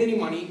we don't get any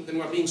money, then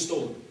we're being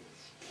stolen.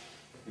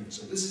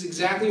 So this is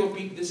exactly what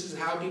people, this is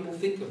how people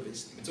think of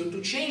this thing. So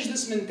to change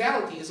this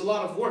mentality is a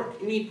lot of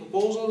work. You need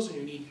proposals, and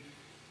you need,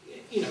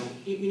 you know,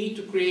 you need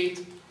to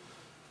create.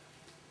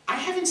 I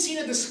haven't seen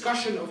a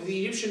discussion of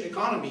the Egyptian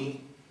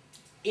economy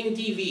in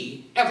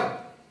TV ever.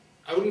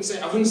 I wouldn't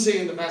say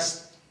in the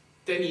past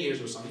 10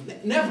 years or something.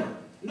 Never.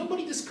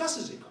 Nobody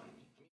discusses economy.